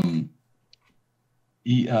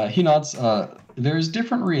 He nods. There's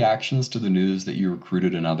different reactions to the news that you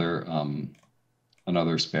recruited another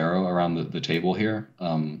sparrow around the table here.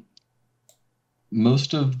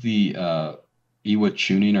 Most of the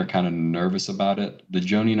Iwachunin are kind of nervous about it. The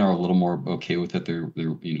Jonin are a little more okay with it.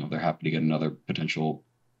 They're happy to get another potential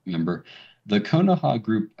member. The Konoha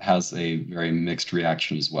group has a very mixed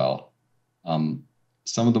reaction as well.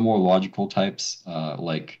 Some of the more logical types,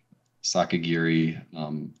 like Sakagiri,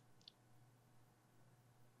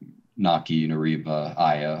 Naki, Nariba,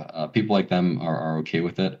 Aya, people like them are okay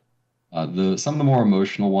with it. Some of the more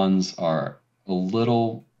emotional ones are a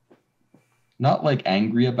little, not like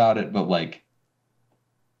angry about it, but like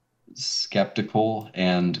skeptical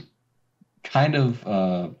and kind of,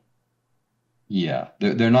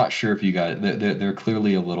 they're not sure if you guys, they're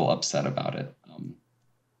clearly a little upset about it.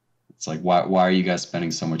 It's like, why are you guys spending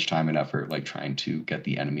so much time and effort like trying to get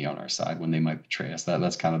the enemy on our side when they might betray us?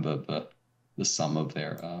 That's kind of the sum of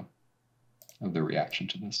their reaction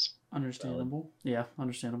to this. Understandable. Yeah,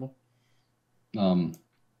 understandable. But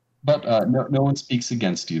no one speaks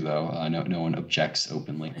against you though. No one objects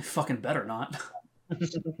openly. They fucking better not.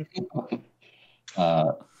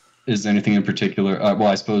 Is there anything in particular? Well,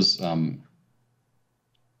 I suppose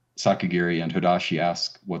Sakagiri and Hodashi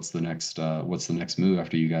ask, "What's the next move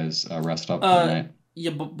after you guys rest up for the night?"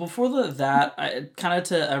 Yeah, but before that, I kind of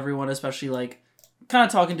to everyone, especially like kind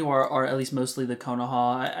of talking to our at least mostly the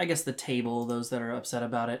Konoha, I guess the table, those that are upset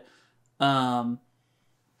about it.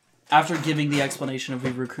 After giving the explanation of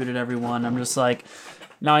we've recruited everyone, I'm just like,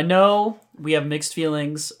 now I know we have mixed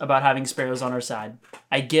feelings about having sparrows on our side.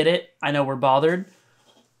 I get it. I know we're bothered,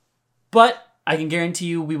 but I can guarantee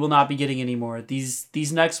you we will not be getting any more.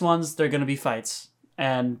 These next ones, they're going to be fights,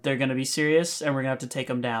 and they're going to be serious, and we're going to have to take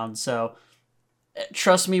them down. So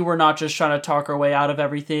trust me, we're not just trying to talk our way out of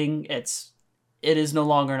everything. It is no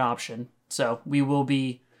longer an option. So we will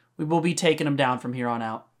be taking them down from here on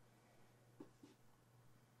out.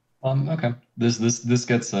 Okay. This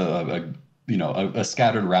gets a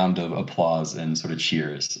scattered round of applause and sort of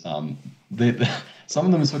cheers. Some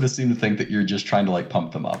of them sort of seem to think that you're just trying to like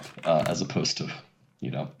pump them up, as opposed to,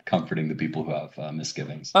 comforting the people who have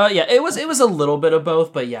misgivings. Yeah, it was a little bit of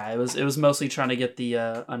both, but yeah, it was mostly trying to get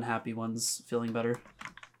the unhappy ones feeling better.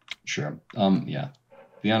 Sure. Yeah,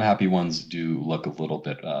 the unhappy ones do look a little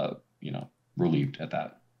bit, relieved at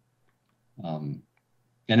that. In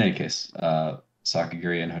any case,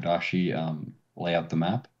 Sakagiri and Hodashi lay out the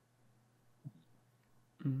map.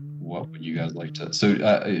 What would you guys like to? So,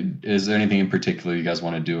 is there anything in particular you guys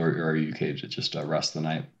want to do, or are you okay to just rest the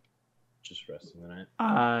night? Just resting the night.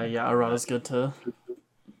 Yeah, Arata's good to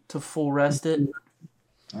to full rest it.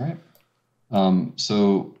 All right.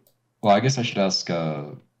 So, well, I guess I should ask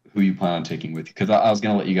who you plan on taking with you, because I was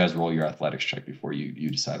going to let you guys roll your athletics check before you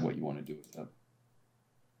decide what you want to do with it.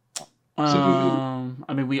 So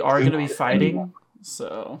I mean, we are going to be fighting,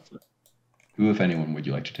 so... Who, if anyone, would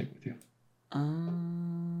you like to take with you?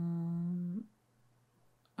 And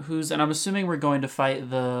I'm assuming we're going to fight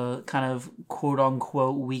the kind of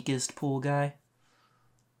quote-unquote weakest pool guy?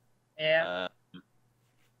 Yeah.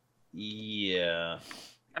 Yeah.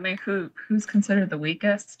 I mean, who's considered the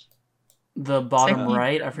weakest? The bottom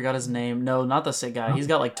right? I forgot his name. No, not the sick guy. He's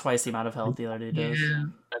got like twice the amount of health the other dude does. Yeah.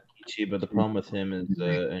 But the problem with him is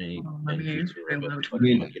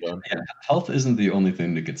health isn't the only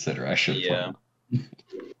thing to consider. I should. Yeah.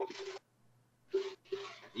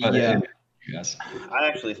 Yes. I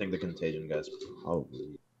actually think the contagion guy's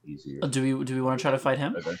probably easier. Do we want to try to fight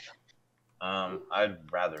him? Okay. I'd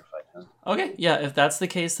rather fight him. Okay, yeah. If that's the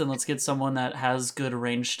case, then let's get someone that has good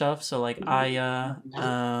range stuff. So like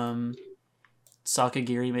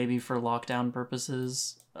Sakagiri maybe for lockdown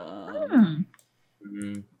purposes.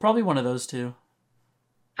 Probably one of those two.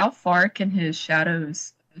 How far can his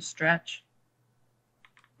shadows stretch?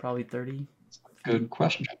 Probably 30. Good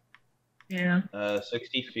question. Yeah.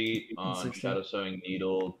 60 feet on 60. Shadow Sowing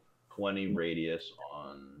Needle, 20 radius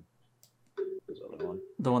on this other one.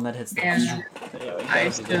 The one that hits the And I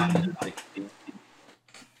assume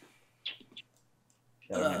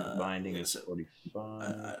Shadow Binding is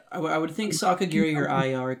 45. I would think Sakagiri or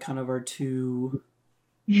Aya are kind of our two.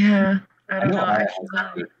 Yeah. I don't know.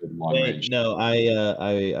 Wait, no,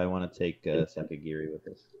 I want to take Sakagiri with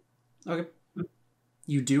us. Okay.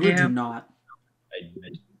 You do or do not?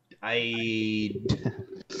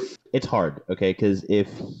 It's hard, okay? Because if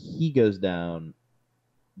he goes down,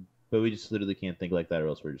 but we just literally can't think like that, or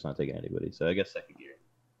else we're just not taking anybody. So I guess Sakagiri.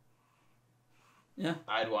 Yeah,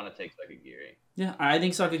 I'd want to take Sakagiri. Yeah, I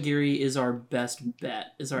think Sakagiri is our best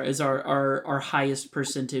bet. Is our highest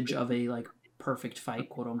percentage of a like perfect fight,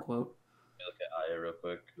 quote unquote. Look at Aya real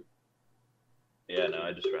quick. Yeah, no,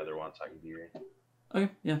 I just rather want Sakagiri.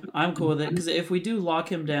 Okay, yeah, I'm cool with it because if we do lock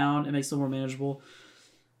him down, it makes it a little more manageable.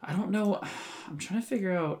 I don't know. I'm trying to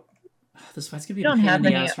figure out. This fight's gonna be a pain in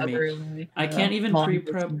the ass for me. I can't even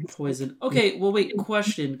pre-prep poison. Okay, well wait.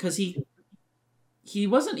 Question, because he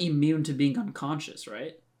wasn't immune to being unconscious,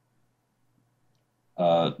 right?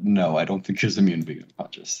 No, I don't think he's immune to being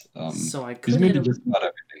unconscious. So I could he's immune hit to him. just about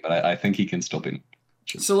everything, but I think he can still be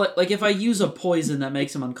unconscious. So like if I use a poison that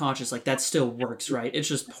makes him unconscious, like that still works, right? It's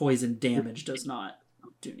just poison damage does not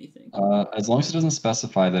do anything. As long as it doesn't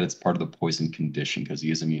specify that it's part of the poison condition, because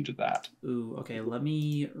he is immune to that. Ooh, okay. Let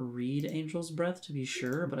me read Angel's Breath to be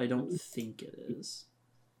sure, but I don't think it is.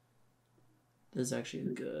 This is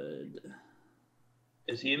actually good.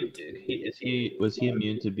 Was he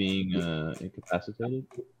immune to being incapacitated?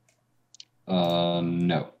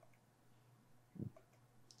 No.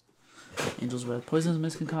 Angel's Breath. Poison is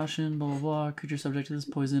misconcussion, blah, blah, blah. Creature subject to this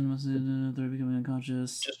poison must they're becoming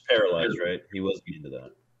unconscious. Just paralyzed, right? He was immune to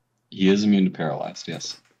that. He is immune to paralyzed,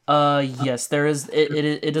 yes. Yes, there is.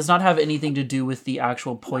 It does not have anything to do with the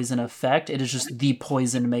actual poison effect. It is just the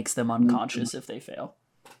poison makes them unconscious if they fail.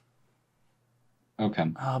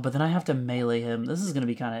 Okay. But then I have to melee him. This is going to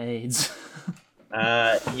be kind of AIDS.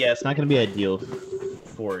 Yeah, it's not going to be ideal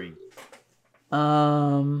for you.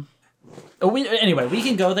 Anyway, we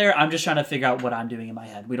can go there. I'm just trying to figure out what I'm doing in my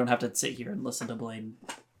head. We don't have to sit here and listen to Blaine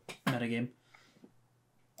metagame.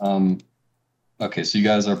 Okay, so you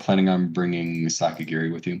guys are planning on bringing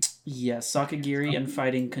Sakagiri with you? Yes, Sakagiri and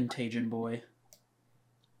fighting Contagion Boy.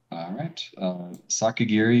 All right.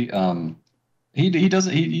 Sakagiri,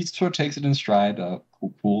 he sort of takes it in stride,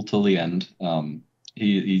 cool till the end.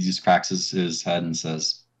 He just cracks his head and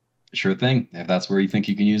says, "Sure thing. If that's where you think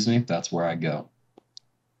you can use me, that's where I go."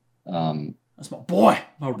 That's my boy,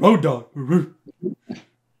 my road dog.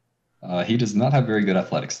 He does not have very good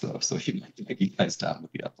athletics though, so he might take you guys down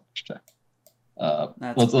with the athletics check.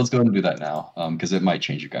 Let's go ahead and do that now, because it might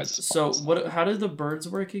change you guys. So how do the birds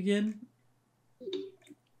work again?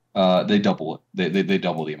 They double it. They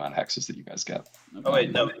double the amount of hexes that you guys get. Okay. Oh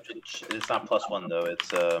wait, no, it's not +1 though.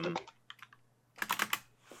 It's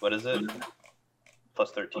what is it?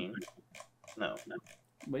 +13. No.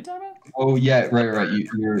 What are you talking about? Oh yeah, right.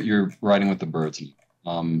 You're riding with the birds. Yeah.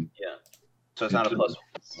 So it's not a +1.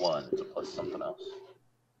 It's a plus something else.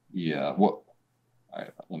 Yeah. What?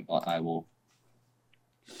 I will.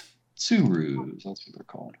 Tsurus. That's what they're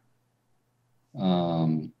called.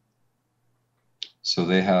 So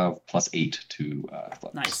they have +8 to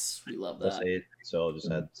athletics. Nice. We love that. +8. So I'll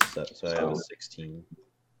just add. So I have a 16.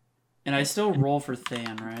 And I still roll for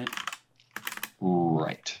Than, right?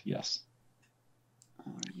 Right. Yes.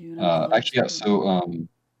 Actually, yeah. So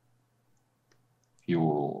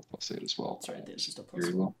you'll say it as well. That's right. It's just a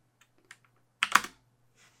plus one.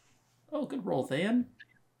 Oh, good roll, Than.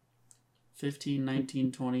 15,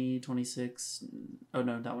 19, 20, 26. Oh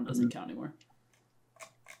no, that one doesn't count anymore.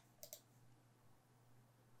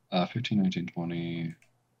 15, 19, 20.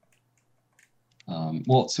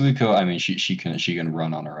 Well, Suiko, I mean, she can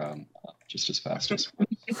run on her own just as fast as.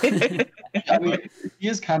 I mean, she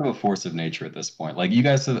is kind of a force of nature at this point. Like you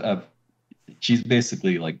guys have, she's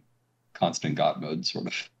basically like constant god mode, sort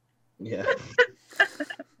of. Yeah.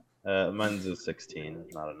 Mine's a 16,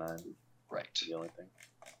 not a 9. Right. The only thing.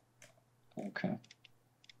 Okay.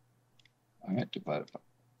 All right, divided by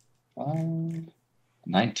 5.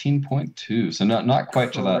 19.2. So not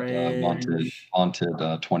quite to that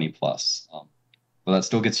vaunted 20 plus. But that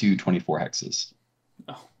still gets you 24 hexes.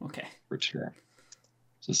 Oh, okay. For today.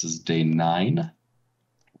 So this is day 9.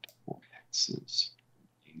 24 hexes.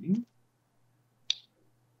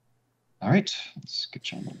 All right, let's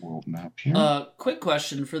get you on the world map here. Quick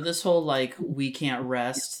question for this whole like we can't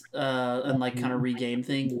rest and like kind of regain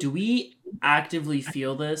thing. Do we actively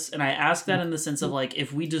feel this? And I ask that in the sense of like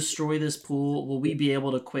if we destroy this pool, will we be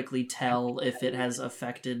able to quickly tell if it has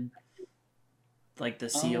affected like the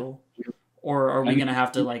seal, or are we gonna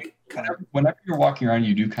have to like? Whenever you're walking around,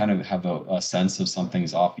 you do kind of have a sense of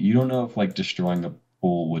something's off. You don't know if like destroying a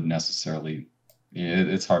pool would necessarily.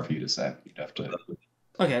 It's hard for you to say. You'd have to.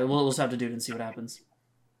 Okay, we'll just have to do it and see what happens.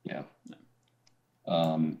 Yeah.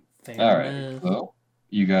 All right. Well,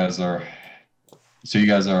 you guys are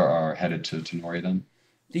headed to Tonari then?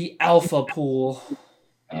 The alpha pool.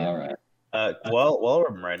 All right. While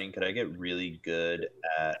I'm writing, could I get really good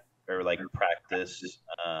at or like practice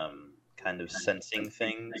kind of sensing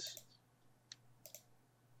things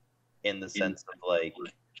in the sense of like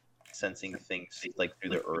sensing things like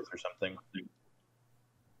through the earth or something?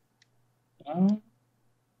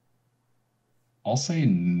 I'll say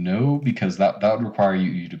no, because that would require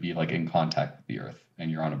you to be like in contact with the earth, and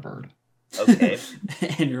you're on a bird. Okay.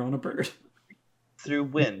 And you're on a bird. Through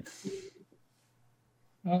wind.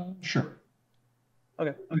 Sure.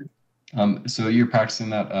 Okay. So you're practicing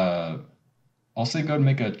that. I'll say go ahead and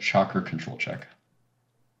make a chakra control check.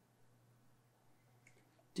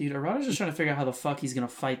 Dude, Arata's just trying to figure out how the fuck he's gonna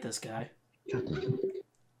fight this guy.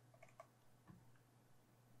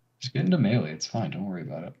 Just get into melee. It's fine. Don't worry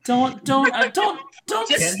about it. Don't.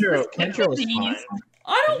 Kenjiro is fine.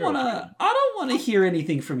 I don't wanna hear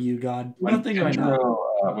anything from you, God. One thing I know.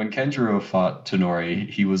 When Kenjiro fought Tonori,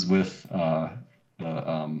 he was with Isato,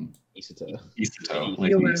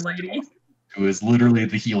 lady. who is literally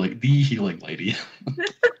the healing lady.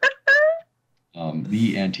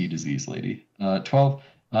 The anti-disease lady. 12.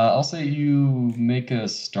 I'll say you make a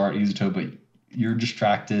start, Isato, but you're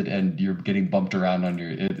distracted and you're getting bumped around on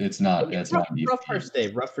your. It's not rough first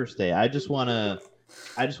day. I just wanna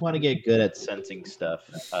get good at sensing stuff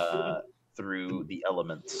Through the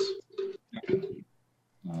elements.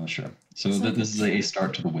 Sure. So this is a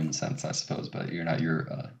start to the wind sense, I suppose, but you're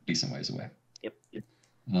decent ways away. Yep.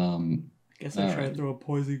 I guess I tried to throw a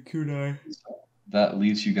poison kunai. So that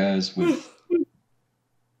leaves you guys with.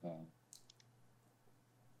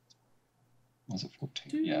 Was it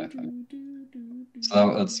 14? Yeah. So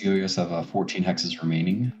let's see. You guys have 14 hexes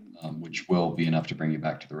remaining, which will be enough to bring you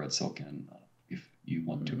back to the Red Silk Inn if you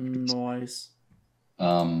want to. Nice.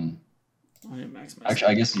 Actually,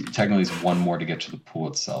 I guess technically it's one more to get to the pool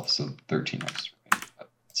itself, so 13 hexes remaining, but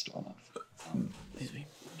still enough.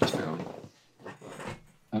 Just barely.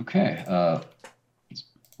 Okay. Let's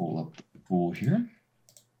pull up the pool here.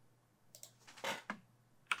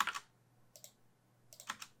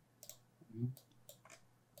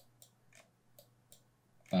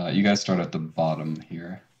 You guys start at the bottom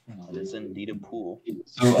here. It is indeed a pool.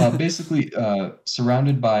 So basically,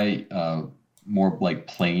 surrounded by more like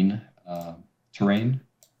plain terrain.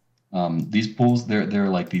 These pools, they're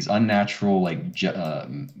like these unnatural, like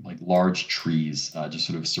large trees, just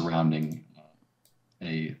sort of surrounding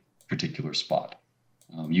a particular spot.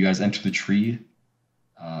 You guys enter the treed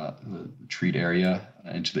area,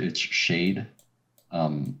 into its shade,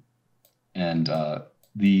 and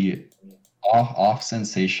the off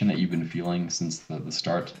sensation that you've been feeling since the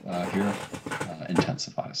start here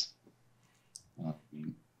intensifies. Where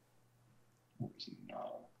is it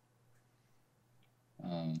now?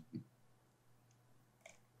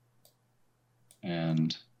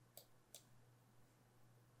 And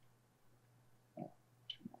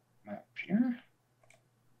map here.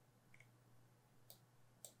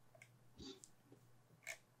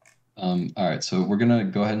 All right, so we're gonna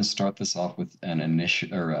go ahead and start this off with an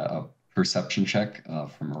perception check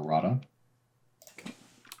from Arata.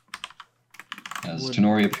 As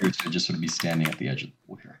Tonari appears to just sort of be standing at the edge of the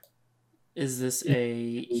pool here. Is this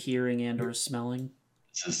a hearing and or smelling?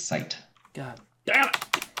 This is sight. God damn it!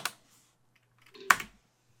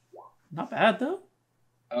 Not bad though.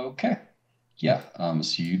 Okay. Yeah.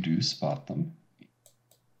 So you do spot them.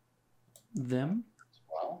 Them? As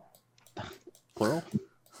well. Plural?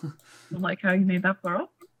 I like how you made that plural.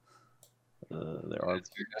 There are It's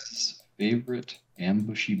your guys' favorite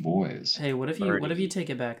ambushy boys. Hey, what if you take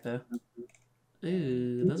it back though?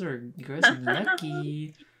 Ooh, those are gross and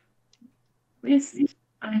yucky. At least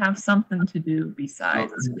I have something to do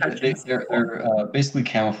besides catching They're basically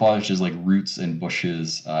camouflaged as like roots and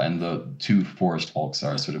bushes, and the two forest folks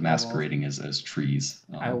are sort of masquerading as trees.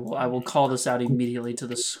 I will call this out immediately to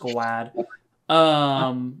the squad.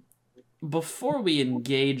 Before we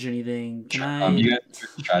engage anything, can I? You guys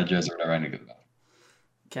strategize or whatever. I need to go.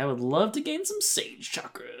 Okay, I would love to gain some sage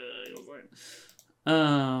chakra.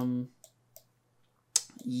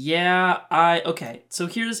 Yeah, okay. So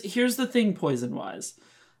here's the thing, poison wise.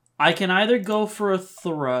 I can either go for a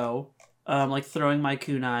throw, like throwing my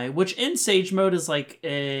kunai, which in sage mode is like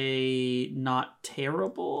a not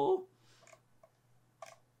terrible.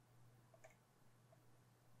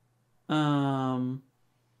 I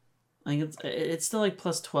think it's still like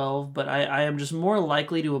plus 12, but I am just more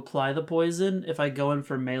likely to apply the poison if I go in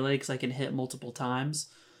for melee because I can hit multiple times.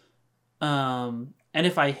 And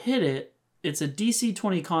if I hit it, it's a DC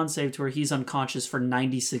 20 con save to where he's unconscious for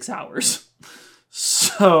 96 hours.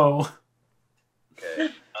 So. Okay.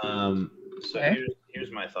 So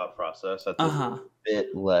here's my thought process. That's a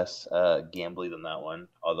bit less gambly than that one,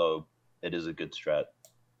 although it is a good strat.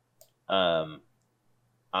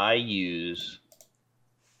 I use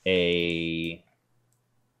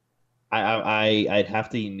I'd have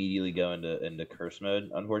to immediately go into curse mode,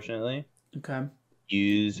 unfortunately. Okay.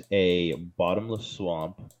 Use a bottomless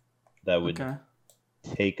swamp that would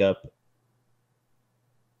take up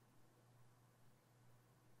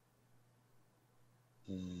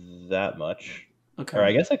that much. Okay. Or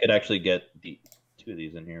I guess I could actually get two of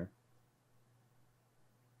these in here.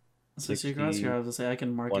 So you can say I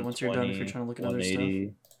can mark it once you're done if you're trying to look at other stuff.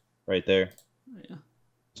 Right there. Yeah.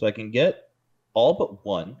 So I can get all but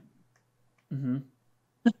one. Mm-hmm.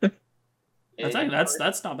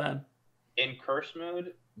 That's not bad. In curse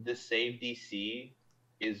mode, the save DC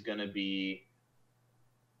is gonna be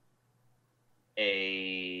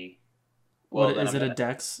a. Well, is it a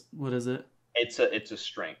dex? What is it? It's a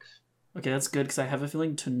strength. Okay, that's good because I have a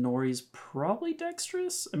feeling Tonori's probably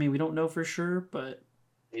dexterous. I mean, we don't know for sure, but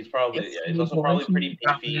he's probably he's also probably pretty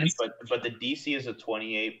beefy. But the DC is a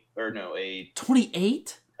 28 or no a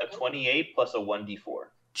 28. A 28 plus a 1d4.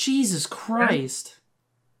 Jesus Christ!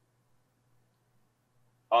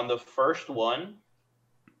 On the first one,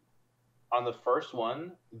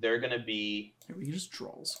 they're gonna be. Here, we can just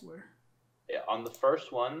draw a square. Yeah, on the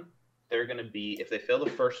first one, they're gonna be. If they fail the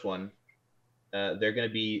first one, they're gonna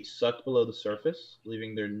be sucked below the surface,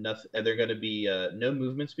 leaving their nothing. They're gonna be no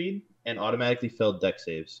movement speed and automatically failed deck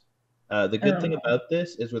saves. The good thing about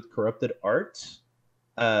this is with corrupted arts,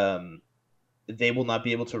 they will not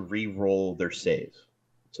be able to re-roll their save,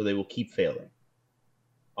 so they will keep failing.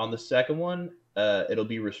 On the second one, it'll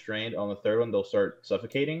be restrained. On the third one, they'll start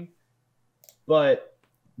suffocating. But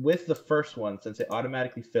with the first one, since it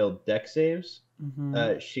automatically failed deck saves,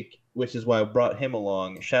 which is why I brought him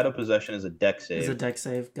along. Shadow Possession is a deck save. It's a deck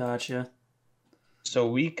save. Gotcha. So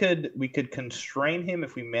we could constrain him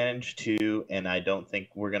if we manage to, and I don't think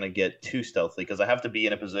we're gonna get too stealthy because I have to be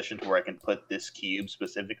in a position to where I can put this cube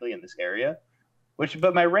specifically in this area.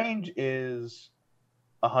 But my range is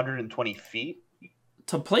 120 feet.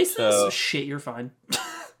 To place this, shit, you're fine.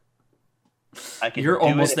 You're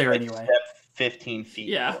almost there anyway. 15 feet.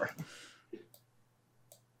 Yeah.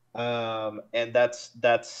 More. And that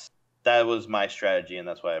was my strategy, and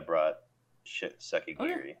that's why I brought Sekigiri.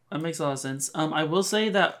 Okay. That makes a lot of sense. I will say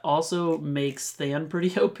that also makes Than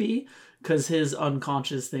pretty OP because his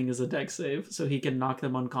unconscious thing is a dex save, so he can knock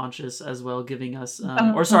them unconscious as well, giving us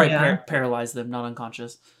paralyze them, not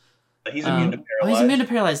unconscious. He's immune to paralyze. Oh, he's immune to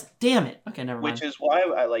paralyze. Damn it. Okay, never mind. Which is why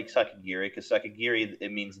I like Sekigiri, because Sekigiri,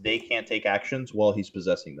 it means they can't take actions while he's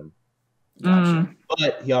possessing them. Gotcha.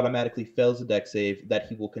 But he automatically fails a deck save that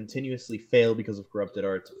he will continuously fail because of corrupted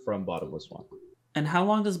arts from Bottomless Swamp. And how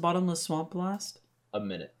long does Bottomless Swamp last? A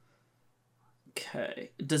minute. Okay.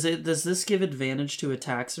 Does this give advantage to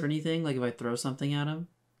attacks or anything? Like if I throw something at him?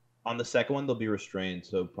 On the second one, they'll be restrained,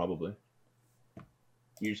 so probably.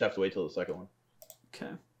 You just have to wait till the second one.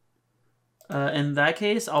 Okay. In that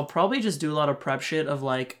case, I'll probably just do a lot of prep shit of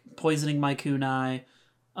like poisoning my kunai,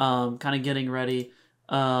 kind of getting ready.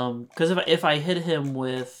 Because if I hit him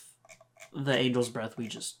with the Angel's Breath, we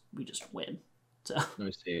just win. So let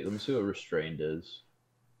me see what restrained is.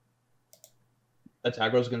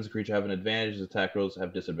 Attack rolls against the creature have an advantage. Attack rolls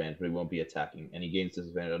have disadvantage, but he won't be attacking. And he gains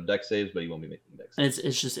disadvantage on dex saves, but he won't be making dex saves. And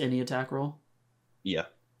it's just any attack roll? Yeah.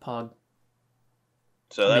 Pog.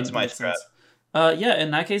 So that's my strat. Yeah,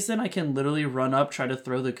 in that case, then I can literally run up, try to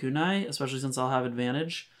throw the kunai, especially since I'll have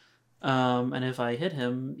advantage. And if I hit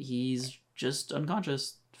him, he's just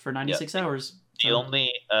unconscious for 96 hours. The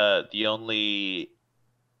only, I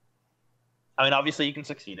mean, obviously you can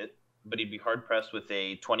succeed it, but he'd be hard pressed with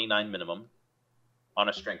a 29 minimum on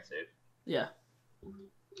a strength save. Yeah.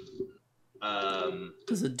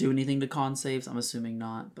 Does it do anything to con saves? I'm assuming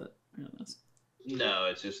not, but no,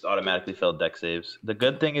 it's just automatically failed deck saves. The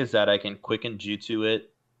good thing is that I can quicken jutsu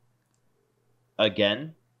it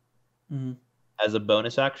again as a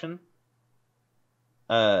bonus action.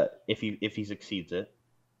 If he succeeds it.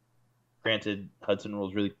 Granted, Hudson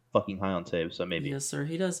rolls really fucking high on saves, so maybe. Yes, sir,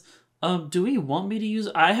 he does. Do we want me to use...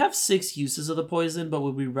 I have 6 uses of the poison, but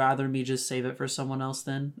would we rather me just save it for someone else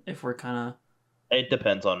then? If we're kind of... It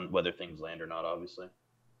depends on whether things land or not, obviously.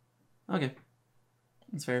 Okay.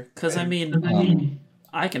 That's fair. Because, I mean,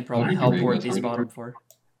 I can probably help port these bottom 4.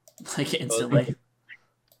 Like, instantly.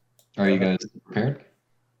 Are you guys prepared?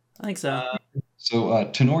 I think so. So,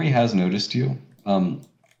 Tonari has noticed you.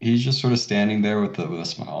 He's just sort of standing there with a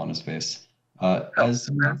smile on his face. As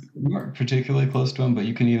you aren't particularly close to him, but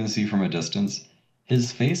you can even see from a distance,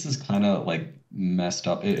 his face is kind of like messed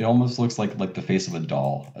up. It almost looks like the face of a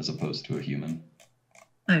doll as opposed to a human.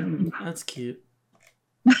 That's cute.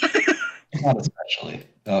 Not especially.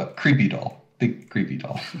 Creepy doll. Big creepy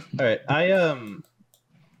doll. All right, I'm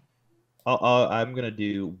gonna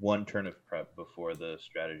do 1 turn of prep before the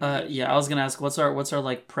strategy. Yeah, I was gonna ask, what's our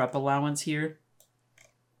like prep allowance here?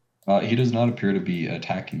 He does not appear to be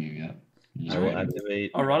attacking you yet. I will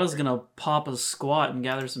activate. Arata's gonna pop a squat and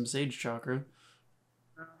gather some sage chakra.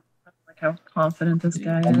 Like how confident this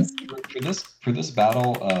guy is. For this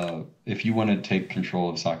battle, if you want to take control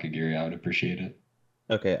of Sakagiri, I would appreciate it.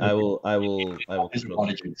 Okay, I will. There's a lot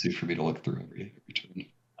of jutsu for me to look through every turn.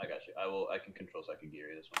 I got you. I can control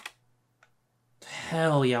Sakagiri this one.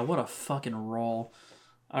 Hell yeah! What a fucking roll!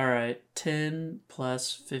 All right, 10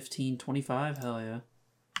 plus 15, 25. Hell yeah!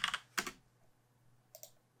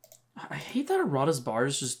 I hate that Arata's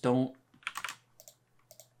bars just don't...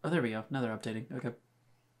 Oh, there we go. Now they're updating. Okay.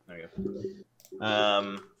 There you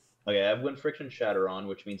go. Okay, I have Wind Friction Shatter on,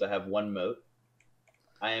 which means I have 1 moat.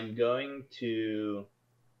 I am going to...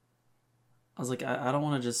 I was like, I don't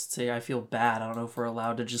want to just say I feel bad. I don't know if we're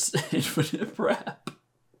allowed to just infinite prep.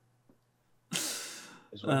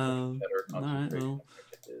 Alright, well...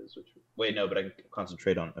 Wait, no, but I can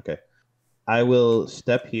concentrate on... Okay. I will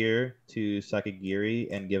step here to Sakagiri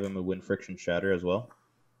and give him a Wind Friction Shatter as well.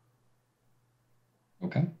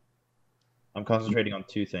 Okay. I'm concentrating on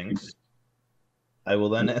 2 things. I will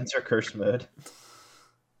then enter Curse Mode.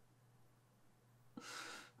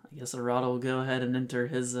 I guess Arata will go ahead and enter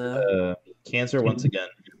his... Cancer once again.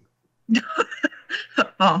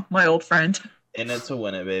 Oh, my old friend. In it to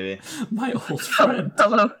win it, baby. My old friend.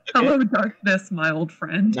 Hello, darkness, my old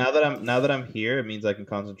friend. Now that I'm here, it means I can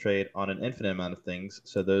concentrate on an infinite amount of things.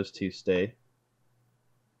 So those 2 stay.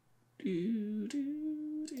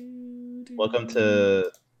 Welcome to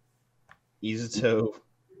Izuto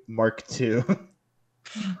Mark II.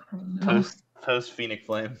 Post Phoenix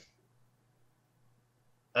Flame.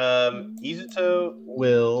 Izuto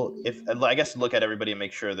will, I guess, look at everybody and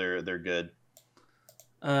make sure they're good.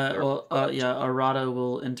 Yeah, Arata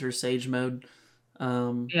will enter Sage mode.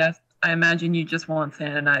 Yes, I imagine you just want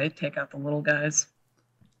Than and I to take out the little guys.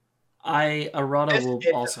 Arata will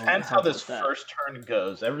also. Depends how this first turn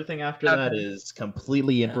goes. Everything after that is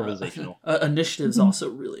completely improvisational. Initiative's also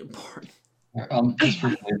really important. Just for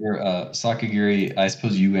flavor, Sakagiri, I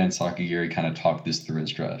suppose you and Sakagiri kind of talked this through and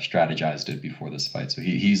strategized it before this fight, so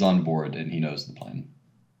he's on board and he knows the plan.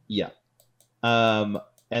 Yeah.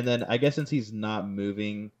 And then I guess since he's not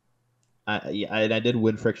moving, I did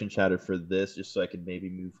Wind Friction Shatter for this just so I could maybe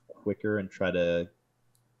move quicker and try to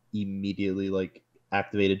immediately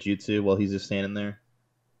activate a jutsu while he's just standing there.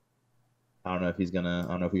 I don't know if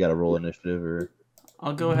we got to roll initiative or.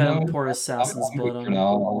 I'll go ahead and pour Assassin's Blood on him.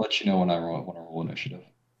 I'll let you know when I roll initiative.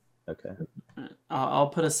 Okay. I'll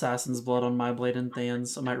put Assassin's Blood on my blade and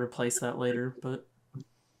Than's. I might replace that later, but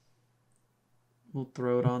we'll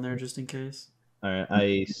throw it on there just in case. All right,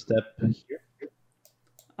 I step here.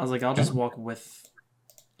 I was like, I'll just walk with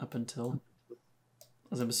up until.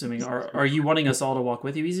 As I'm assuming, are you wanting us all to walk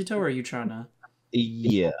with you, Izuto, or are you trying to?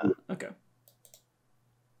 Yeah. Okay.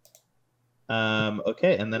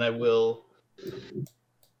 Okay, and then I will.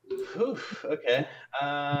 Okay.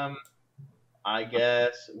 I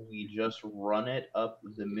guess we just run it up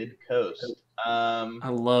the mid coast. I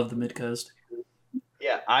love the mid coast.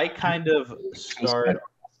 Yeah, I kind of start.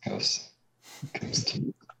 Coast.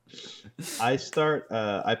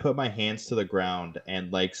 I put my hands to the ground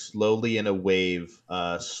and like slowly in a wave,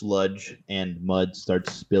 sludge and mud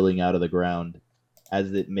starts spilling out of the ground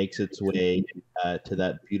as it makes its way to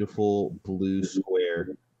that beautiful blue square.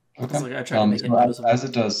 Okay. Like I tried to make it as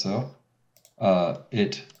it does so,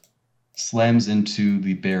 it slams into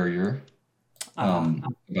the barrier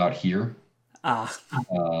about here.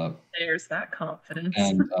 There's that confidence.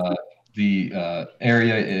 And the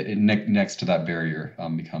area next to that barrier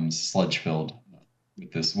becomes sludge filled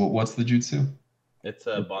with this. What's the jutsu? It's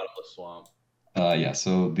a bottomless swamp. Yeah,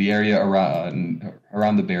 so the area around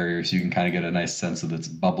the barrier, so you can kind of get a nice sense of its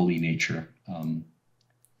bubbly nature,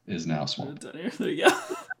 is now swamp. There you go.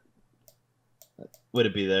 Would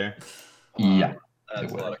it be there? Yeah.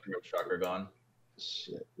 That's a lot of growth chakra gone.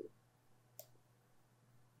 Shit.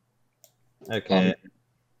 Okay.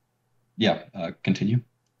 Yeah, continue.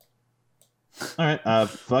 All right,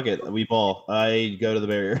 fuck it. We ball. I go to the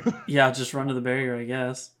barrier. Yeah, just run to the barrier, I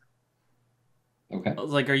guess. Okay.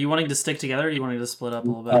 Like, are you wanting to stick together, or are you wanting to split up a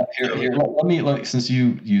little bit? Here, let me, since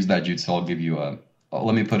you use that jutsu, I'll give you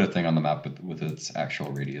let me put a thing on the map with its actual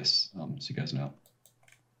radius, so you guys know.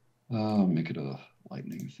 Make it a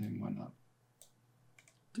lightning thing, why not?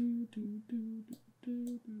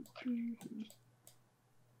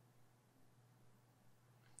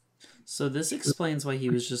 So this explains why he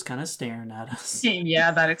was just kind of staring at us.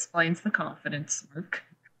 Yeah, that explains the confidence smirk.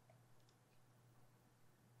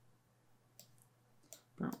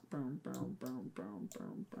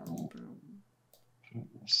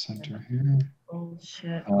 Center here.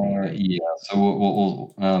 Bullshit. Yeah. So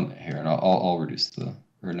we'll here, and I'll reduce the,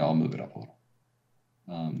 or no, I'll move it up a little.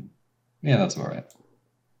 Yeah, that's all right.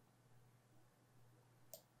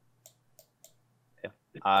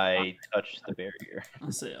 I touch the barrier.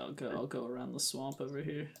 I'll say I'll go around the swamp over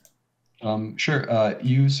here. Sure.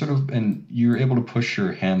 You sort of, and you're able to push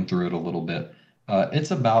your hand through it a little bit.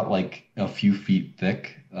 It's about like a few feet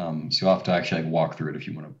thick, so you'll have to actually like walk through it if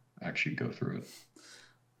you want to actually go through it.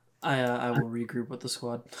 I will regroup with the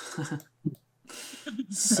squad.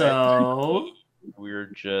 So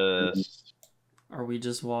are we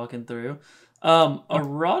just walking through?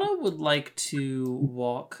 Arata would like to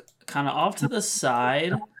walk kind of off to the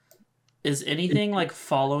side. Is anything like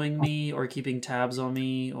following me or keeping tabs on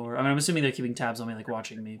me? Or I mean, I'm assuming they're keeping tabs on me, like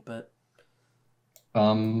watching me. But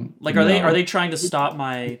like, are they trying to stop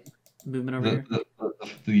my movement over here?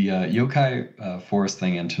 The yokai forest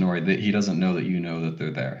thing in Tonari, he doesn't know that you know that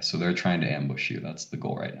they're there, so they're trying to ambush you. That's the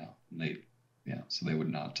goal right now. So they would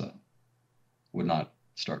not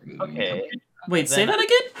start moving. Okay. Wait, say that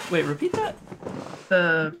again? Wait, repeat that?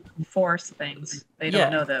 The force things. They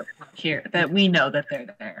don't know that we're here. That we know that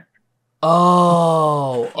they're there.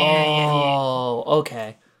 Oh. Yeah.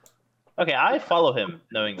 Okay. Okay, I follow him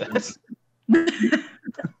knowing this.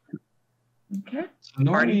 Okay. So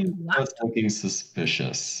Nori was looking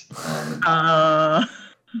suspicious.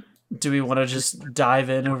 Do we want to just dive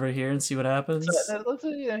in over here and see what happens?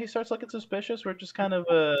 He starts looking suspicious. We're just kind of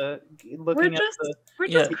looking We're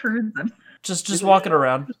just cruising. Just walking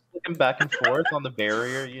around, just looking back and forth on the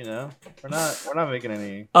barrier. We're not making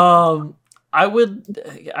any. I'll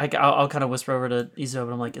kind of whisper over to Izo,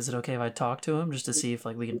 but I'm like, is it okay if I talk to him just to see if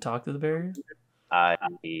like we can talk through the barrier? I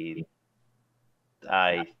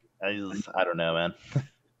don't know, man.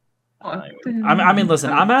 I mean, listen,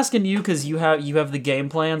 I'm asking you because you have the game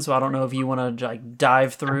plan, so I don't know if you want to like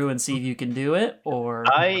dive through and see if you can do it, or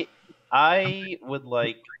I would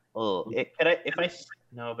like.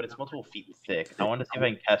 No, but it's multiple feet thick. I want to see if I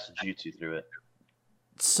can cast jutsu through it.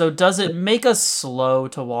 So does it make us slow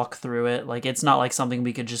to walk through it? Like it's not like something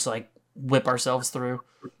we could just like whip ourselves through.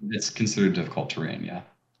 It's considered difficult terrain, yeah.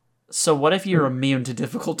 So what if you're immune to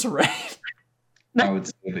difficult terrain? I would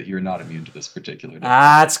say that you're not immune to this particular.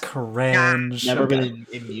 That's cringe. Never been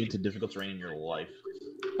immune to difficult terrain in your life.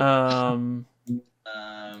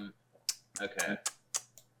 Okay.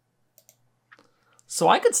 So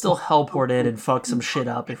I could still helport in and fuck some shit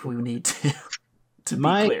up if we need to. To be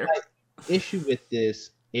clear. My issue with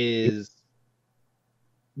this is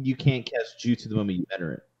you can't cast jutsu the moment you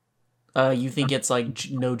enter it. You think it's like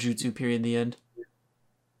no jutsu period in the end?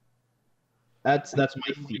 That's my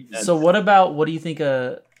feat. So what do you think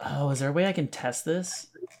is there a way I can test this?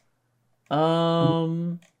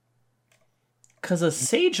 Because a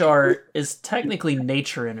sage art is technically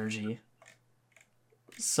nature energy.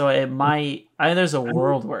 So it might there's a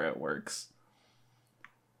world where it works.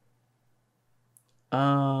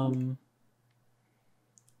 I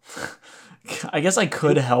guess I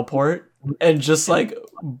could helport and just like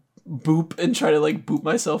boop and try to like boop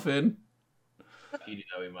myself in. You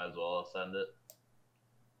know, we might as well send it.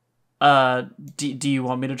 Do you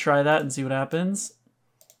want me to try that and see what happens?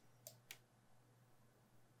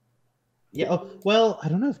 Yeah. Oh, well, I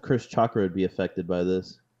don't know if Curse Chakra would be affected by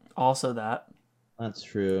this. Also that. That's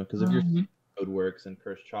true, because if your code works, then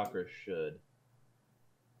Curse Chakra should.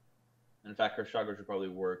 In fact, Curse Chakra should probably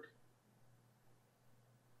work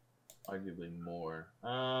arguably more.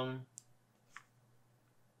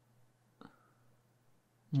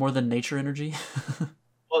 More than nature energy?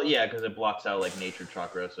 Well, yeah, because it blocks out like nature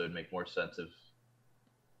chakra, so it'd make more sense if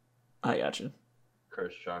I gotcha.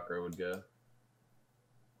 Curse Chakra would go.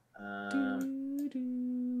 Alright,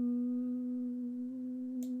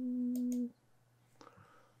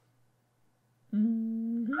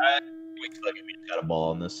 we just got a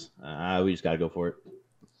ball on this. We just gotta go for it.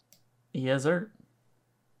 Yes, sir.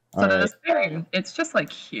 So this thing, it's just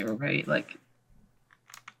like here, right? Like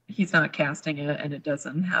he's not casting it, and it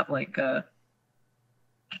doesn't have like a,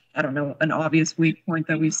 I don't know, an obvious weak point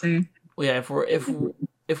that we see. Well, yeah, if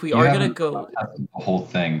we are gonna go the whole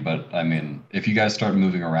thing, but I mean, if you guys start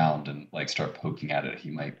moving around and like start poking at it, he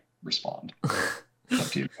might respond. It's up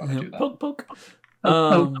to you if you want to do that. Poke.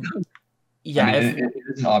 Yeah, I mean, it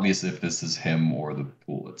isn't obvious if this is him or the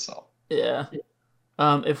pool itself. Yeah.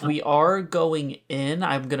 If we are going in,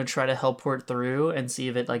 I'm gonna try to helport through and see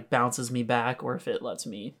if it like bounces me back or if it lets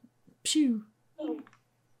me. Pew.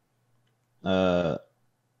 Yeah,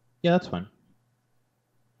 that's fine.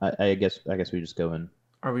 I guess we just go in.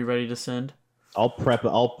 Are we ready to send? I'll prep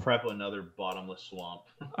another bottomless swamp.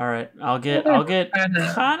 All right, I'll get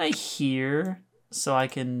kind of here so I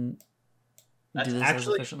can That's do this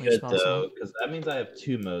actually as efficiently good as possible. though, because that means I have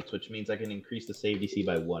 2 motes, which means I can increase the save DC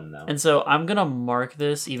by 1 now. And so I'm gonna mark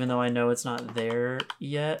this, even though I know it's not there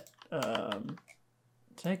yet.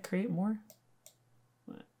 Did I create more?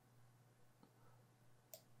 What?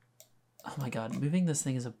 Oh my god, moving this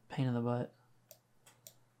thing is a pain in the butt.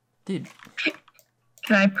 Dude.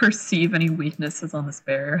 Can I perceive any weaknesses on this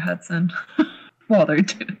barrier, Hudson, while they're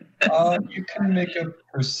doing this? You can make a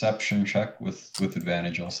perception check with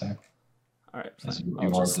advantage, I'll say. All right,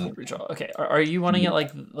 Okay. Are you wanting it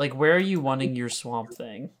like where are you wanting your swamp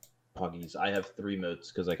thing? Poggies, I have 3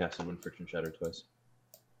 motes because I casted Wind Friction Shatter twice.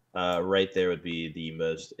 Right there would be the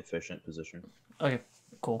most efficient position. Okay,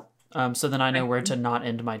 cool. So then I know where to not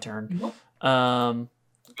end my turn. Cool.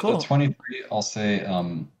 Cool. 23, I'll say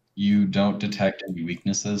you don't detect any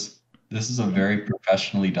weaknesses. This is a very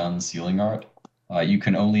professionally done sealing art. You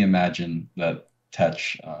can only imagine that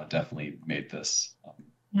Tetch definitely made this.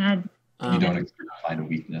 You don't expect to find a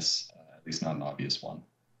weakness, at least not an obvious one.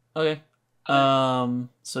 Okay.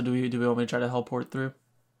 So do we want me to try to helport through?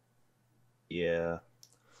 Yeah.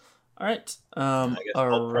 All right. I guess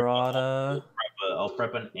Arata. I'll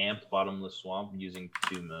prep an amped bottomless swamp using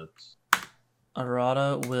 2 motes.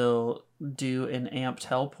 Arata will do an amped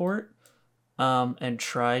helport, and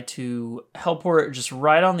try to helport just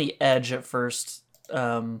right on the edge at first.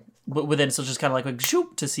 But within, so just kind of like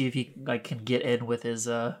shoop to see if he like can get in with his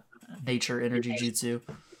nature energy jutsu.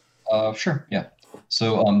 Sure, yeah.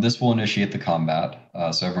 So this will initiate the combat.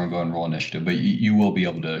 So everyone go and roll initiative, but you will be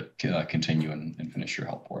able to continue and finish your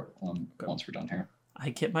helport once we're done here. I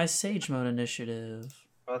get my Sage Mode initiative.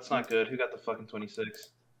 Oh, that's not good. Who got the fucking 26?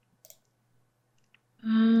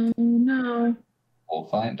 No. We'll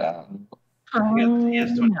find out. He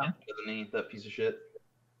has 20, no. doesn't he? That piece of shit.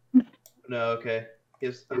 No, okay. He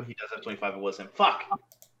does have 25. It was him. Fuck.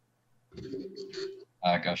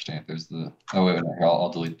 Gosh dang it, there's the... Oh, wait, here, I'll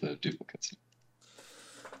delete the duplicates.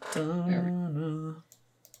 All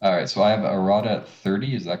right, so I have Arata at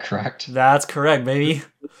 30, is that correct? That's correct, baby.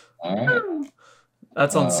 All right.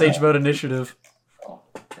 That's on Sage Mode initiative. I'll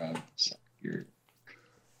grab some here.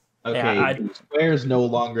 Okay, Yeah, square's no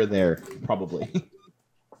longer there, probably.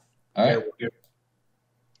 All right.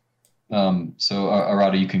 So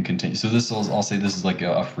Arata, you can continue. So this is, I'll say this is like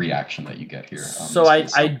a free action that you get here. So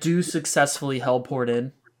I do successfully helport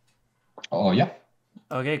in. Oh yeah.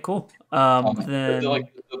 Okay, cool. Then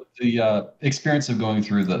the experience of going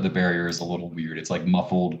through the barrier is a little weird. It's like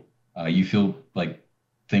muffled. You feel like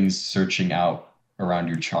things searching out around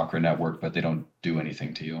your chakra network, but they don't do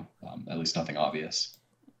anything to you. At least nothing obvious.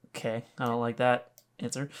 Okay, I don't like that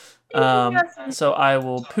answer. So I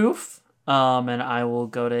will poof, and I will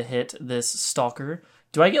go to hit this stalker.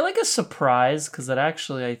 Do I get like a surprise? Because that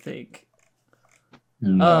actually, I think.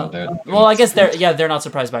 No, well, I guess they're not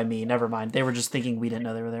surprised by me. Never mind. They were just thinking we didn't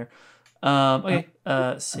know they were there. Okay.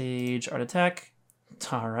 Sage art attack.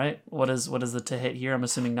 All right. What is the to hit here? I'm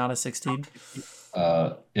assuming not a 16.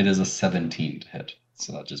 It is a 17 to hit,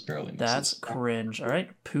 so that just barely misses. That's cringe. All right.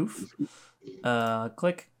 Poof.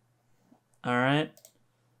 Click. All right.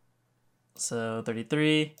 So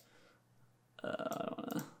 33.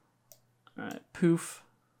 All right. Poof.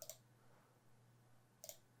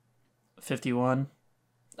 51.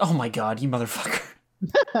 Oh my god, you motherfucker.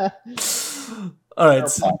 All right.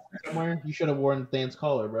 Somewhere you should have worn Than's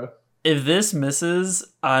collar, bro. If this misses,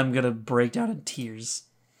 I'm gonna break down in tears.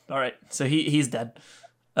 All right, so he's dead.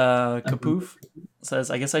 Kapoof says,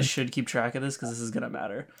 I guess I should keep track of this because this is gonna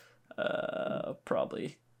matter.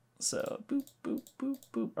 Probably. So boop boop boop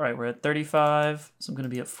boop. All right, we're at 35, so I'm gonna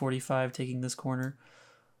be at 45 taking this corner.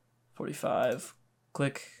 45.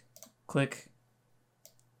 Click, click.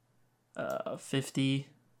 50.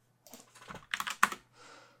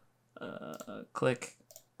 Click,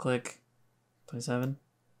 click. 27.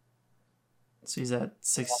 So he's at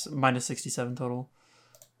minus 67 total.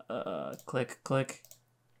 Click, click.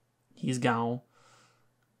 He's gone.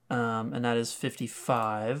 And that is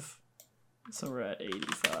 55. So we're at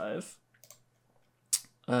 85.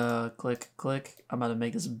 Click, click. I'm about to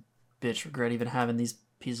make this bitch regret even having these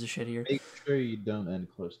pieces of shit here. Make sure you don't end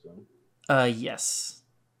close to him. Yes.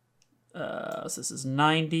 So this is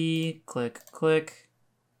 90. Click, click.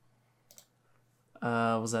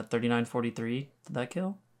 Was that 39.43? Did that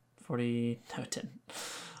kill? 40. No, it didn't.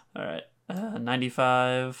 All right.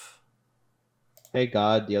 95. Hey,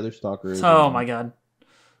 God, the other stalker is. Oh my God.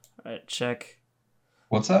 All right, check.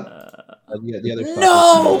 What's that? The other stalker.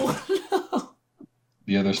 No! No!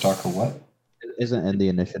 The other stalker what? Isn't in the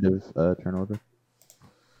initiative turn order.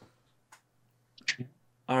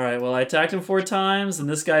 All right, well, I attacked him 4 times, and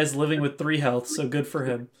this guy's living with 3 health, so good for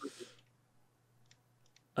him.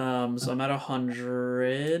 So I'm at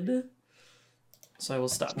 100. So I will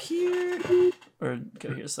stop here, or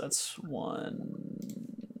go here. So that's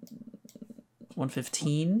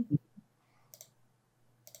 115.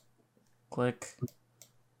 Click.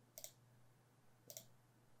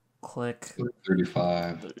 Click.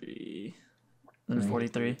 35. 30. Then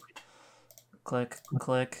 43. Click.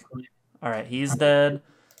 Click. All right, he's dead.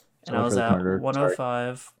 And I was at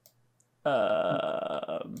 105.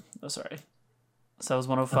 Oh, sorry. So that was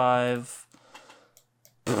 105.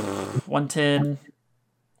 110.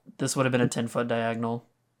 This would have been a 10-foot diagonal.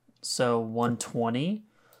 So 120.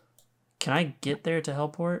 Can I get there to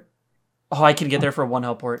helport? Oh, I can get there for 1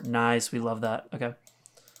 helport. Nice. We love that. Okay.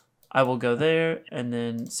 I will go there and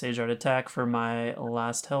then Sage Art attack for my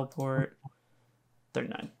last helport.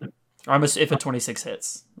 39. Or if a 26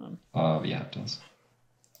 hits. Yeah, it does.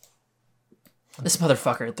 This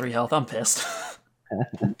motherfucker at 3 health. I'm pissed.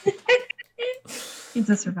 He's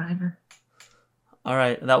a survivor. All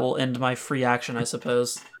right, that will end my free action, I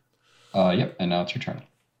suppose. Yep, and now it's your turn.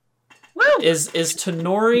 Woo! Is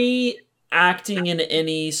Tonari acting in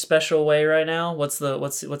any special way right now? What's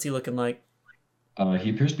he looking like?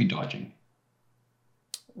 He appears to be dodging.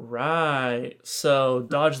 Right. So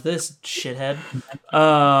dodge this shithead.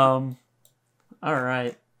 All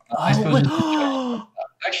right. I suppose.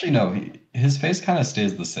 Actually, no. His face kind of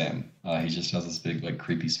stays the same. He just has this big, like,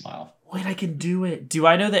 creepy smile. Wait, I can do it. Do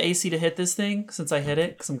I know the AC to hit this thing since I hit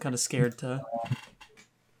it? Because I'm kind of scared to.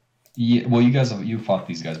 Yeah. Well, you fought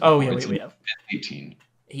these guys before. Oh yeah, wait. 18.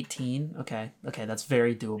 18. Okay, that's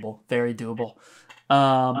very doable. Very doable.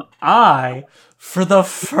 I, for the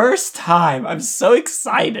first time, I'm so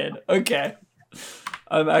excited. Okay.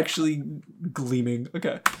 I'm actually gleaming.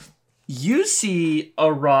 Okay. You see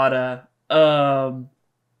Arata,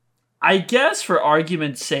 I guess for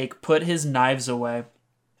argument's sake, put his knives away.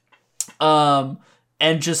 And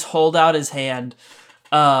just hold out his hand.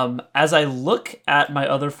 As I look at my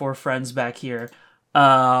other 4 friends back here,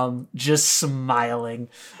 just smiling.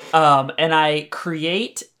 And I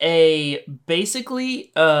create a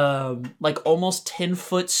basically like almost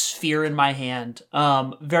 10-foot sphere in my hand.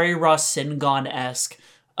 Very Rasengan-esque,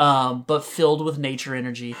 but filled with nature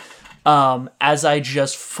energy. As I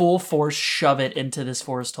just full force shove it into this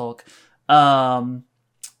Forest Hulk. And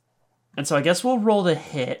so I guess we'll roll the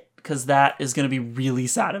hit, because that is going to be really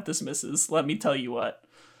sad if this misses. Let me tell you what.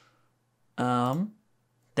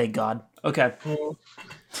 Thank God. Okay.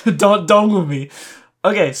 Don't move me.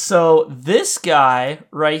 Okay, so this guy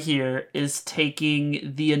right here is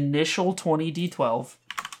taking the initial 20d12.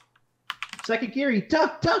 Second Geary,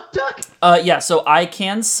 duck. Yeah, so I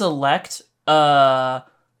can select, I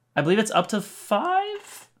believe it's up to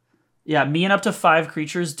 5? Yeah, me and up to 5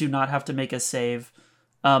 creatures do not have to make a save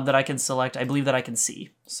that I can select. I believe that I can see.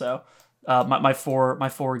 So my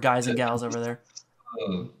four guys and gals over there.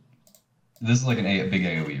 This is like a big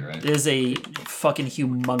AoE, right? It is a fucking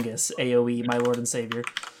humongous AoE, my lord and savior.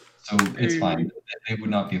 So it's fine. They would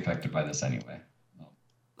not be affected by this anyway.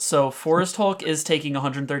 So Forest Hulk is taking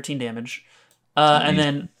 113 damage. And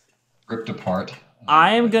then ripped apart.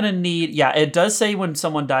 I am gonna need. Yeah, it does say when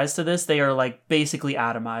someone dies to this, they are like basically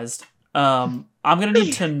atomized. I'm gonna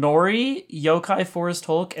need Tonari, Yokai, Forest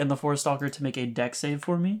Hulk, and the Forest Stalker to make a deck save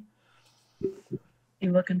for me.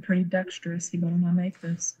 You're looking pretty dexterous. You better not make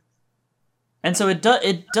this. And so it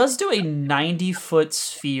does do a 90-foot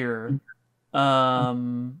sphere,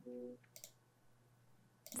 from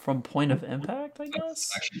point of impact, I guess.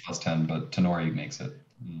 It's actually +10, but Tonari makes it.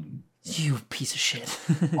 You piece of shit.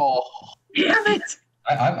 Oh, Damn it!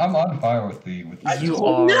 I'm on fire with the. You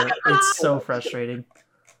are. It's so frustrating.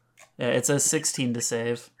 Yeah, it's a 16 to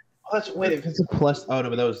save. Oh, wait, if it's a plus. Oh no,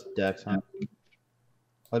 but that was Dex, huh?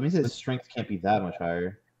 That means his strength can't be that much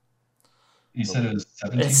higher. You said it was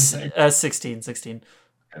 17. It's 16. 16.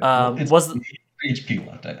 Okay. Was the HP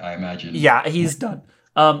left? I imagine. Yeah, he's done.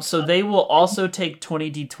 So they will also take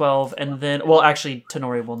 20d12, and then actually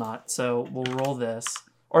Tonari will not. So we'll roll this.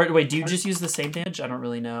 Or wait, do you just use the same damage? I don't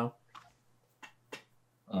really know.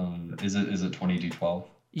 Is it 20d12?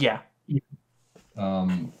 Yeah.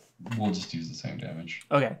 We'll just use the same damage.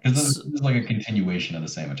 Okay. Because this is like a continuation of the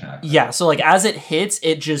same attack. Right? Yeah, so like as it hits,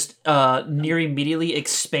 it just near immediately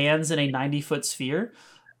expands in a 90-foot sphere,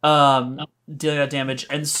 dealing that damage.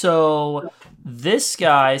 And so this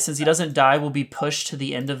guy, since he doesn't die, will be pushed to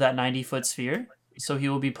the end of that 90-foot sphere. So he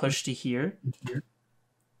will be pushed to here.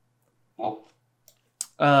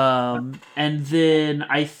 And then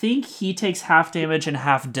I think he takes half damage and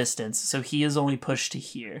half distance. So he is only pushed to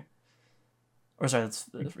here. Or sorry, that's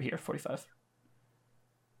here, 45.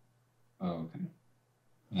 Oh, okay.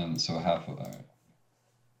 And so half of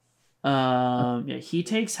that. Yeah, he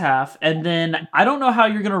takes half. And then I don't know how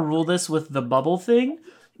you're going to rule this with the bubble thing,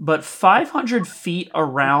 but 500 feet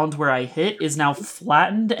around where I hit is now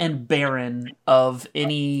flattened and barren of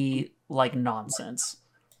any, like, nonsense.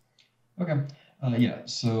 Okay. Yeah,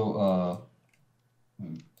 so,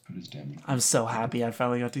 put his damage. I'm so happy I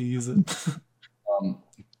finally got to use it.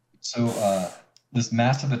 This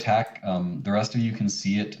massive attack, the rest of you can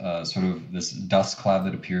see it, sort of this dust cloud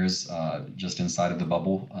that appears just inside of the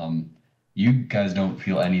bubble. You guys don't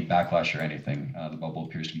feel any backlash or anything. The bubble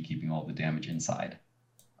appears to be keeping all the damage inside.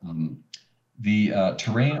 The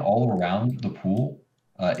terrain all around the pool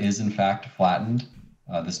is in fact flattened.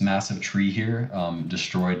 This massive tree here,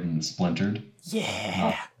 destroyed and splintered.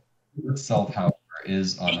 Yeah. Itself, however,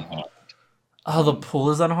 is unharmed. Oh, the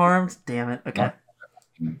pool is unharmed? Damn it. Okay.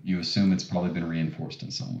 You assume it's probably been reinforced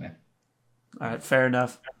in some way. All right, fair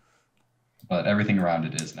enough. But everything around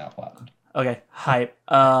it is now flattened. Okay, hype.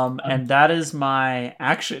 And that is my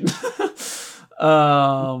action.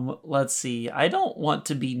 Let's see. I don't want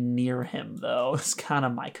to be near him though. It's kind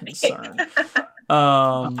of my concern.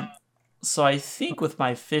 So I think with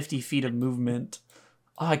my 50 feet of movement,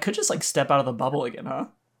 I could just like step out of the bubble again, huh?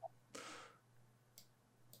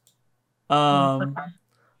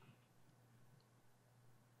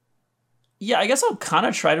 Yeah, I guess I'll kind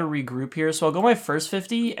of try to regroup here. So I'll go my first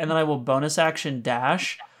 50, and then I will bonus action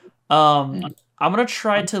dash. I'm going to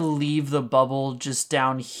try to leave the bubble just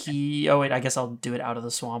down here. Oh, wait, I guess I'll do it out of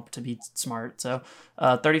the swamp to be smart. So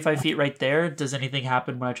 35 feet right there. Does anything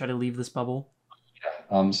happen when I try to leave this bubble?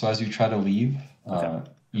 So as you try to leave,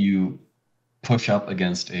 you push up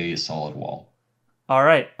against a solid wall. All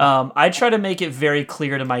right. I try to make it very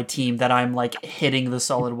clear to my team that I'm like hitting the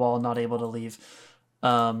solid wall, not able to leave.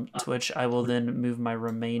 To which I will then move my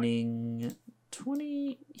remaining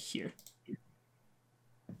 20 here.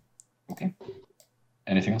 Okay.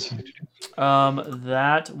 Anything else you need to do?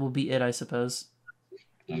 That will be it, I suppose.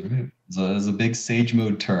 Okay. So it's a big sage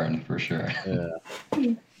mode turn for sure.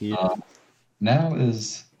 Yeah. Now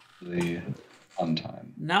is the fun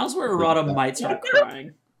time. Now's where Arata might start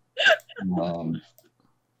crying.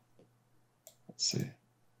 Let's see.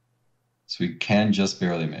 So we can just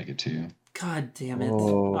barely make it to you. God damn it.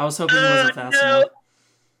 Oh. I was hoping it wasn't fast enough.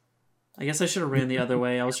 I guess I should have ran the other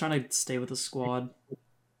way. I was trying to stay with the squad.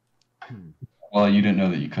 Well, you didn't know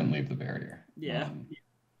that you couldn't leave the barrier. Yeah.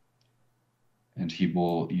 And he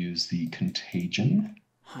will use the contagion.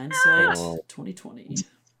 Hindsight 2020.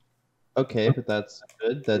 Okay, but that's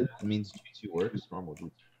good. That means G2 works. Normal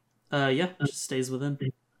G2. Yeah, just stays within.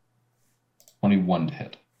 21 to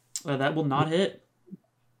hit. That will not hit.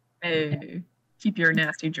 Hey, keep your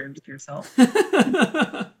nasty germs to yourself.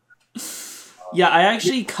 Yeah, I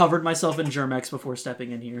actually covered myself in Germex before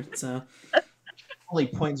stepping in here, so... Only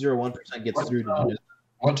 0.01% gets through to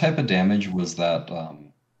What type of damage was that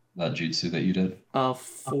That jutsu that you did?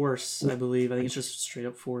 Force, I believe. I think it's just straight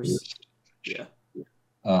up force. Yeah.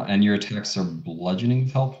 And your attacks are bludgeoning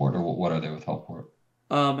with Hellport, or what are they with Hellport?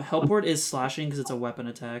 Hellport is slashing because it's a weapon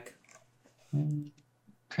attack.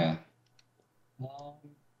 Okay.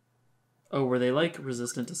 Oh, were they like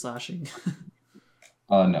resistant to slashing?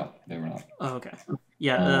 No, they were not. Oh, okay.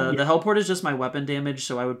 Yeah, the Hellport is just my weapon damage,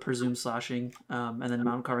 so I would presume slashing. And then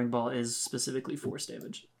Mountain Carving Ball is specifically force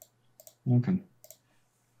damage. Okay.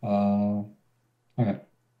 Okay.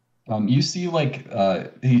 You see, like,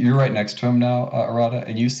 you're right next to him now, Arata,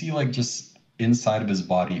 and you see, like, just inside of his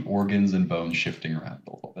body, organs and bones shifting around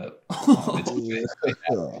a little bit.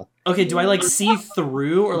 Okay, do I, like, see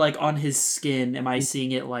through, or, like, on his skin, am I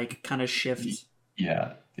seeing it, like, kind of shift?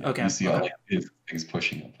 Yeah. Okay. You see all, like, his things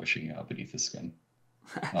pushing up beneath his skin.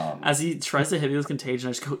 As he tries to hit me with contagion,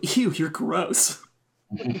 I just go, ew, you're gross.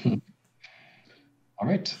 All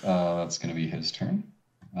right, that's going to be his turn.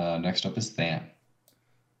 Next up is Than.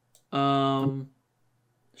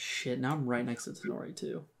 Shit, now I'm right next to Tonari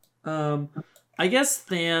too. I guess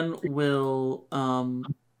Than will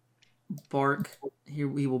bark. He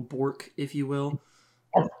will bork, if you will.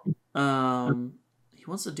 He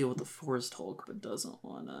wants to deal with the Forest Hulk, but doesn't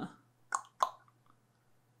wanna.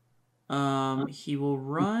 He will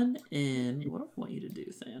run in. What do I want you to do,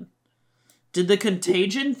 Than? Did the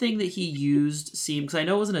contagion thing that he used seem? Because I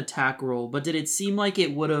know it was an attack roll, but did it seem like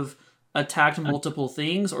it would have attacked multiple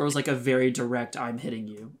things, or was like a very direct "I'm hitting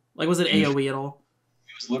you"? Like, was it AOE at all?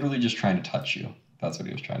 He was literally just trying to touch you. That's what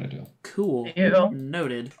he was trying to do. Cool. Ew.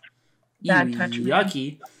 Noted. Bad touch, man.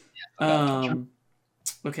 Yucky.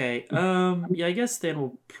 Okay. Yeah, I guess Than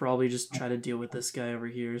will probably just try to deal with this guy over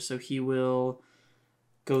here. So he will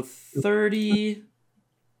go 30.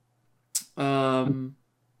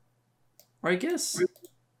 Or I guess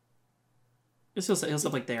he'll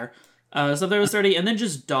stop like there. So there was 30, and then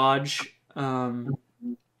just dodge.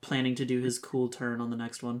 Planning to do his cool turn on the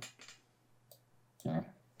next one. All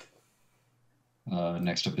right.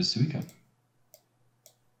 Next up is Suika.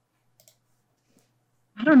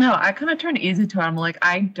 I don't know. I kind of turned easy to it. I'm like,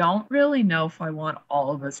 I don't really know if I want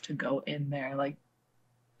all of us to go in there. Like,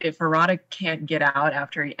 if Arata can't get out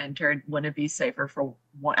after he entered, wouldn't it be safer for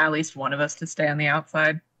at least one of us to stay on the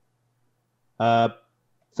outside?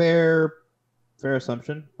 Fair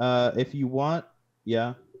assumption. If you want,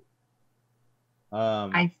 yeah.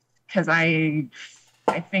 I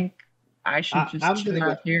think I should just chill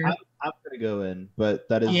out here. I'm gonna go in, but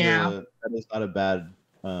that is not a bad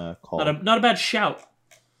call. Not a bad shout.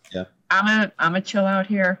 Yeah. I'm a chill out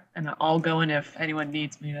here, and I'll go in if anyone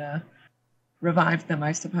needs me to revive them,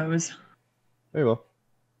 I suppose. Very well.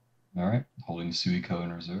 All right, holding Suiko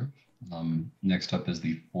in reserve. Next up is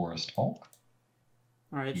the Forest Hulk.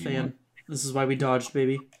 All right, Than. This is why we dodged,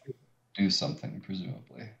 baby. Do something,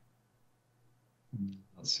 presumably.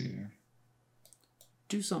 Let's see here.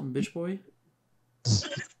 Do something, bitch boy.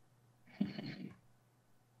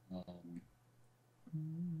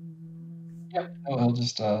 Yep. He'll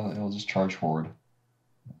just charge forward.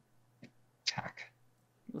 Attack.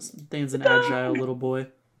 Listen, Than's an agile little boy.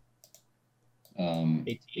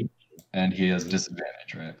 18. And he has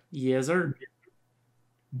disadvantage, right? Yes, sir.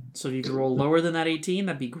 So if you could roll lower than that 18,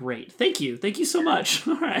 that'd be great. Thank you so much.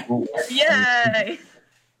 All right. Yay!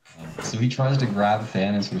 So he tries to grab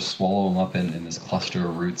Than and sort of swallow him up in this cluster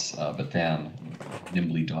of roots, but Than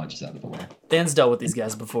nimbly dodges out of the way. Than's dealt with these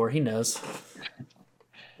guys before. He knows.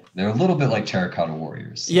 They're a little bit like terracotta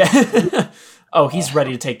warriors. So. Yeah. Oh, he's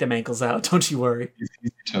ready to take them ankles out. Don't you worry.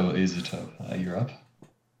 Izuto, you're up.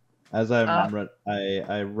 As I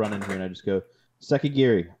run in here and I just go,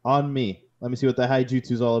 Sekigiri, on me. Let me see what the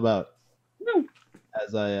Haijutsu's all about.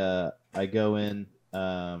 As I go in,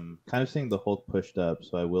 kind of seeing the Hulk pushed up,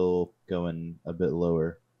 so I will go in a bit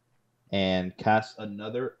lower and cast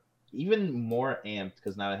another, even more amped,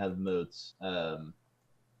 because now it has moats, a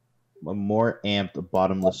more amped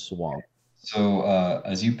Bottomless Swamp. So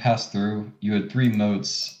as you pass through, you had 3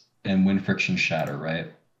 moats and wind friction shatter,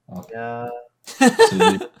 right? Okay. Yeah.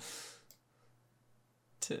 So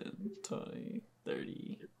 10, 20,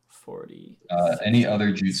 30, 40. any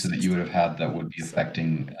other jutsu that you would have had that would be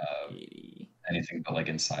affecting anything but like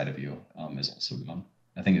inside of you is also gone.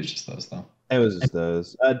 I think it was just those though. It was just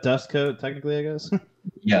those. Dust Coat, technically, I guess.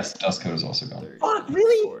 Yes, Dust Coat is also gone. 30, Fuck,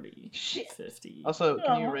 really? 40, Shit. 50. Also,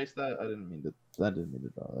 can you erase that? I didn't mean to draw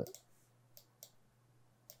that.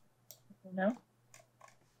 No?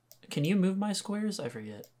 Can you move my squares? I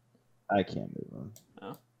forget. I can't move them.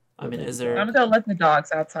 Oh. I mean, is there... I'm gonna let the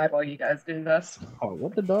dogs outside while you guys do this. Oh,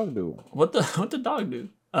 what the dog do? What the dog do?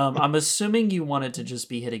 I'm assuming you wanted to just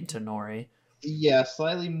be hitting Tonari. Yeah,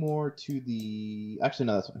 slightly more to the. Actually,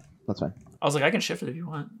 no, that's fine. That's fine. I was like, I can shift it if you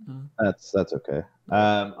want. That's okay.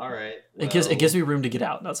 All right. Well, it gives me room to get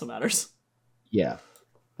out. That's what matters. Yeah.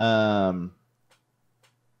 All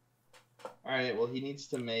right. Well, he needs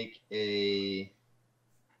to make a.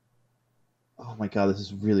 Oh my god, this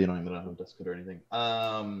is really annoying that I don't have a desk code or anything.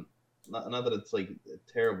 Not that it's like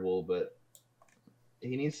terrible, but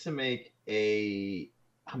he needs to make a.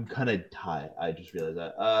 I'm gonna die. I just realized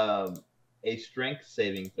that. A strength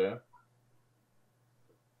saving throw,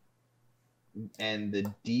 and the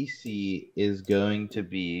DC is going to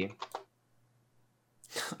be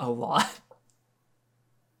a lot.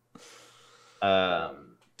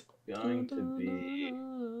 Going to be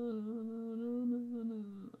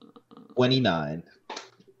 29.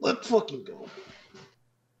 Let's fucking go.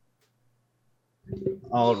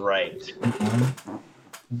 All right.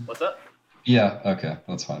 What's up? Yeah, okay,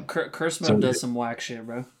 that's fine. Curse mode does some whack shit,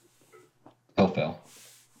 bro. He'll fail.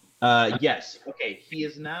 Yes. Okay, he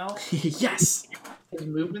is now... Yes! His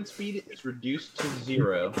movement speed is reduced to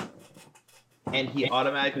 0, and he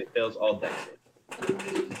automatically fails all dex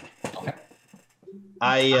saves. Okay.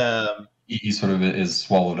 He sort of is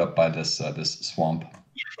swallowed up by this swamp.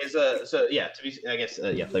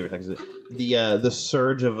 Flavor text. The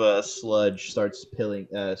surge of sludge starts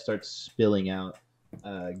spilling out,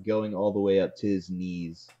 going all the way up to his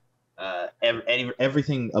knees.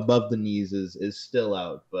 Everything above the knees is still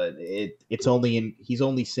out, but he's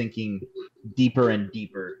only sinking deeper and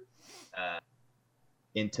deeper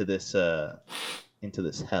into this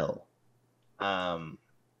hell.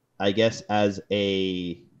 I guess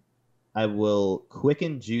I will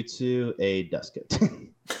quicken jutsu a Duskit.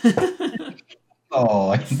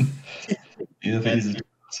 Oh, he's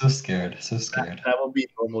so scared. That will be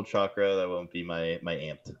normal chakra. That won't be my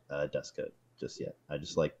amped Duskit just yet. I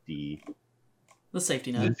just like the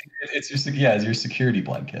safety net. It's your security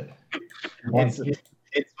blanket.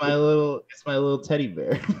 It's my little teddy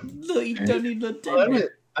bear. No, you don't need the teddy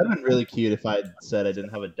bear. I'd been really cute if I said I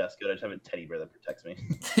didn't have a desk code. I just have a teddy bear that protects me.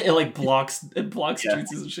 It blocks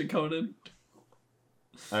jutsus and shit coming in.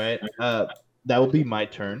 All right, that will be my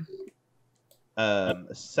turn.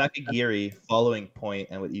 Sakagiri, following point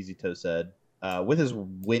and what Izuto said, with his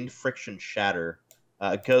wind friction shatter,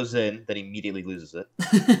 goes in, then immediately loses it.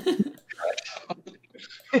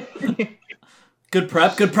 Good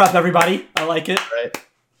prep, everybody. I like it. Right.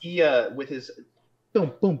 He with his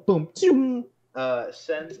boom, boom, boom, zoom,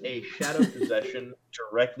 sends a shadow possession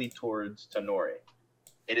directly towards Tonari.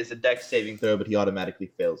 It is a dex saving throw, but he automatically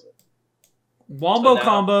fails it. Wombo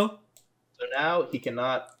combo. So now he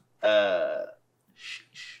cannot.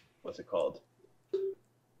 What's it called? You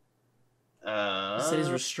said he's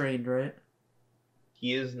restrained, right?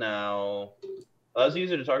 He is now. Allows the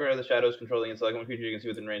user to target the shadows controlling and select one creature you can see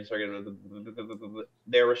within range. Target.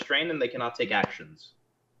 They're restrained and they cannot take actions.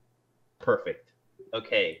 Perfect.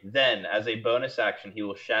 Okay, then as a bonus action, he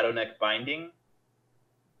will Shadow Neck Binding.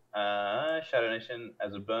 Shadow Nation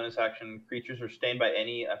as a bonus action. Creatures restrained by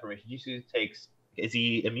any affirmation jutsu takes. Is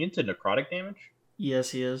he immune to necrotic damage? Yes,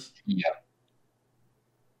 he is. Yeah.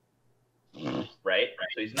 Right.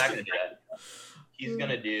 So he's not going to do that. He's going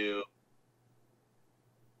to do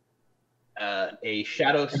a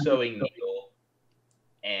Shadow Sowing Needle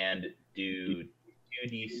and do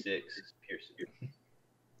 2d6 piercing.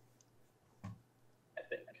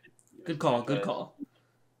 Good call.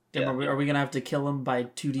 Damn, are we gonna have to kill him by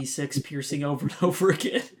 2d6 piercing over and over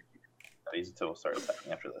again? Izuto will start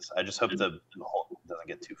attacking after this. I just hope the hole doesn't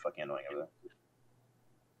get too fucking annoying over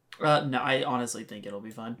there. No, I honestly think it'll be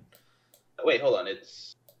fine. Wait, hold on.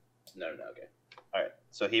 It's no, okay. All right,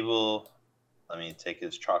 so he will. Let me take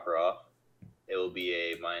his chakra off. It will be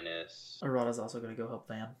a minus. Arata's also gonna go help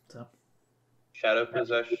Van. So. Shadow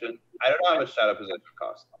possession. I don't know how much shadow possession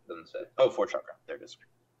costs. It doesn't say. Oh, 4 chakra. There it is.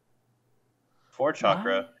 4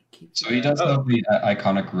 chakra. So he does have the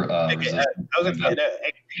iconic resistance.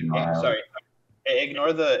 Sorry.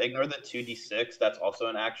 Ignore the 2d6. That's also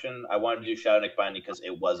an action. I wanted to do Shadow Neck Binding because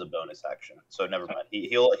it was a bonus action. So never mind.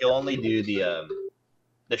 He'll only do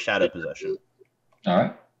the shadow possession. All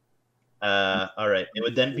right. All right. It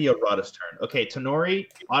would then be Arata's turn. Okay, Tonari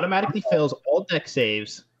automatically fails all dex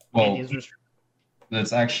saves. Well,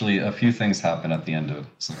 that's actually a few things happen at the end of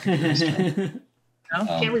Sakagiri's turn.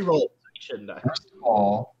 Can't re-roll it. Shouldn't die. First of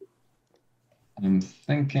all, I'm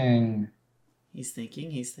thinking. He's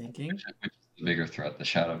thinking. Which is the bigger threat, the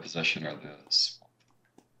shadow possession or the swamp?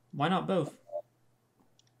 Why not both?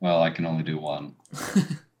 Well, I can only do one.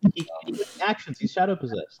 He's actions. He's shadow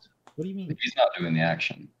possessed. What do you mean? He's not doing the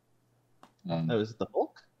action. Is it the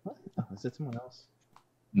Hulk? What? Oh, is it someone else?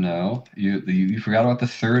 No, you forgot about the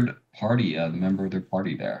third party, member of their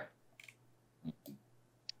party there.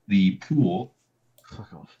 The pool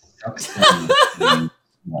sucks in the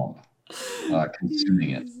swamp,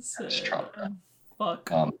 consuming it. Fuck.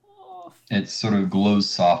 It sort of glows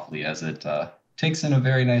softly as it takes in a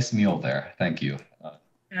very nice meal there. Thank you.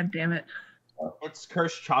 God damn it. It's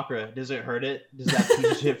cursed chakra. Does it hurt it? Does that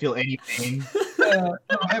piece of shit feel any pain? It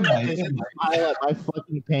might. My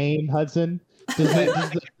fucking pain, Hudson. Do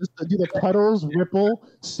the petals ripple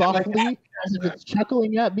softly as if it's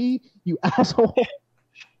chuckling at me? You asshole.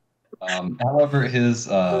 However, his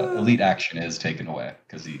elite action is taken away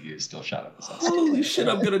because he is still shot at the sun. Holy shit,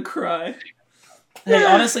 I'm gonna cry. Hey,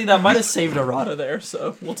 honestly, that might have saved Arata there,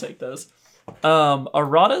 so we'll take those.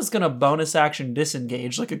 Arata's gonna bonus action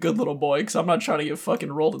disengage like a good little boy, because I'm not trying to get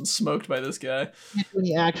fucking rolled and smoked by this guy.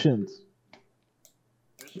 Any actions?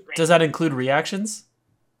 Does that include reactions?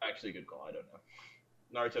 Actually, good call. I don't know.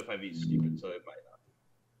 Naruto 5e is stupid, so it might not.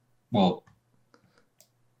 Well,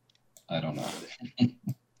 I don't know.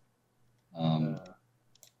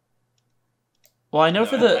 Well, I know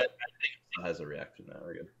for the... I think it still has a reaction now.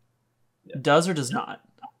 We're good. Yeah. Does or does not?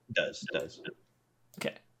 Does.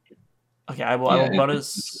 Okay. Okay, I will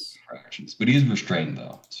bonus... Actions. But he is restrained,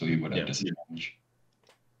 though, so he would have disadvantage.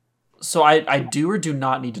 So I do or do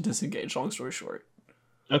not need to disengage, long story short.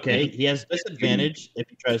 Okay, he has disadvantage if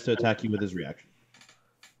he tries to attack you with his reaction.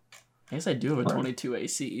 I guess I do have a 22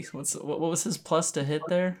 AC. What was his plus to hit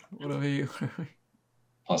there? What are we?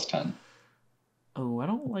 Plus 10. Oh, I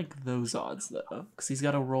don't like those odds though, because he's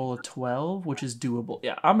got to roll a 12, which is doable.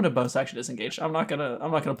 Yeah, I'm gonna bonus action disengage. I'm not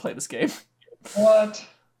gonna play this game. What?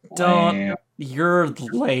 Don't. Lame. You're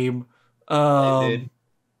lame. Yeah,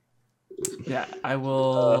 I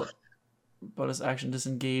will bonus action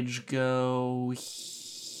disengage. Go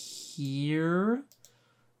here.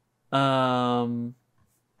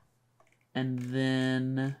 And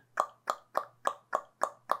then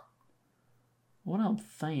what else?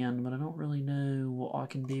 Fan, but I don't really know what I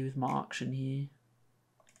can do with my action here.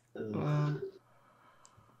 I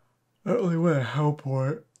don't really want to help for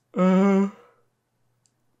it.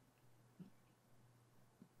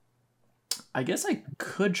 I guess I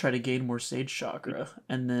could try to gain more Sage Chakra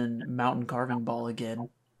and then Mountain Carving Ball again.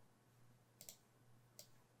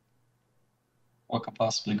 What could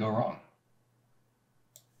possibly go wrong?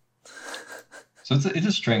 So it's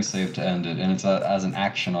a strength save to end it, and it's as an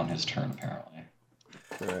action on his turn, apparently.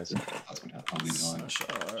 That's what I'll be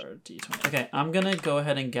doing. Okay, I'm gonna go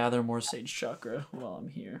ahead and gather more Sage Chakra while I'm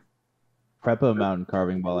here. Prep a Mountain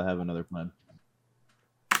Carving Ball. I have another plan.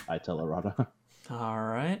 I tell Arata. All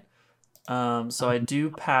right. So I do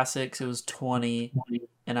pass it because it was 20,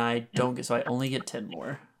 and I don't get, so I only get 10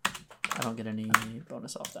 more. I don't get any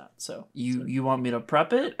bonus off that. So you want me to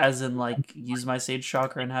prep it, as in like use my Sage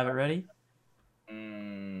Chakra and have it ready?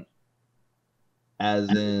 As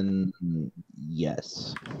in,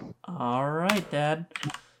 yes. All right, Dad.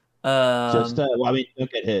 Just well, I mean,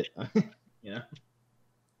 don't get hit. You know,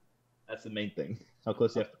 that's the main thing. How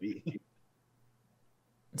close do you have to be?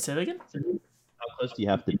 Say that again. How close do you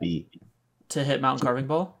have to be to hit Mountain Carving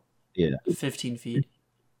Ball? Yeah, 15 feet.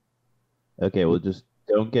 Okay, well, just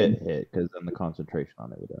don't get hit because then the concentration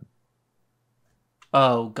on it would end.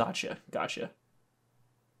 Oh, gotcha.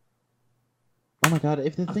 Oh my god!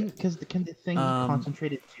 If the thing, because can the thing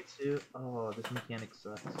concentrated jutsu? Oh, this mechanic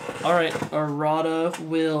sucks. All right, Arata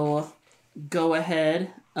will go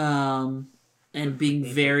ahead, and being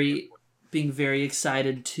very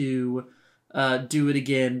excited to do it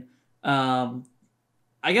again.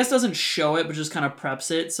 I guess doesn't show it, but just kind of preps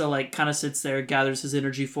it. So like, kind of sits there, gathers his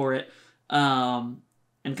energy for it, and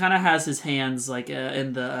kind of has his hands like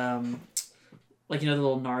in the like, you know, the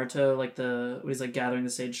little Naruto, like when he's like gathering the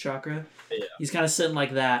Sage Chakra. Yeah. He's kind of sitting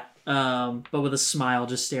like that, but with a smile,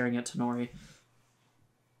 just staring at Tonari.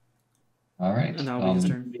 All right. And that'll be his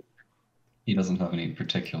turn. He doesn't have any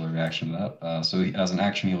particular reaction to that. So as an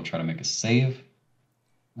action, he'll try to make a save.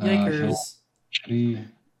 Yikers.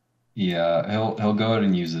 He'll go ahead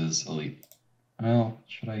and use his elite. Well,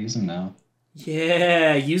 should I use him now?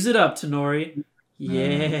 Yeah, use it up, Tonari.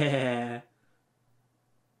 Yeah.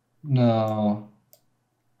 No.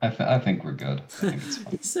 I think we're good. I think it's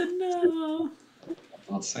fine. He said no.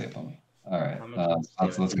 Let's save him. All right.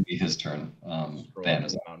 That's going to be his turn. Than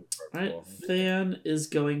is on. All right. Than is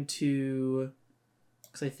going to,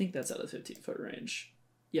 because I think that's out of the 15-foot range.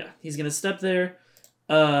 Yeah, he's going to step there,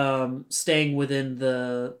 staying within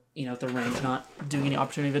the range, not doing any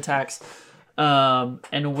opportunity attacks,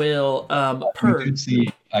 and will You do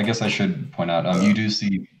see, I guess I should point out, you do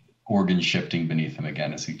see organs shifting beneath him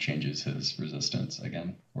again as he changes his resistance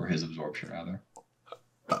again, or his absorption rather.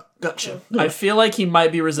 Gotcha. I feel like he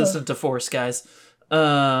might be resistant to force, guys.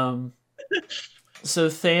 So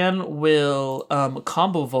Than will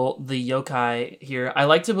combo volt the yokai here. I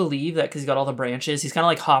like to believe that because he's got all the branches, he's kind of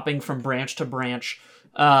like hopping from branch to branch,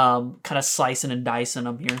 kind of slicing and dicing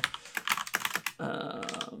them here.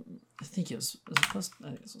 I think it was plus. I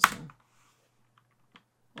think this was Than.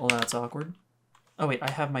 Oh, that's awkward. Oh wait,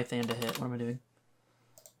 I have my Than to hit. What am I doing?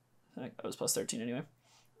 I think that was plus 13 anyway.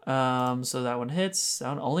 So that one hits. That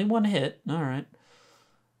one, only one hit. All right.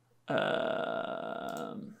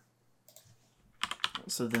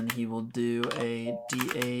 So then he will do a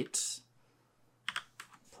D8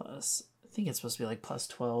 plus. I think it's supposed to be like plus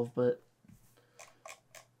 12, but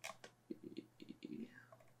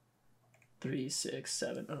 3, 6,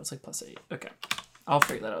 7. Oh, it's like plus 8. Okay, I'll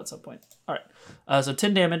figure that out at some point. All right. So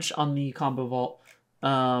 10 damage on the combo vault,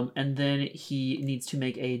 and then he needs to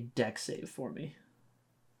make a dex save for me.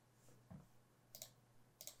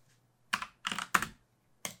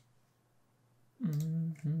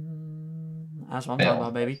 That's what I'm talking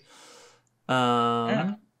about, baby.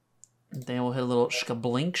 Then we'll hit a little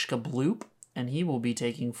shka-blink, shka-bloop, and he will be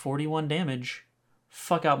taking 41 damage.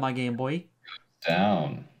 Fuck out my Game Boy.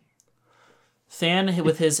 Down. Than,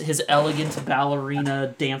 with his elegant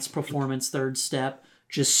ballerina dance performance third step,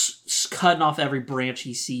 just cutting off every branch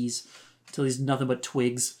he sees until he's nothing but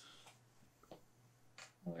twigs.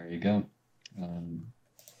 Well, there you go.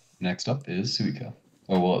 Next up is Suika.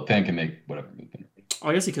 Oh, well, Than can make whatever movement. Oh,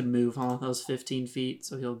 I guess he could move, huh? That was 15 feet,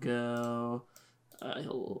 so he'll go...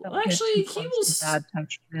 Actually, he will... Bad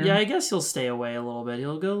touch, yeah, I guess he'll stay away a little bit.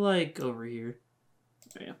 He'll go, like, over here.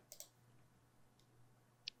 Yeah.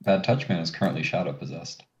 Bad Touch Man is currently shadow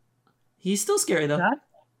possessed. He's still scary, though.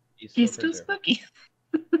 He's still spooky.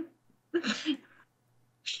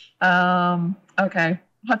 Okay.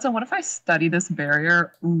 Hudson, what if I study this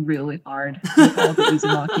barrier really hard with all the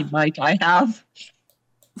Uzumaki might I have?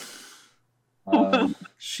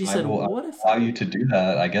 She said, "What if allow you to do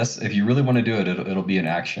that? I guess if you really want to do it, it'll be an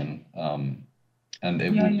action, and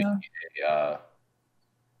it will be a.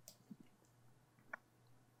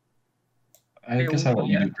 I guess I let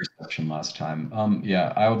you do perception last time.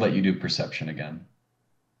 Yeah, I would let you do perception again.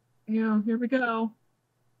 Yeah, here we go.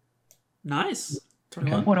 Nice.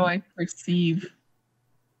 Okay. What do I perceive?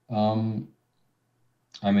 I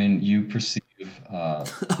mean, you perceive a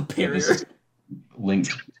this barrier is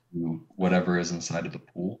linked to whatever is inside of the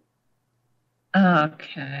pool.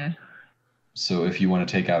 Okay. So if you want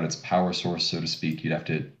to take out its power source, so to speak, you'd have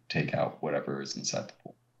to take out whatever is inside the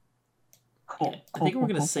pool. Cool. I think we're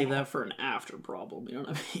gonna save that for an after problem. You know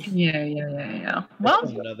what I mean? Yeah. Well,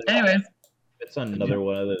 anyways. It's another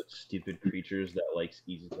one of those stupid creatures that likes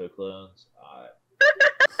Izuto clones.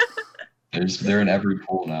 They're in every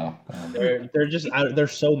pool now. They're just they're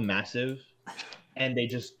so massive, and they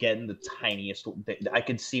just get in the tiniest. I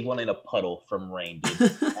could see one in a puddle from rain, dude.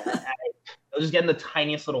 They'll just get in the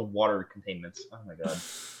tiniest little water containments. Oh my god.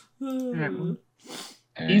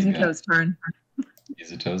 Izuto's turn.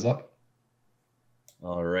 Izuto's up.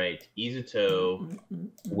 All right, Izuto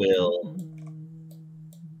will.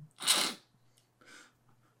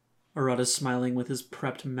 Arata's smiling with his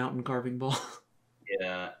prepped mountain carving ball.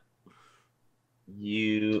 Yeah.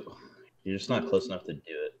 You're just not close enough to do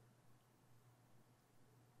it.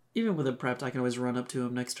 Even with it prepped, I can always run up to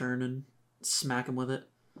him next turn and smack him with it.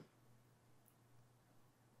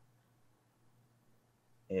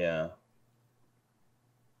 Yeah.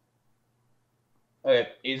 Okay,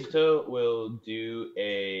 Izuto will do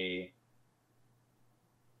a...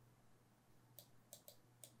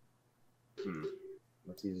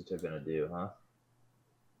 What's Izuto gonna do, huh?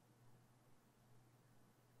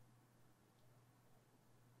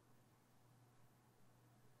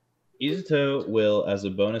 Izuto will, as a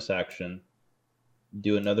bonus action,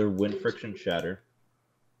 do another wind friction shatter,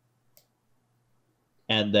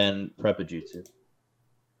 and then prep a jutsu.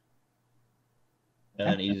 And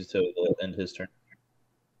then Izuto will end his turn.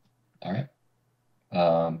 All right.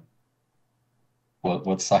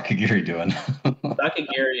 What's Sakagiri doing?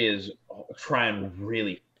 Sakagiri is trying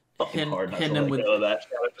really fucking hard not to let go of that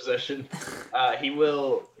shadow position. He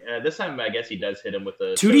will. This time, I guess he does hit him with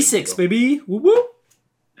a 2d6, baby. Woo woo.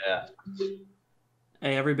 Yeah.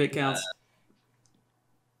 Hey, every bit counts.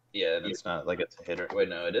 Yeah, it's not like it's a hitter. Wait,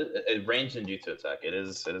 no, it is. It ranged in jutsu attack. It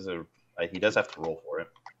is a. He does have to roll for it.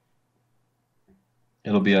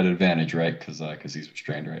 It'll be at advantage, right? Because he's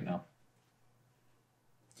restrained right now.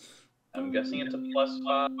 I'm guessing it's a +5.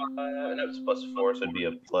 No, it's +4, so it'd be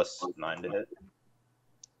a +9 to hit.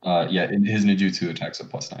 Yeah, his Ninjutsu attack's a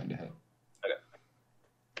 +9 to hit. Okay.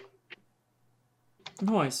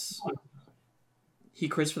 Nice. He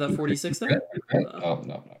crits for that 46 then? Oh,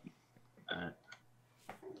 no.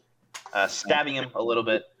 stabbing him a little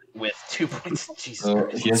bit with 2 points. Jesus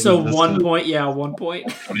Christ. So 1 point, 1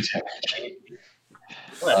 point.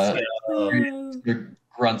 Let's go. He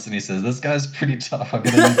grunts and he says, "This guy's pretty tough. I'm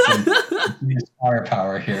gonna need some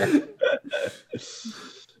firepower here."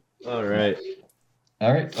 All right.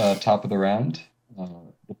 Top of the round.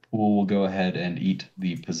 The pool will go ahead and eat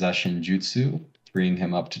the possession jutsu, freeing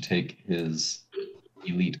him up to take his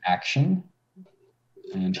elite action.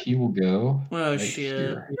 And he will go. Oh shit!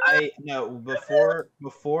 Here. Before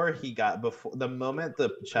the moment the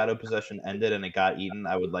shadow possession ended and it got eaten,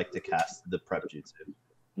 I would like to cast the prep jutsu.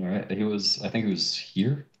 All right. I think he was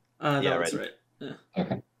here. That's right. Yeah.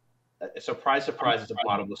 Okay. Surprise, surprise! It's a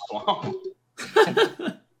bottomless swamp.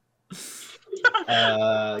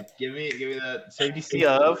 Give me that save DC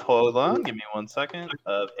of. Hold on. Give me 1 second.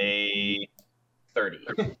 Of a 30.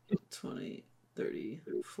 20, 30,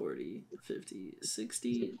 40, 50,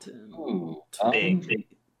 60, 10, Ooh, 20,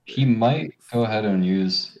 he might go ahead and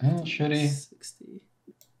use. Oh, should he? 60.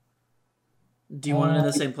 Do you want it in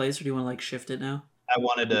the same place, or do you want to like shift it now? I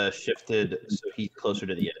wanted to shift it so he's closer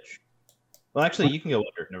to the edge. Well, actually, you can go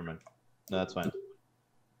under. Never mind. No, that's fine.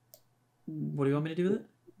 What do you want me to do with it?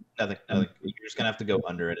 Nothing. You're just gonna have to go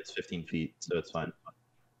under it. It's 15 feet, so it's fine.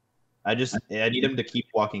 I need him to keep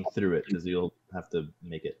walking through it because you'll have to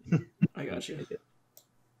make it. I got you.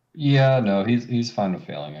 Yeah, no, he's fine with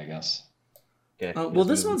failing, I guess. Okay. Well,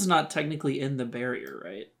 this one's not technically in the barrier,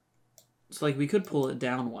 right? So like we could pull it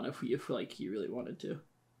down one if like you really wanted to.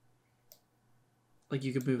 Like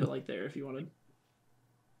you could move it like there if you wanted.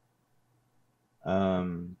 I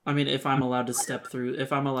mean, if I'm allowed to step through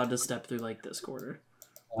like this corner.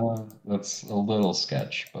 That's a little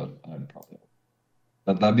sketch, but I'd probably.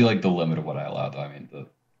 That'd be like the limit of what I allow, though. I mean,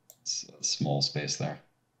 it's a small space there.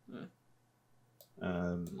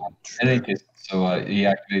 In any case, so he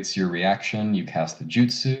activates your reaction. You cast the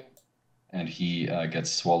jutsu, and he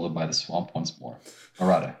gets swallowed by the swamp once more.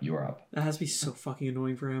 Arata, you are up. That has to be so fucking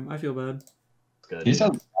annoying for him. I feel bad. Good. He's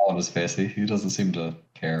got a smile on his face. He doesn't seem to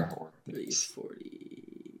care. 30, 40,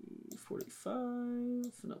 45.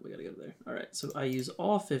 No, we gotta go there. All right, so I use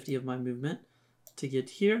all 50 of my movement to get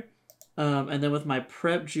here. And then with my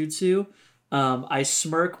prep jutsu, I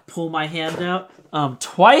smirk, pull my hand out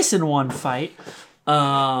twice in one fight.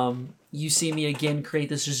 You see me again create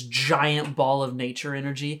this just giant ball of nature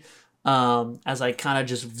energy as I kind of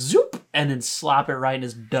just zoop and then slap it right in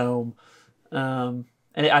his dome. And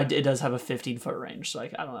it does have a 15-foot range, so I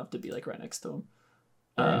don't have to be like right next to him.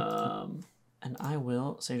 And I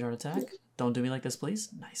will Sage Art attack. Don't do me like this, please.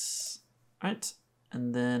 Nice. All right,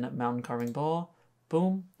 and then mountain carving ball.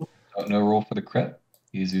 Boom. No roll for the crit.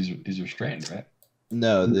 He's restrained, right?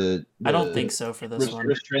 No, I don't think so for this one.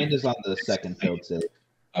 Restrained is on the second failed save.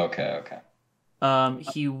 Okay.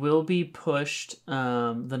 He will be pushed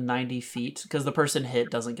the 90 feet because the person hit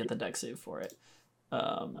doesn't get the dex save for it.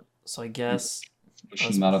 So I guess.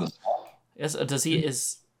 Push him out of the swamp. Yes. Does he?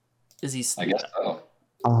 Is he? I guess so.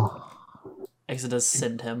 I guess it does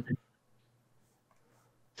send him.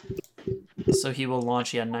 So he will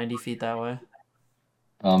launch 90 feet that way.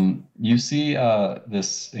 You see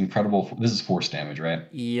this incredible. This is force damage,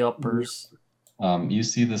 right? Yuppers. You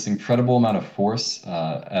see this incredible amount of force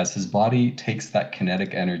as his body takes that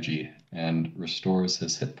kinetic energy and restores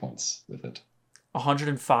his hit points with it.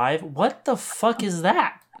 105. What the fuck is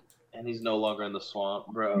that? And he's no longer in the swamp,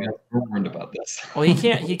 bro. Yeah, we're warned about this. Well, he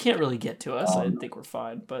can't really get to us. I think we're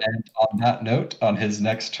fine. But and on that note, on his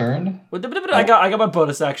next turn, I got my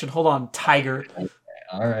bonus action. Hold on, Tiger.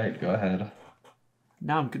 All right, go ahead.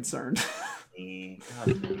 Now I'm concerned.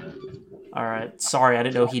 All right, sorry, I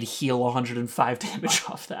didn't know he'd heal 105 damage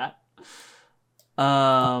off that.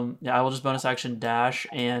 Yeah, I will just bonus action dash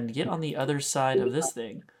and get on the other side of this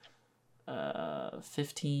thing.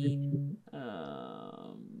 15.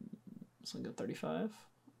 So I go 35.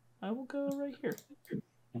 I will go right here.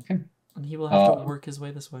 Okay. And he will have to work his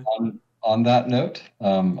way this way. On that note,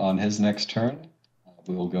 on his next turn,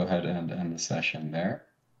 we will go ahead and end the session there.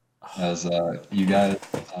 As you guys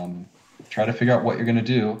try to figure out what you're going to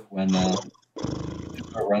do when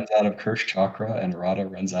runs out of Curse Chakra and Arata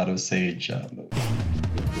runs out of Sage move.